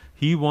now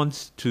he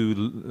wants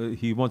to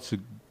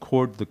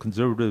court the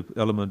conservative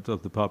element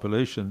of the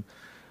population.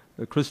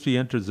 Christie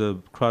enters a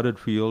crowded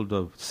field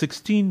of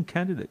 16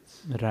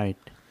 candidates. Right.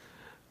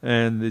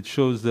 And it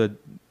shows that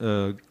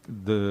the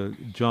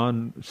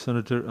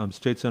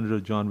State Senator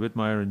John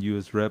Whitmire and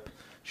U.S. Rep.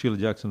 Sheila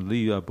Jackson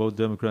Lee are both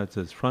Democrats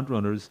as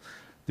frontrunners.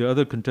 The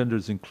other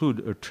contenders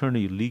include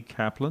Attorney Lee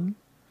Kaplan,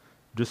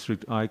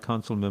 District I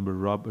Council member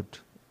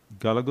Robert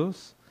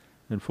Gallegos,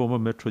 and former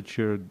Metro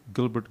Chair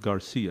Gilbert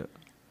Garcia.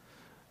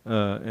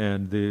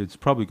 And it's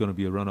probably going to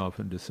be a runoff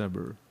in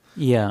December.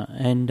 Yeah,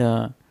 and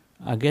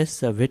I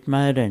guess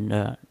Whitmire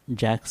and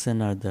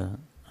Jackson are the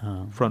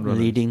front runners.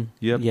 Leading,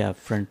 yep.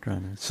 Front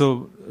runners.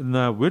 So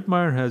now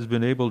Whitmire has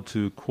been able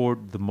to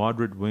court the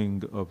moderate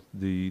wing of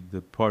the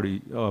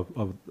party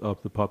of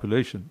the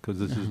population, because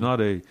this is not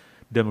a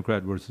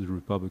Democrat versus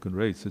Republican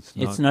race.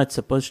 It's not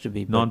supposed to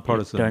be, but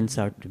non-partisan. It turns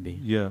out to be.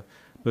 Yeah,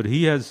 but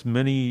he has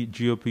many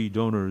GOP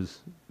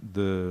donors,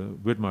 the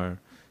Whitmire,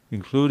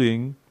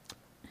 including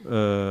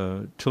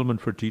Tillman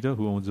Fertitta,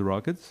 who owns the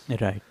Rockets.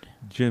 Right.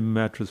 Jim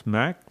Mattress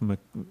McInway,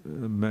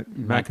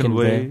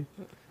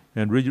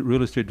 and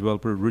real estate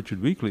developer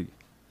Richard Weekley.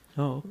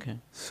 Oh, okay.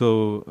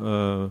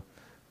 So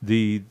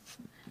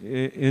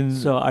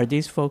So are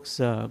these folks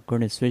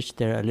going to switch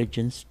their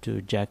allegiance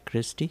to Jack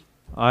Christie?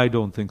 I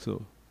don't think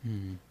so.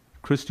 Hmm.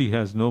 Christie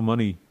has no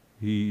money.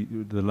 The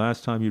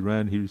last time he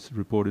ran, he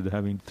reported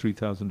having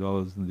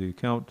 $3,000 in the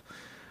account.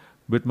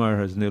 Whitmire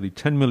has nearly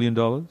 $10 million.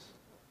 Wow.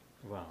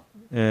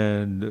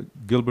 And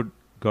Gilbert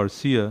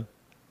Garcia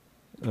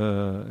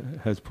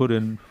has put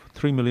in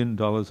 $3 million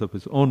of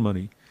his own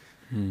money.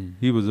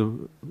 He was a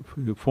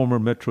former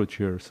Metro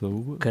chair,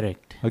 so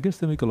correct. I guess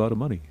they make a lot of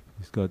money.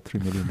 He's got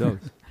 $3 million.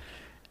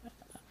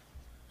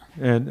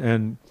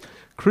 and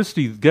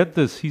Christie, get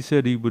this, he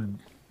said he would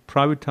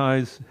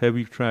privatize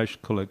heavy trash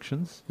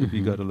collections if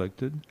he got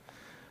elected,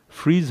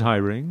 freeze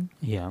hiring,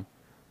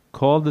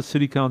 cull the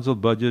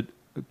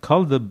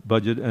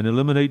budget and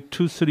eliminate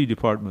 2 city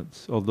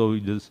departments, although he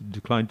just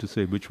declined to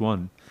say which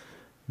one.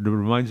 It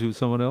reminds you of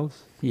someone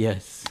else?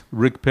 Yes.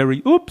 Rick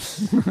Perry.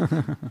 Oops!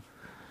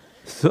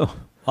 So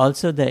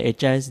also the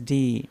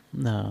HISD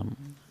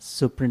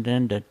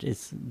superintendent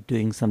is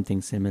doing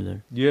something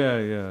similar.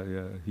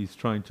 Yeah. He's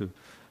trying to,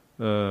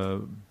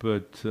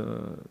 but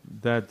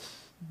that's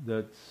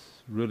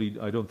really,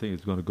 I don't think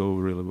it's going to go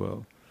really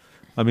well.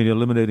 I mean,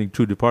 eliminating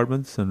 2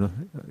 departments,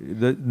 and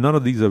none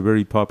of these are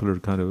very popular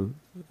kind of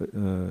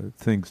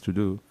things to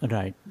do.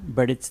 Right,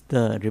 but it's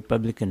the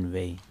Republican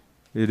way.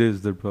 It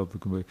is the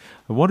Republican way.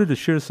 I wanted to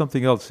share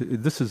something else.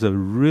 This is a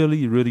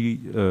really, really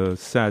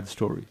sad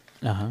story.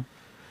 Uh-huh.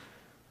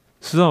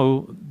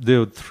 So there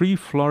were 3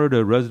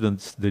 Florida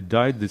residents. They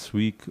died this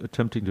week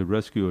attempting to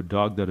rescue a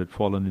dog that had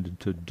fallen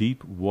into a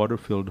deep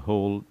water-filled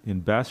hole in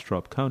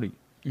Bastrop County.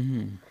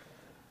 Mm-hmm.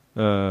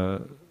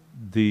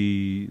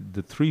 The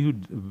 3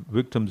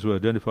 victims were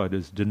identified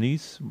as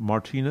Denise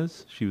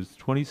Martinez, she was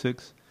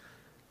 26,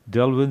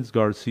 Delvins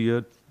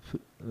Garcia,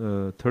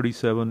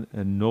 37,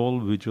 and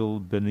Noel Vigil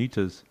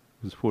Benitez,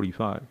 who was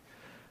 45.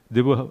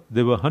 They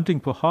were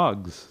hunting for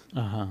hogs.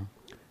 Uh-huh.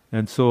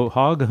 And so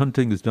hog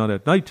hunting is done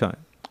at nighttime.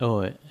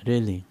 Oh,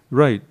 really?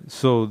 Right.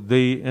 So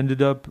they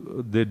ended up,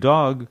 their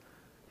dog,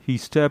 he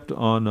stepped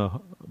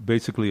on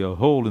basically a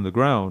hole in the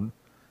ground,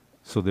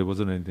 so there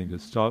wasn't anything to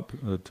stop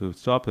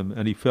him,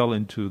 and he fell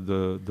into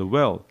the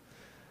well.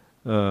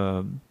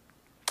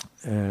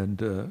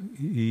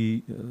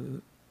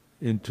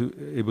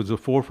 It was a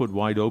 4-foot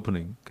wide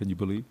opening. Can you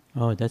believe?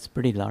 Oh, that's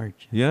pretty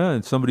large. Yeah,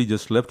 and somebody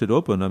just left it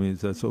open. I mean,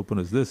 it's as open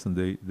as this, and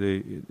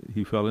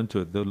he fell into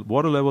it. The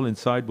water level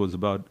inside was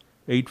about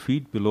 8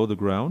 feet below the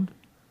ground.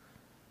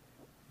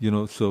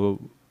 So,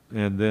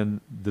 and then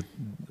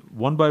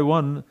one by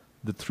one,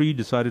 the 3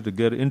 decided to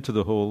get into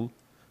the hole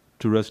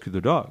to rescue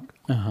the dog.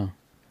 Uh-huh.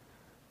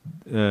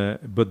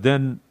 But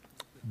then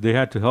they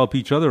had to help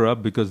each other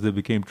up because they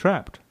became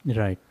trapped.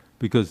 Right.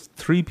 Because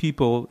 3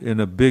 people in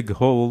a big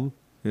hole,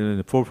 in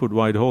a 4-foot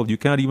wide hole, you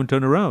can't even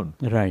turn around.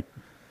 Right.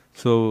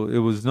 So it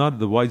was not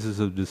the wisest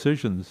of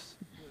decisions,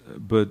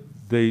 but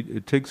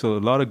it takes a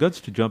lot of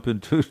guts to jump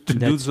into to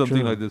do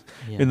something like this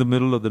in the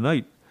middle of the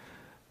night.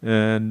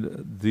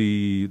 And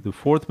the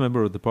 4th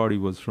member of the party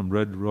was from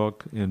Red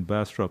Rock in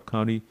Bastrop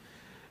County.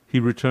 He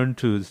returned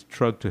to his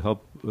truck to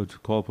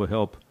call for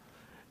help.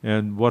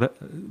 And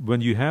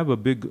when you have a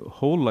big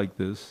hole like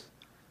this,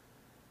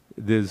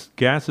 there's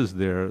gases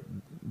there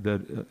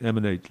that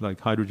emanate,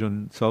 like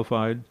hydrogen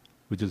sulfide,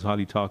 which is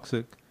highly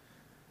toxic,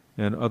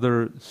 and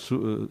other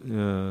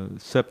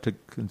septic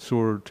and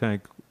sewer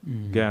tank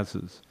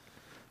gases.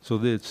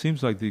 So it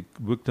seems like the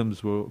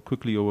victims were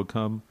quickly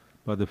overcome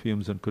by the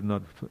fumes and could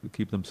not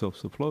keep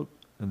themselves afloat,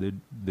 and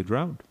they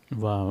drowned.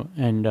 Wow.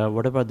 And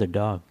what about the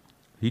dog?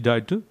 He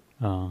died too.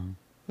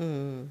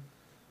 It's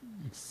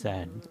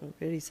sad.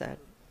 Very sad.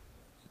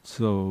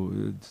 So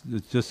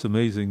it's just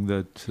amazing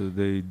that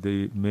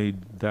they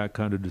made that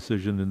kind of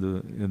decision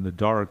in the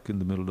dark, in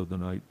the middle of the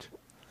night.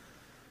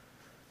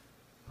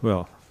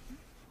 Well,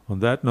 On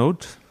that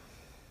note,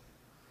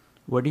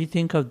 what do you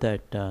think of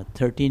that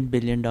 $13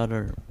 billion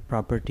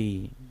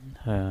property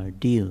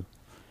deal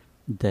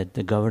that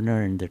the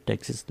governor and the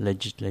Texas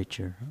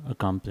legislature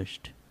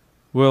accomplished?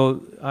 Well,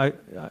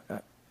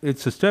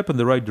 it's a step in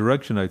the right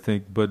direction, I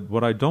think. But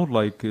what I don't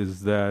like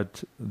is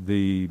that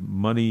the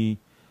money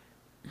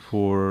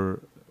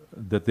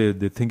that they're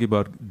thinking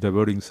about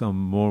diverting some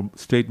more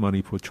state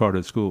money for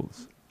charter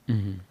schools.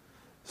 Mm-hmm.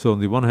 So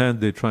on the one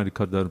hand, they're trying to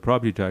cut down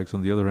property tax.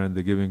 On the other hand,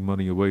 they're giving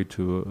money away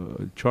to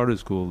a charter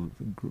school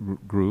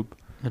group.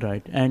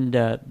 Right, and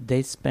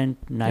they spent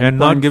 9.5... And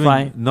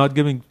not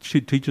giving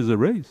teachers a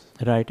raise.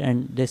 Right,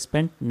 and they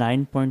spent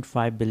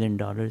 $9.5 billion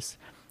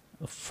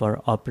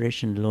for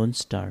Operation Lone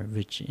Star,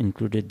 which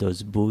included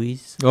those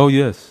buoys. Oh,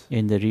 yes.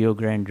 In the Rio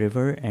Grande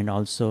River, and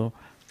also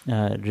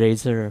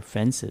razor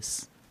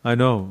fences. I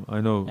know.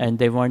 And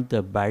they want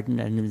the Biden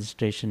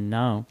administration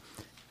now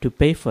to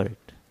pay for it.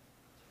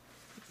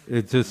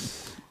 It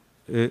doesn't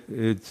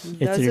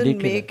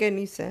ridiculous. Make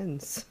any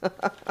sense.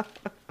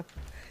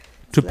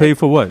 To pay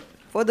for what?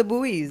 For the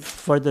buoys.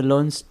 For the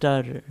Lone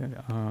Star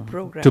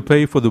program. To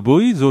pay for the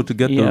buoys or to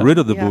get rid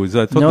of the buoys?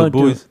 I thought the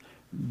buoys...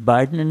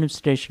 Biden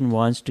administration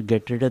wants to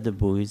get rid of the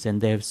buoys, and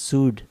they have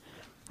sued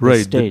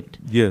the state.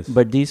 Yes.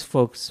 But these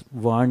folks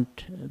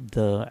want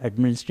the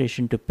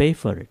administration to pay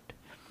for it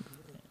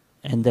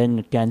and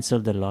then cancel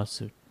the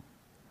lawsuit.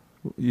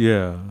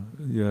 Yeah.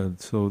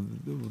 So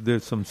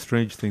there's some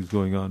strange things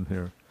going on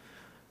here.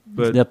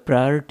 But the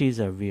priorities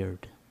are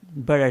weird.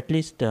 But at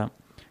least the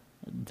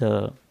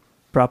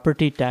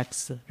property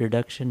tax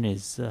reduction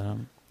is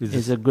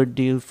a good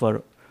deal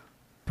for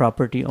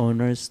property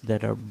owners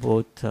that are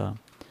both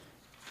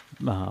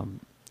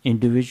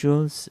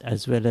individuals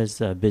as well as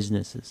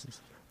businesses.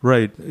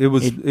 Right. It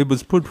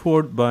was put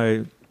forward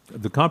by...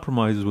 The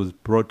compromise was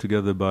brought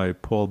together by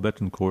Paul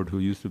Betancourt, who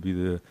used to be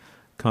the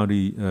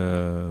county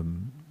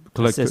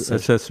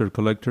assessor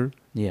collector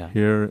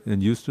here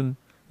in Houston,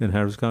 in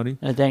Harris County.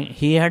 I think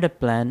he had a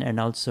plan, and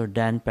also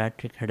Dan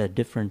Patrick had a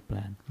different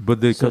plan. But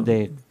they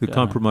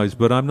compromised.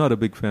 But I'm not a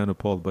big fan of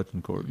Paul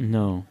Betancourt.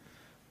 No.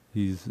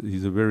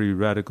 He's a very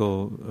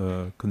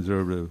radical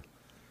conservative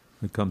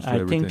when it comes to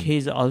everything. I think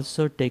he's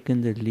also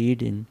taken the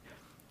lead in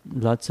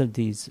lots of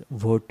these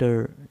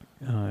voter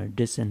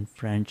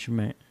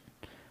disenfranchisement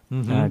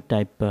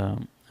type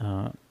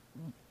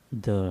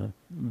the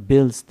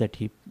bills that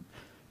he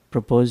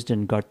proposed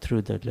and got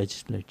through the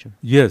legislature.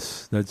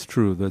 Yes, that's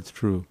true.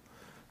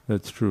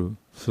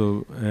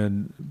 So,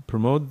 and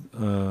Pramod,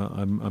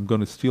 I'm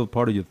going to steal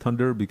part of your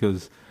thunder,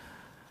 because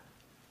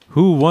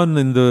who won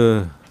in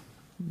the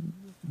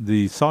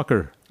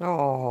soccer?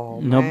 Oh,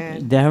 no,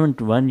 man. They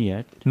haven't won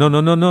yet. No.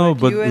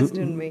 But US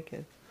didn't make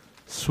it.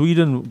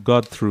 Sweden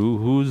got through.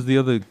 Who's the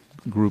other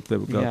group that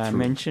got through? Yeah, I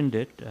mentioned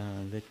it.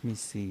 Let me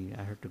see.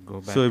 I have to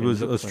go back. So it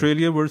was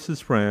Australia versus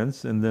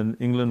France, and then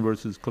England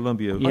versus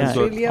Colombia. Yeah.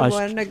 Australia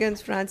won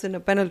against France in a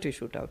penalty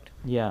shootout.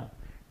 Yeah,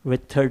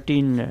 with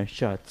 13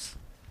 shots.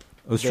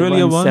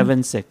 Australia won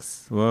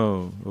 7-6.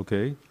 Wow.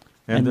 Okay.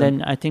 And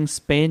then I think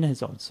Spain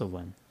has also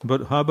won.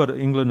 But how about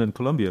England and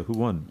Colombia? Who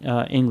won?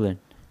 England.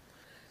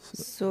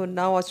 So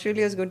now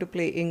Australia is going to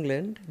play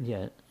England.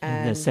 Yeah,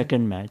 in the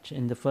second match.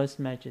 In the first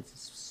match,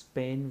 it's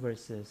Spain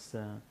versus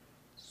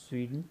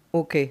Sweden.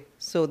 Okay,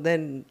 so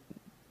then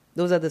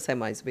those are the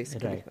semis,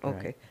 basically. Right,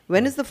 okay. Right.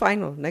 When is the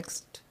final?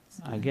 Next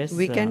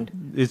weekend?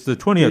 It's the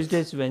 20th.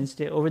 Tuesdays,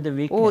 Wednesday, over the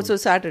weekend. Oh, so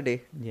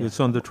Saturday. Yeah. It's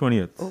on the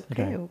 20th.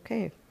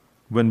 Okay.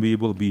 When we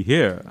will be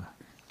here.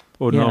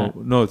 Oh,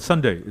 no, it's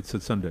Sunday. It's a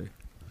Sunday.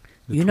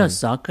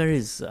 Soccer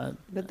is...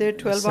 but they're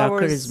 12 soccer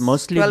hours. Is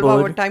mostly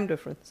 12-hour time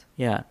difference.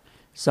 Yeah.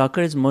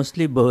 Soccer is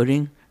mostly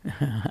boring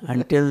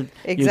until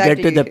you get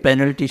to the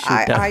penalty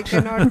shootout. I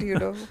cannot,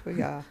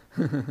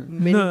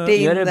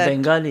 maintain you're a that.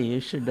 Bengali, you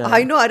should...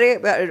 I know,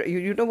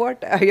 you know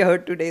what? I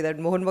heard today that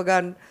Mohan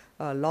Bagan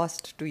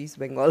lost to East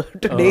Bengal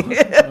today.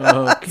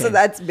 Okay. So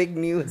that's big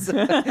news.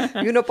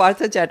 You know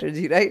Partha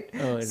Chatterjee, right?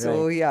 Oh, right.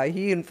 So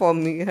he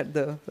informed me at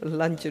the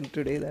luncheon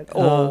today that,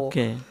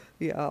 okay.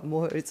 Yeah,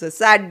 it's a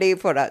sad day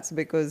for us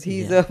because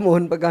he's a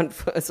Mohan Bagan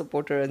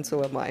supporter and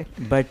so am I.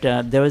 But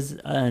there was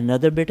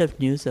another bit of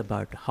news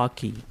about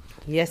hockey.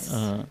 Yes.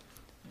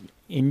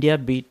 India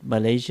beat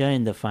Malaysia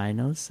in the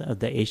finals of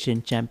the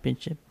Asian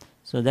Championship.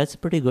 So that's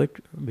pretty good.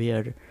 We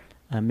are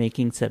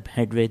making some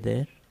headway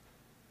there.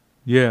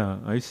 Yeah,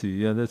 I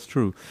see. Yeah, that's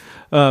true.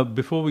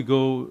 Before we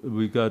go,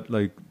 we got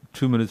like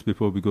 2 minutes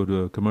before we go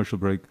to a commercial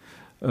break.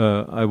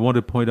 I want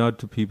to point out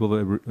to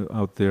people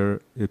out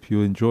there, if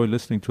you enjoy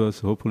listening to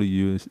us, hopefully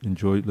you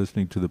enjoy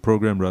listening to the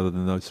program rather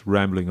than us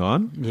rambling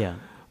on. Yeah.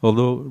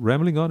 Although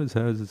rambling on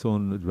has its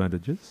own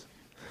advantages.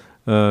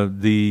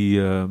 We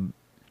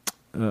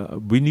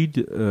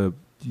need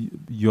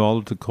you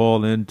all to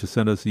call in, to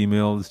send us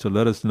emails, to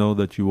let us know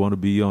that you want to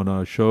be on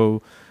our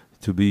show,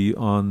 to be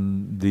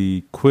on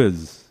the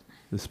quiz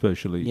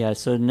especially. Yeah,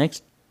 so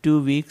next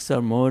 2 weeks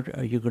or more,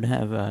 you're going to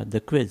have the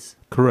quiz.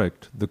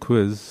 Correct, the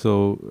quiz.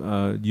 So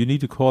you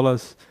need to call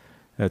us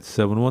at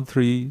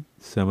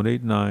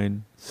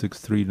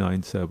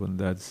 713-789-6397.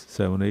 That's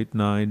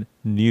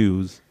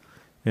 789-NEWS.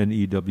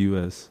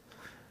 NEWS.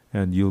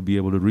 And you'll be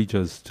able to reach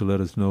us to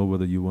let us know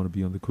whether you want to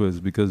be on the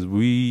quiz, because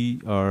we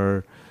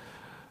are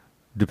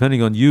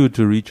depending on you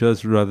to reach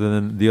us rather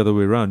than the other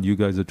way around. You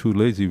guys are too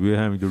lazy. We're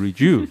having to reach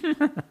you.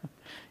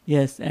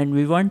 Yes, and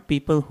we want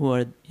people who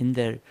are in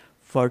their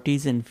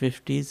 40s and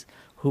 50s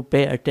who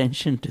pay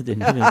attention to the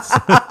news.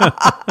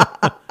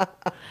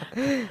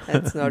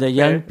 That's not the fair.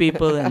 young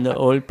people and the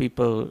old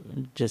people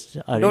just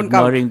are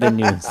ignoring the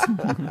news.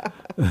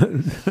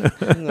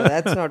 No,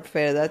 that's not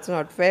fair. That's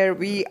not fair.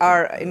 We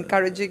are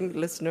encouraging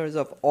listeners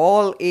of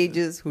all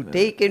ages who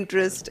take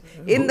interest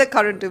in the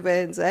current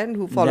events and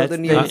who follow the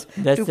news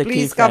to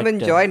please come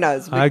and join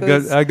us.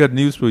 I got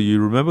news for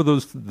you. Remember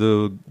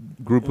the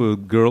group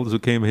of girls who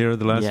came here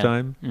the last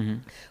time? Mm-hmm.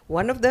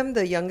 One of them,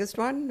 the youngest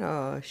one,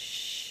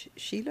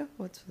 Sheila?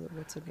 What's her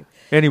name?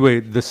 Anyway,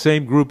 the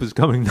same group is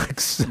coming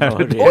next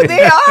Saturday. Oh,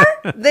 they are?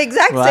 The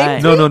exact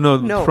same thing?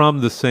 No,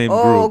 from the same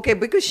group. Oh, okay,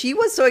 because she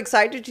was so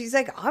excited. She's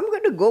like, I'm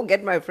going to go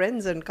get my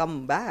friends and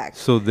come back.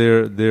 So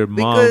their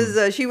mom...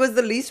 Because she was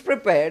the least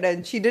prepared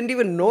and she didn't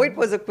even know it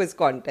was a quiz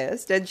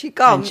contest. And she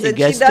comes and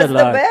she does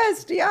the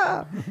best.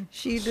 Yeah,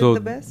 she did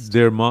the best.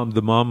 Their mom,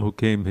 the mom who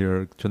came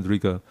here,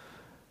 Chandrika,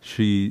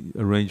 she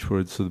arranged for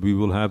it, so we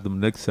will have them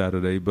next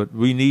Saturday. But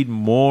we need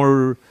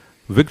more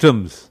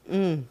victims.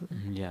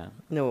 Yeah.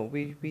 No,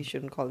 we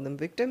shouldn't call them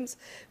victims.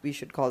 We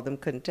should call them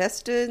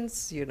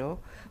contestants,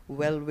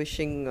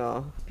 well-wishing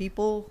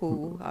people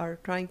who are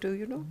trying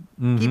to,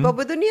 keep up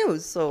with the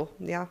news. So,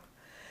 yeah.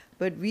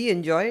 But we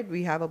enjoy it.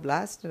 We have a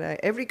blast. And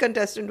every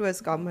contestant who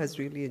has come has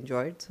really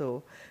enjoyed.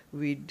 So,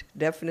 we'd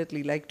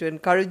definitely like to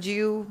encourage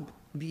you,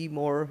 be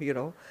more,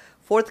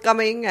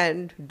 forthcoming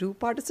and do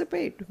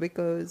participate,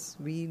 because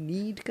we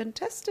need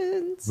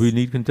contestants. We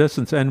need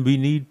contestants, and we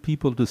need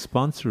people to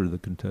sponsor the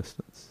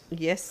contestants.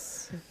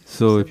 Yes.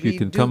 So if you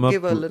can come up... we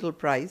do give a little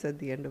prize at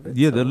the end of it.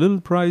 Yeah, the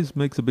little prize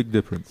makes a big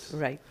difference.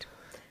 Right.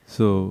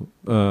 So,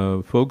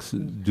 folks,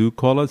 do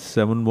call us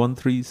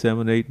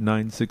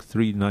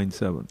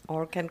 713-789-6397.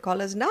 Or can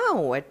call us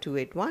now at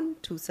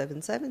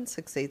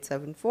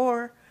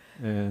 281-277-6874.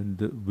 And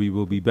we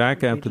will be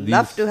back after these... We'd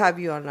love to have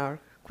you on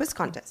our quiz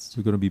contest.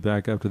 We're going to be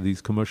back after these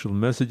commercial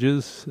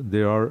messages.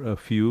 There are a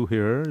few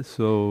here,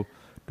 so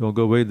don't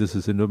go away. This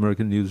is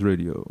Indo-American News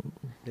Radio.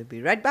 We'll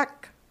be right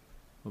back.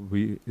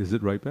 Is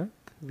it right back?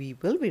 We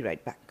will be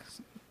right back.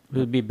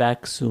 We'll be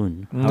back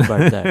soon. How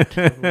about that?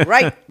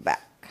 Right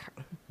back.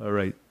 All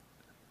right.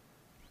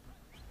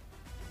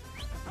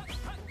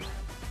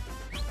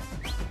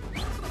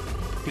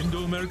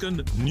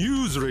 Indo-American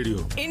News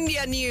Radio.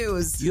 India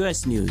News.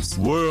 US News.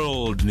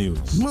 World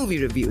News.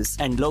 Movie reviews.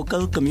 And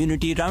local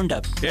community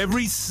roundup.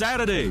 Every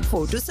Saturday.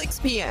 4 to 6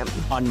 p.m.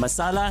 On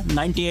Masala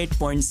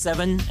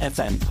 98.7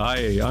 FM.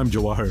 Hi, I'm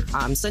Jawahar.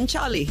 I'm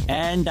Sanchali.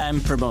 And I'm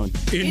Pramod.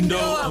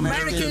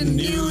 Indo-American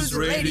News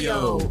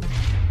Radio.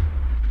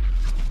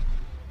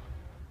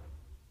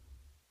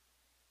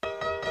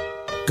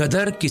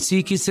 कदर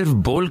किसी की सिर्फ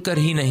बोलकर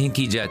ही नहीं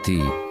की जाती,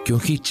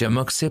 क्योंकि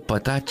चमक से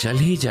पता चल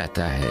ही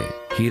जाता है।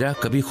 हीरा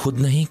कभी खुद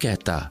नहीं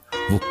कहता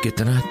वो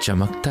कितना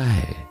चमकता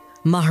है।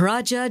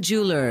 Maharaja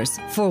Jewelers,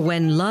 for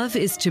when love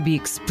is to be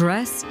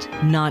expressed,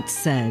 not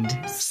said.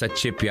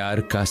 सच्चे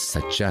प्यार का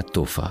सच्चा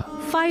तोहफा।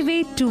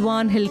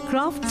 5821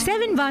 Hillcroft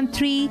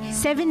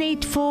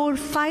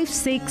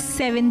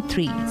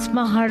 713-784-5673. It's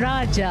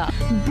Maharaja,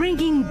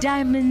 bringing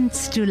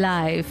diamonds to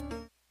life.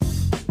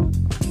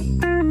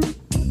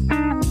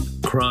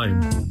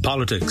 Crime,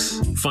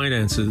 politics,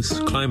 finances,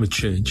 climate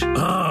change.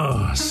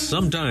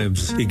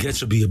 Sometimes it gets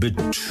to be a bit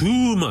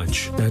too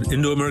much. At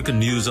Indo-American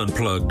News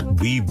Unplugged,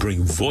 we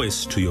bring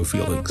voice to your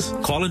feelings.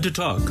 Call in to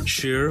talk,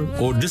 share,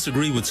 or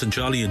disagree with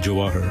Sanchali and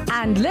Jawahar.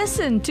 And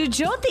listen to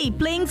Jyoti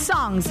playing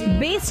songs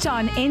based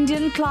on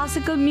Indian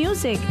classical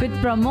music with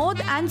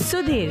Pramod and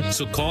Sudhir.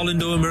 So call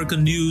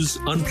Indo-American News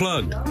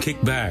Unplugged. Kick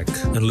back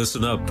and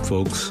listen up,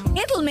 folks.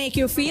 It'll make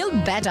you feel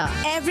better.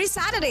 Every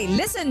Saturday,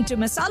 listen to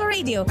Masala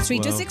Radio, 3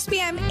 to 6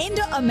 p.m.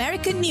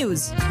 Indo-American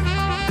News.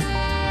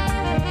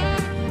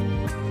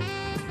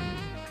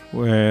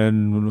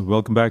 And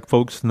welcome back,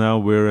 folks. Now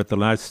we're at the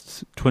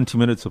last 20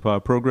 minutes of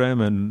our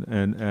program,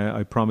 and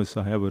I promise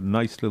I have a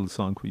nice little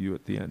song for you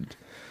at the end.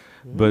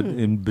 But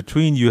in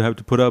between, you have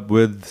to put up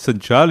with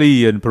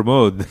Sanchali and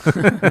Pramod.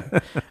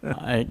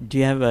 Do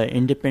you have an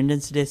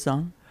Independence Day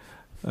song?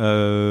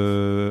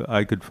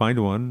 I could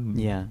find one.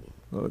 Yeah.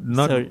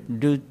 So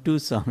do 2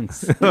 songs.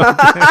 So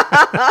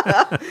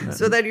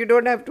that you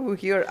don't have to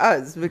hear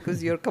us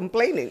because you're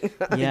complaining,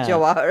 Yeah.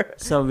 Jawahar.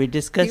 So we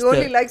discussed... He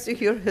only likes to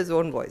hear his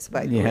own voice,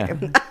 by the way.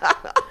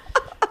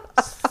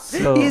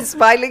 So he's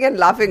smiling and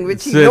laughing,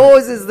 which he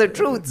knows is the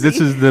truth.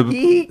 This is the...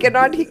 He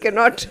cannot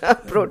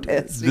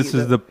protest. This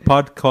is the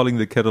pot calling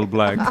the kettle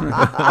black.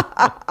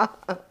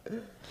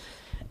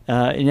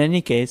 In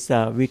any case,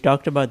 we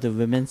talked about the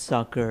women's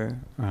soccer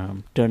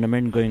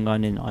tournament going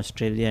on in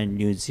Australia and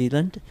New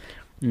Zealand.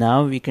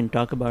 Now we can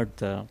talk about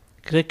the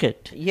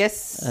cricket.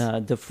 Yes.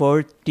 The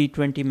 4th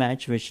T20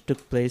 match which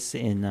took place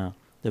in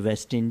the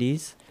West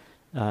Indies.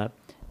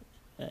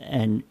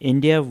 And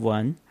India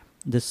won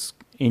with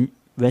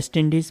West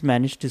Indies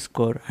managed to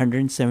score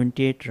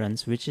 178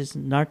 runs, which is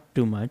not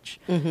too much.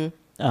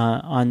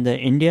 On the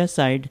India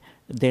side,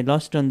 they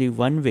lost only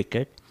 1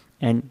 wicket,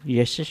 and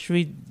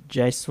Yashasvi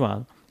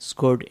Jaiswal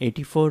scored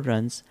 84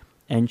 runs,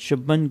 and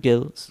Shubman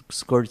Gill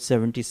scored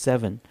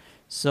 77.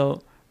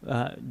 So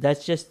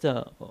that's just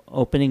the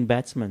opening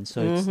batsman.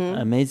 So it's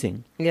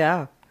amazing.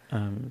 Yeah.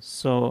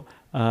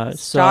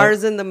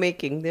 Stars in the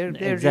making. They're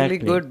exactly. really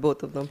good,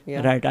 both of them.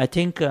 Yeah. Right. I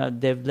think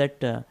they've let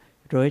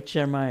Rohit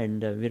Sharma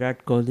and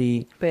Virat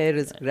Kohli pair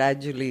is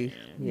gradually.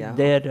 Yeah.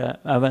 They're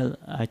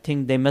I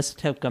think they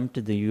must have come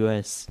to the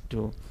US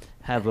to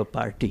have a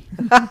party.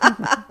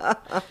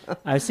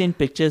 I've seen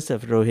pictures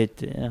of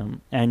Rohit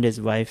and his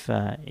wife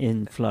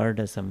in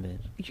Florida somewhere.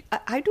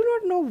 I do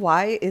not know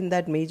why in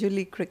that Major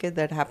League Cricket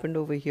that happened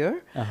over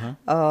here,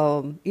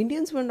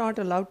 Indians were not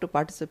allowed to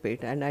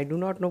participate, and I do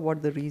not know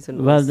what the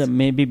reason was. Well,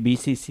 maybe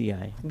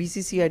BCCI.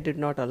 BCCI did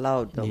not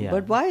allow them. Yeah.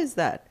 But why is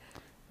that?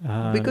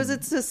 Because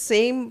it's the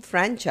same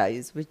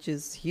franchise which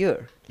is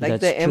here. Like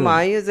the true.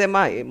 MI is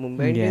MI.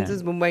 Mumbai Indians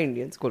is Mumbai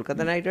Indians.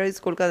 Kolkata Knight Riders is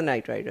Kolkata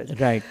Knight Riders.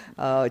 Right.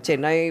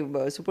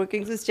 Chennai Super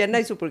Kings is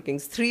Chennai Super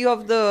Kings. 3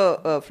 of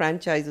the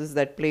franchises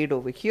that played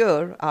over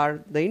here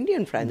are the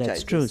Indian franchises.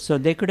 That's true. So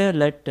they could have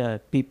let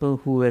people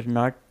who were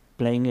not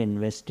playing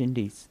in West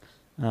Indies,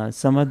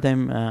 some of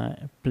them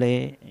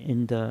play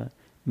in the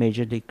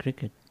Major League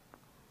Cricket.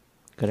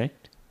 Correct?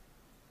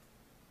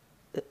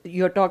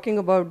 You're talking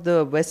about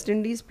the West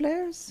Indies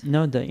players?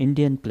 No, the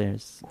Indian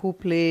players. Who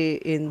play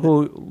in...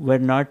 Who were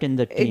not in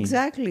the team.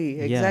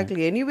 Exactly. Yeah.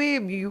 Anyway,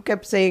 you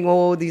kept saying,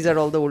 oh, these are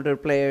all the older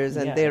players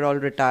and they're all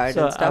retired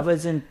so and stuff. I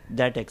wasn't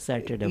that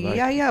excited about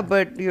it. Yeah,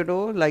 but, you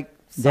know, like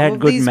They some had of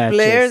good these matches.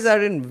 players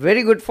are in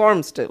very good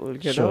form still,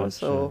 you Sure, know.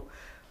 So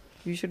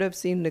you should have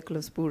seen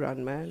Nicholas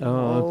Pooran, man.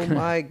 Oh, okay.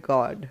 My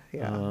God.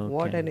 Yeah,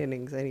 what an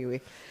innings anyway.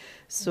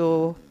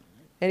 So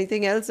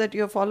anything else that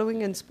you're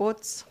following in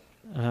sports?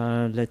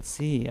 Let's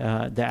see.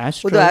 The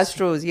Astros. The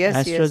Astros, yes.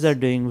 Astros are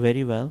doing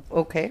very well.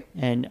 Okay.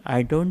 And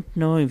I don't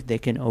know if they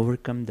can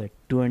overcome the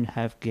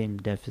 2.5 game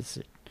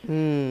deficit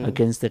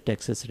against the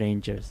Texas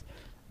Rangers.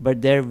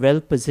 But they're well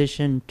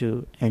positioned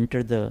to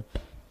enter the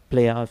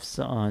playoffs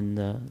on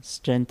the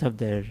strength of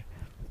their,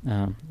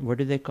 what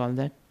do they call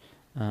that?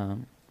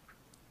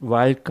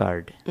 Wild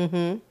card.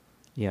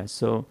 Yeah,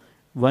 so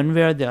one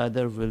way or the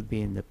other will be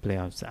in the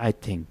playoffs, I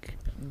think.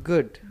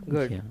 Good.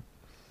 Yeah.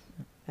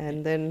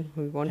 And then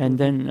we want. And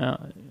then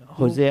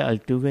Jose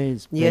Altuve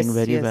is playing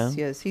very well.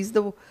 Yes, he's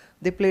the.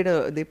 They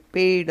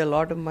paid a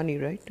lot of money,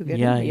 right, to get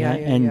him. Yeah.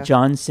 And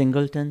John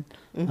Singleton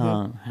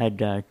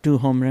had 2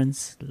 home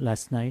runs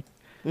last night.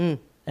 And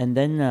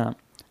then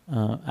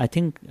I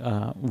think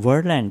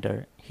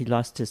Verlander, he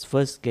lost his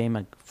first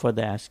game for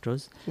the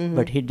Astros,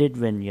 but he did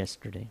win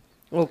yesterday.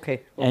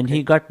 Okay. And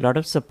he got a lot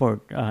of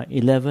support,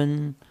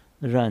 11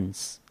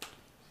 runs,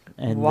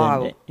 and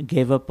then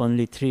gave up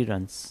only 3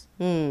 runs.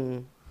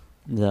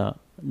 The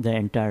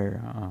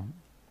entire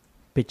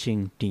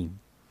pitching team.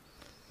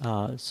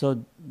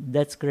 So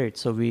that's great.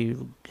 So we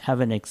have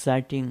an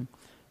exciting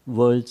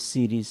World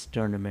Series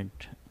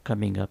tournament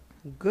coming up.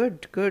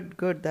 Good.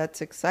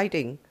 That's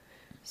exciting.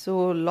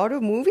 So a lot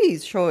of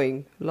movies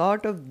showing,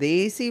 lot of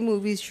Desi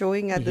movies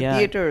showing at the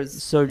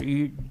theaters. So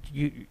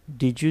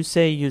did you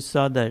say you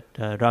saw that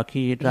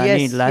Rocky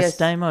Rani last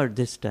time or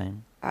this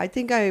time? I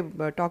think I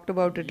talked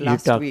about it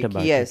last week. You talked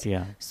about it,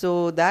 yeah.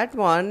 So that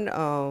one,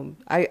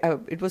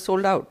 it was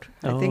sold out.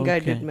 I think okay. I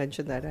did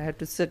mention that. I had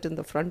to sit in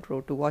the front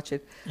row to watch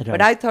it. Right.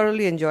 But I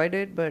thoroughly enjoyed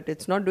it, but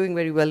it's not doing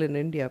very well in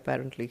India,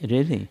 apparently.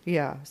 Really?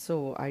 Yeah.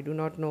 So I do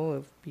not know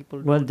if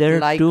people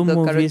there like are 2 the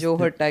movies Karan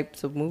Johar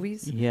types of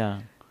movies. Yeah.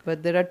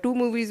 But there are 2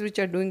 movies which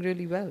are doing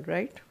really well,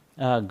 right?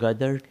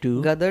 Gadar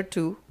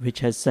 2.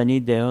 Which has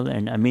Sunny Deol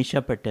and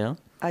Amisha Patel.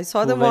 I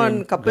saw them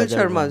on Kapil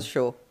Sharma's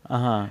show.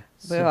 So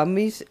but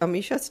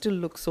Amisha still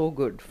looks so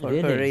good for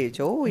her age.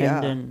 Oh, yeah.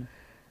 And then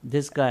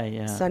this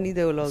guy, Sunny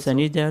Deol also.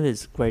 Sunny Deol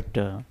is quite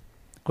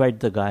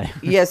the guy.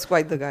 Yes,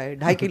 quite the guy.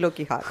 2.5 kilo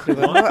ki haath,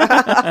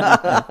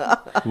 remember?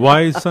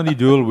 Why is Sunny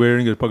Deol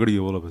wearing a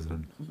pagadi all of a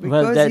sudden?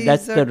 Well,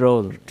 that's the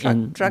role.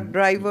 Truck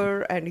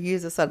driver, and he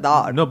is a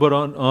Sardar. No, but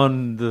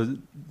on the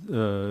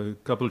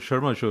Kapil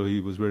Sharma show, he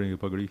was wearing a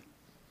pagadi.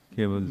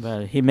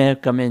 Well, he may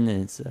have come in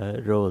his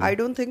role. I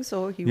don't think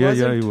so. He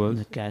wasn't. Yeah, he was.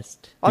 The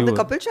cast. On the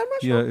Kapil Sharma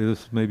show? Yeah, it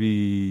was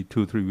maybe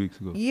 2-3 weeks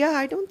ago. Yeah,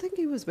 I don't think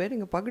he was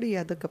wearing a pagadi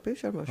at the Kapil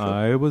Sharma show.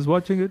 I was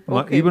watching it.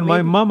 Okay,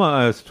 my mama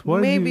asked.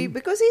 Why maybe,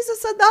 because he's a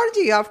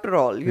Sardarji after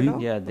all, you know.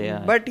 Yeah, they are.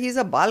 But he's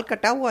a bal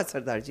kata hua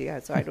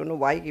Sardarji, so I don't know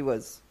why he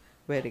was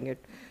wearing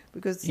it.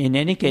 Because in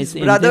any case,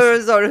 his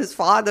brothers or his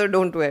father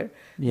don't wear.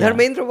 Yeah.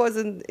 Dharmendra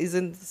is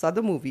in this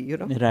other movie, you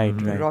know. Right.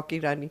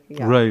 Rocky Rani.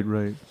 Yeah.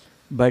 Right.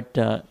 But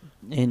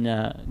in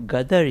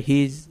Gadar,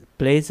 he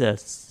plays a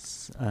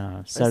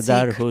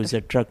Sardar who's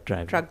a truck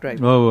driver.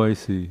 Oh, I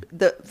see.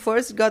 The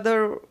first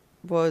Gadar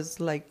was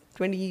like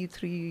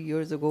 23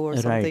 years ago or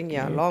something. Right.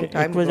 Yeah, long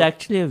time ago. It was ago.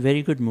 actually a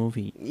very good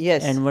movie.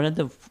 Yes. And one of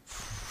the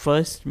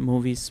first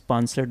movies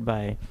sponsored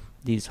by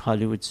these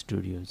Hollywood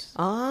studios.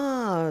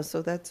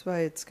 So that's why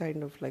it's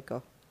kind of like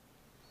a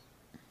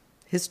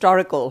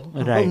historical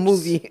Right.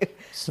 movie.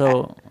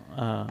 So,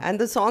 and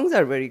the songs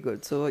are very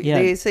good. So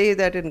they say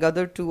that in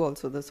Gadar 2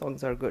 also the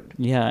songs are good.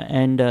 Yeah,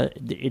 and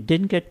it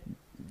didn't get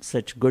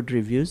such good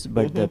reviews,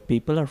 but the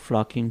people are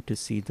flocking to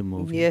see the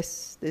movie.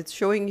 Yes, it's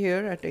showing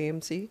here at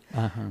AMC.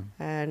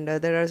 And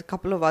there are a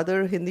couple of other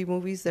Hindi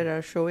movies that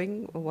are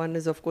showing. One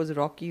is, of course,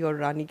 Rocky or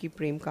Rani Ki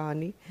Prem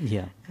Kahani.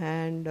 Yeah.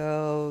 And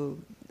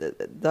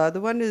the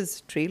other one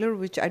is Trailer,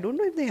 which I don't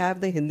know if they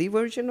have the Hindi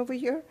version over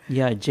here.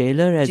 Yeah,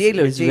 Jailer is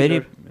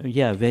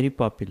Jailer. very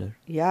popular.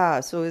 Yeah,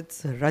 so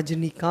it's a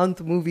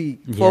Rajinikanth movie,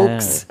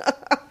 folks.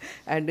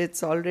 And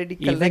it's already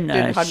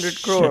collected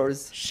 100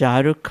 crores. Shah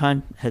Rukh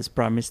Khan has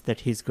promised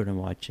that he's going to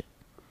watch it.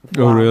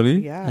 Wow. Oh, really?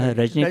 Yeah.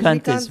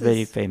 Rajinikanth is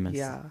very famous.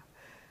 Yeah.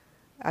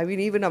 I mean,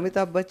 even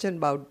Amitabh Bachchan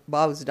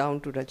bows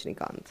down to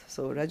Rajinikanth.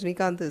 So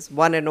Rajinikanth is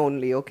one and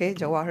only, okay?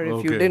 Jawahar,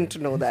 if you didn't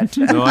know that.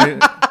 No,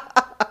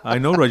 I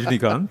know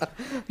Rajinikanth.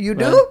 You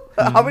do?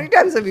 How many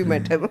times have you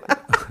met him?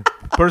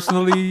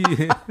 Personally.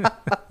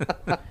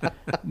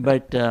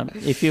 But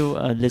if you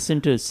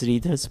listen to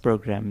Sridhar's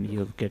program,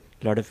 you'll get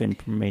a lot of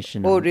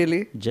information on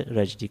really?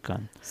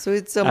 Rajnikant. So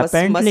it's a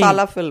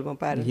masala film,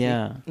 apparently.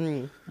 Yeah.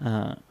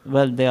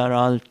 Well, they are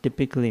all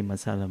typically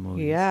masala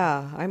movies.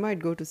 Yeah, I might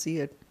go to see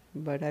it.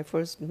 But I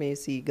first may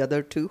see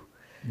Gadar 2.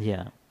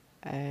 Yeah.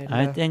 And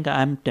I think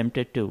I'm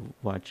tempted to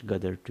watch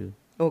Gadar 2.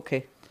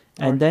 Okay.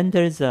 And then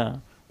there's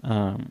a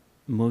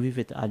movie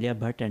with Alia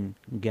Bhatt and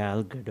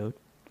Gal Gadot.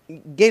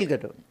 Gail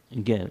Gadot.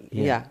 Gail,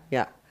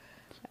 yeah.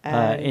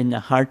 In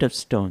Heart of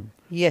Stone.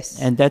 Yes.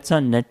 And that's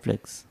on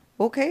Netflix.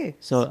 Okay.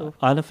 So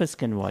all of us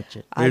can watch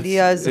it.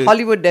 Alia's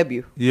Hollywood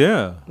debut.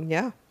 Yeah.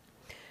 Yeah.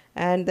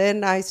 And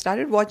then I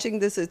started watching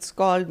this. It's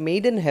called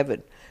Made in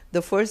Heaven.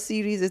 The first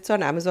series, it's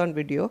on Amazon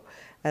Video.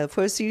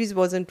 First series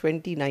was in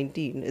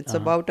 2019. It's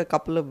about a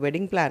couple of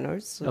wedding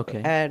planners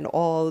and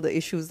all the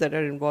issues that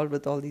are involved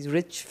with all these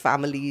rich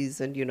families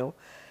and, you know,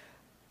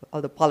 all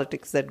the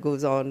politics that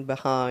goes on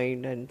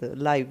behind and the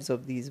lives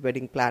of these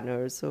wedding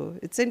planners. So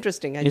it's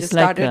interesting. I just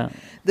started.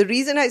 The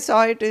reason I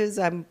saw it is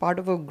I'm part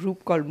of a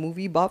group called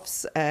Movie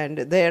Buffs, and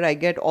there I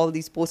get all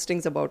these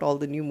postings about all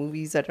the new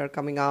movies that are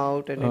coming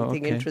out and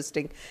anything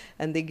interesting,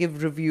 and they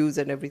give reviews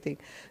and everything.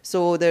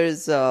 So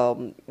there's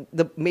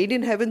the Made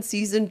in Heaven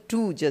season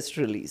 2 just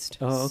released.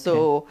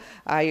 So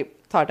I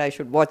thought I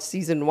should watch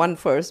season 1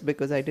 first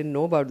because I didn't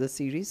know about the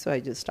series, so I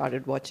just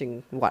started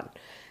watching 1.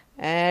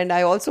 And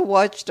I also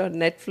watched on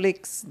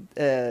Netflix,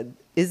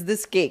 Is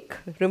This Cake?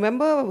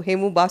 Remember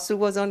Hemu Basu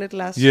was on it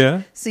last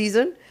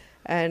season?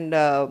 And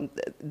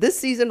this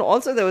season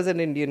also there was an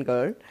Indian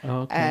girl.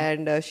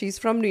 And she's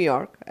from New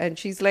York. And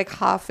she's like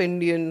half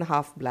Indian,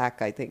 half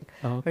black, I think.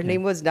 Her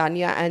name was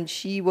Dania, and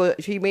she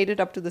made it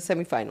up to the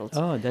semifinals.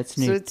 Oh, that's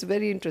neat. So it's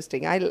very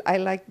interesting. I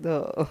like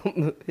the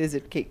Is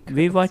It Cake?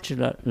 We watch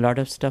a lot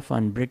of stuff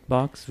on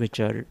BritBox,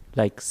 which are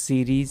like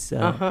series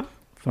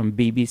from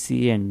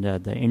BBC and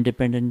the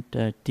independent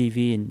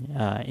TV in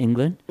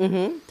England.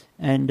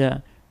 And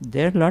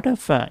there are a lot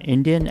of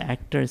Indian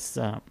actors.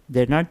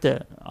 They're not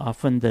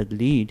often the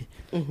lead,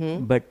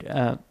 but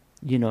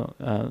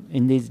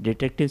in these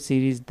detective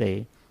series,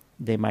 they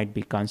might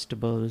be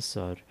constables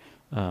or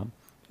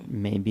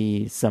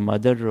maybe some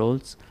other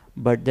roles.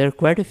 But there are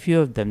quite a few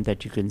of them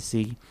that you can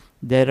see.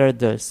 There are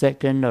the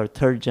second or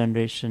third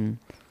generation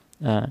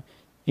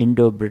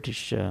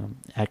Indo-British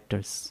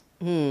actors.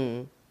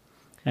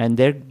 And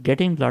they're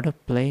getting a lot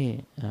of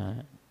play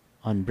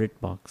on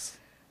BritBox.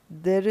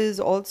 There is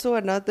also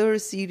another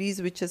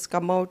series which has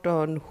come out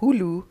on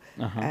Hulu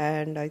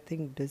and I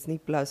think Disney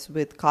Plus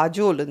with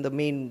Kajol in the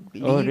main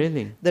lead. Oh,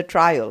 really? The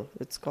Trial.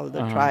 It's called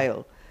The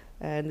Trial.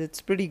 And it's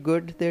pretty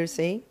good, they're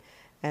saying.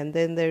 And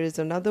then there is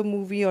another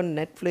movie on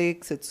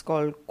Netflix. It's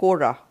called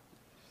Kora.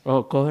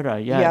 Oh,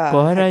 Kohara. Yeah.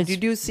 Kohara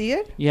Did you see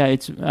it? Yeah,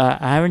 it's.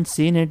 I haven't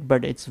seen it,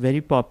 but it's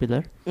very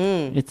popular.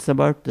 It's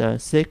about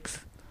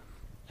 6.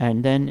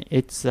 And then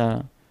it's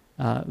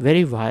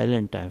very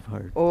violent, I've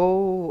heard.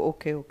 Oh,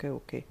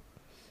 okay.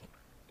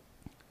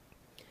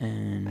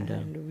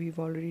 And we've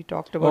already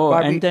talked about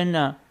Barbie. And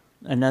then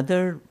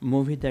another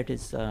movie that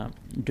is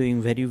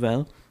doing very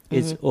well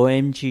is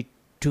OMG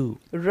 2.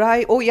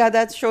 Right. Oh, yeah,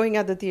 that's showing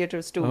at the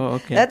theaters too. Oh,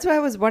 okay. That's why I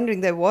was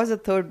wondering. There was a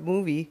third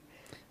movie.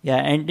 Yeah,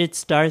 and it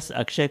stars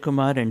Akshay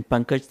Kumar and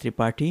Pankaj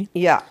Tripathi.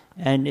 Yeah.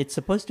 And it's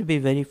supposed to be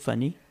very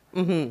funny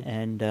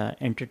and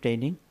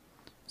entertaining.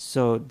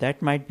 So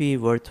that might be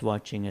worth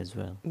watching as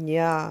well.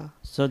 Yeah.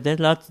 So there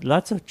are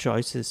lots of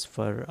choices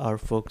for our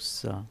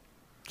folks.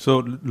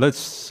 So let's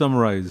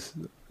summarize.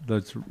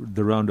 That's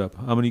the roundup.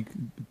 How many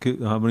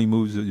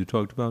movies that you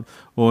talked about?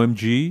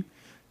 OMG.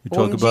 You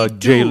talk about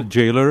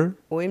Jailer.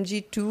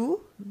 OMG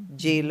 2,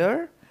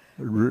 Jailer.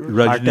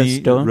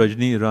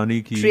 Rajni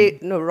Rani Ki.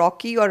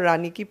 Rocky or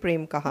Rani Ki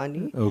Prem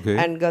Kahani. Okay.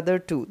 And Gadar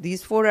 2.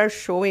 These 4 are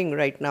showing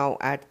right now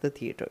at the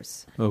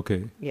theaters.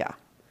 Okay. Yeah.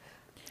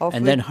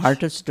 And then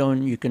Heart of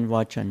Stone you can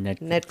watch on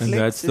Netflix. And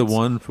that's the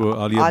one for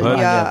Alia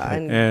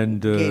Bhatt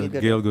and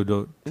Gail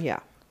Gadot. Yeah.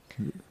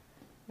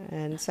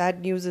 And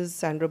sad news is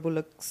Sandra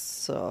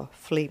Bullock's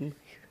flame.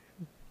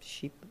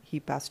 He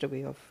passed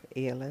away of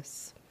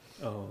ALS.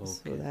 Oh, okay.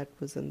 So that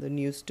was in the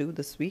news too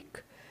this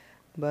week.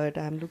 But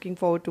I'm looking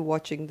forward to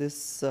watching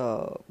this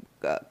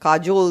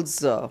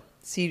Kajol's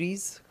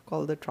series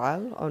called The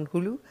Trial on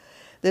Hulu.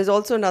 There's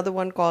also another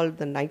one called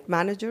The Night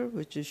Manager,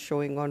 which is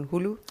showing on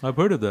Hulu. I've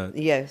heard of that.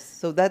 Yes.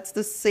 So that's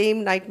the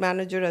same Night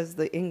Manager as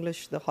the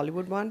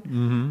Hollywood one.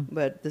 Mm-hmm.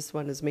 But this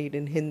one is made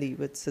in Hindi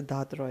with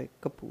Siddharth Roy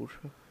Kapoor.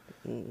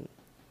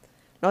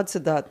 Not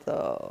Siddharth,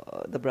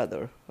 the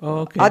brother. Oh,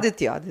 okay.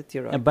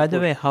 Aditya Roy. By the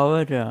Kapoor. way, how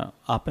are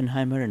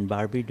Oppenheimer and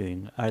Barbie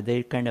doing? Are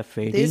they kind of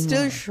fading? They're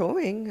still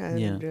showing. And,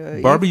 Yeah.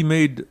 Barbie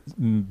made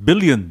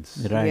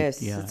billions. Right.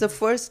 Yes, Yeah. it's the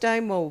first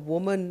time a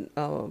woman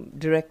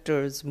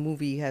director's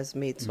movie has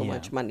made so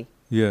much money.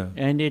 Yeah.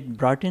 And it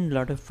brought in a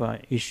lot of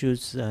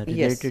issues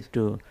related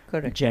to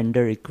Correct.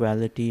 gender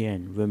equality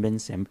and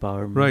women's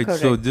empowerment. Right.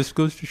 So Correct. this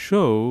goes to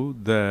show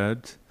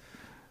that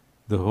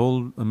the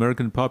whole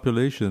American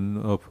population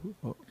of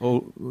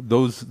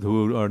those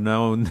who are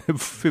now in their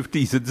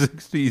 50s and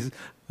 60s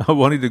are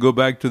wanting to go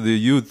back to their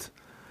youth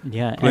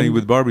Yeah, playing and-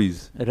 with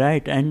Barbies.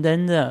 Right, and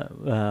then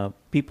the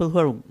people who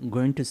are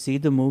going to see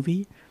the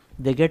movie,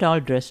 they get all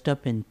dressed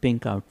up in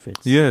pink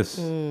outfits. Yes.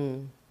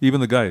 Mm.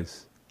 Even the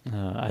guys.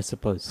 I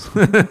suppose.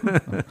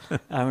 I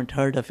haven't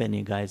heard of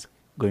any guys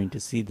going to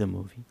see the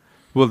movie.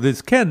 Well,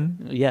 there's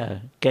Ken. Yeah,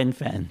 Ken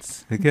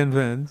fans. The Ken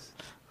fans.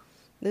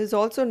 There's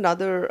also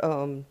another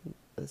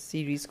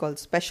series called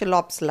Special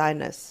Ops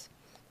Lioness.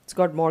 It's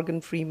got Morgan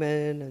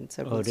Freeman and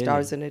several Oh, really?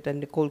 stars in it, and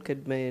Nicole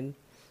Kidman.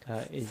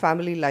 It-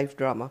 Family life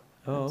drama.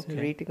 Oh, It's a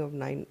okay. rating of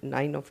 9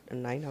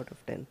 out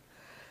of 10.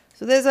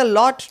 So there's a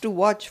lot to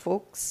watch,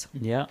 folks.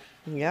 Yeah.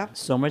 Yeah.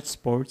 So much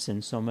sports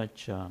and so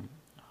much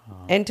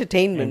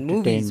Entertainment,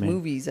 entertainment.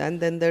 movies. And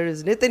then there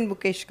is Nitin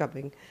Mukesh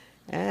coming.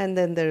 And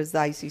then there is the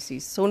ICC,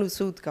 Sonu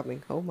Sood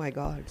coming. Oh my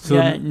God. So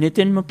yeah,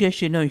 Nitin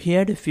Mukesh, he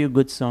had a few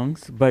good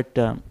songs, but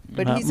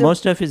he's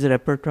most of his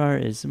repertoire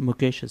is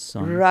Mukesh's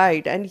songs.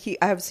 Right, and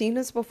I have seen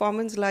his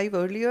performance live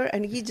earlier,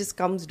 and he just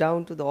comes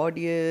down to the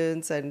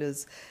audience and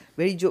is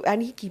very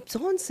and he keeps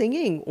on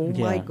singing. Oh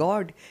my Yeah.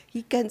 God,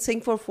 he can sing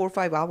for 4 or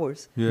 5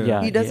 hours. Yeah.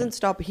 Yeah. He doesn't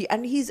stop.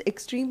 He's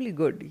extremely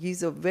good.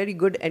 He's a very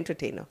good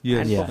entertainer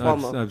Yes, and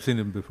performer. I've seen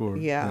him before.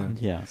 Yeah.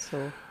 Yeah.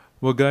 So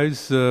Well,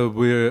 guys,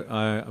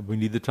 we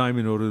need the time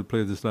in order to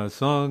play this last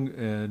song,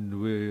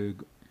 and we're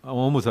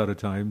almost out of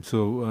time.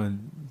 So,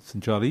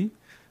 Sanchali,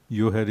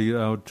 you're heading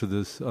out to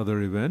this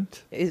other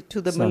event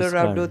to the Sounds Miller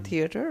Outdoor fun.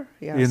 Theatre.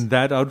 Yes. in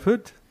that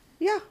outfit.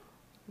 Yeah,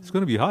 It's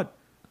going to be hot.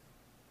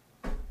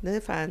 they're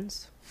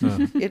fans.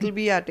 Uh, It'll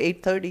be at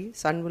 8:30.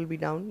 Sun will be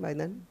down by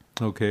then.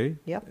 okay.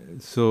 Yep.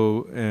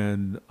 So,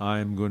 and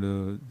I'm going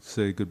to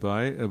say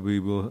goodbye.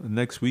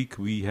 Next week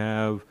we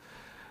have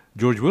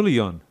George Willey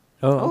on.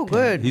 Oh, Oh, okay.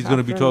 good. He's going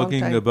to be After a long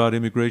talking time. about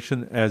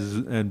immigration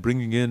and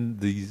bringing in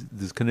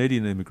this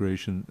Canadian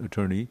immigration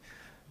attorney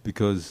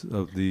because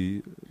of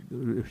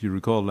if you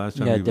recall last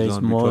time Yeah, he was there's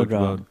on, we more talked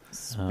about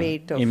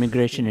Spate of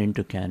immigration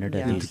into Canada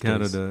Yeah. these into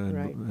Canada days.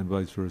 Right. and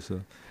vice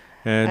versa.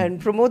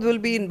 And Pramod will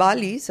be in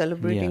Bali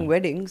celebrating Yeah.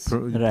 weddings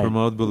Right.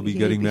 Pramod will be He-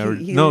 getting he-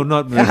 married. he- No,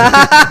 not married.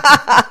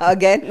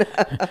 again.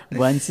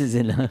 Once is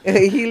enough.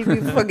 He'll be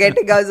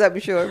forgetting us, I'm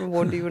sure.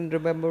 Won't even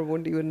remember,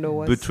 won't even know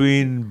us.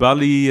 Between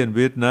Bali and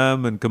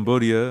Vietnam and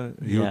Cambodia,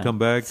 he'll Yeah. come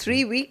back.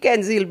 3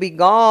 weekends he'll be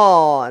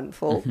gone,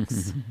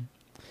 folks.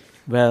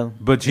 Well,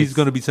 But she's it's-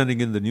 going to be sending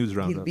in the news He'll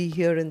roundup. be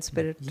here in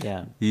spirit.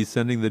 Yeah. He's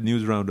sending the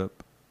news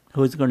roundup.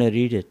 Who's going to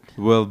read it?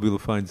 Well, we'll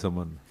find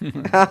someone.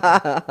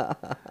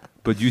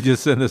 But you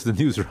just send us the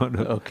news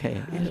roundup.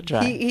 Okay, I'll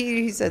try.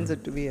 He sends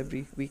it to me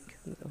every week.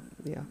 So,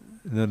 yeah.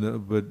 No,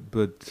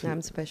 but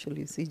I'm special.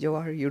 You see,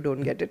 Jawahar, you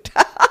don't get it.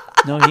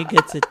 No, he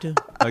gets it too.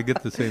 I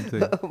get the same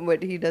thing.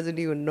 But he doesn't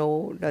even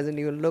know, doesn't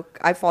even look.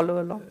 I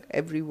follow along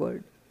every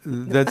word.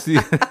 That's the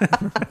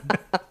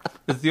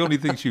that's the only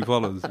thing she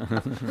follows.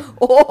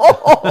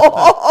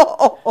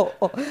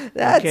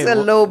 That's Okay, a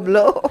well- low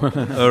blow.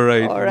 All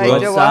right. All right,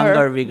 What Well, song Jawahar.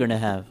 are we going to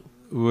have?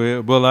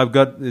 well, I've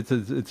got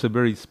it's a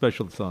very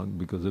special song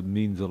because it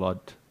means a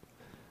lot.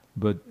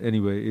 But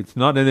anyway, it's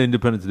not an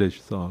Independence Day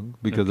song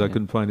because I Okay.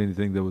 couldn't find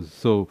anything that was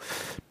so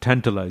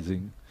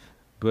tantalizing.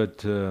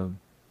 But I'm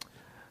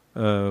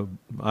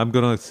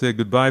going to say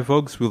goodbye,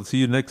 folks. We'll see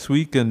you next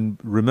week. And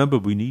remember,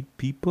 we need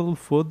people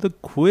for the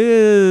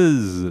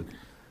quiz.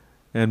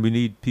 And we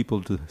need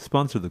people to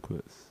sponsor the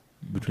quiz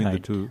between the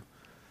Right. two.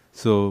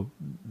 So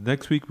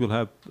next week we'll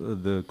have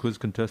the quiz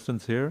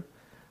contestants here.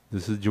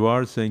 This is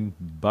Jawar saying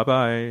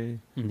bye-bye.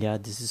 Yeah,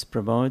 this is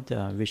Pramod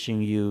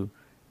wishing you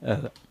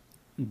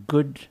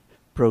good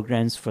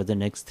programs for the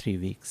next 3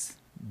 weeks.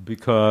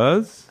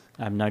 Because...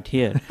 I'm not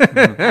here.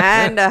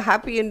 And a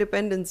happy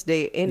Independence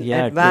Day in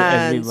Yeah, to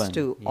advance everyone.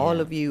 to all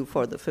Yeah. of you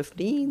for the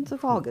 15th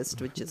of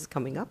August, which is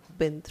coming up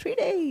in 3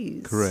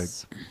 days.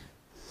 Correct.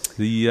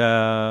 See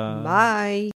ya. Bye.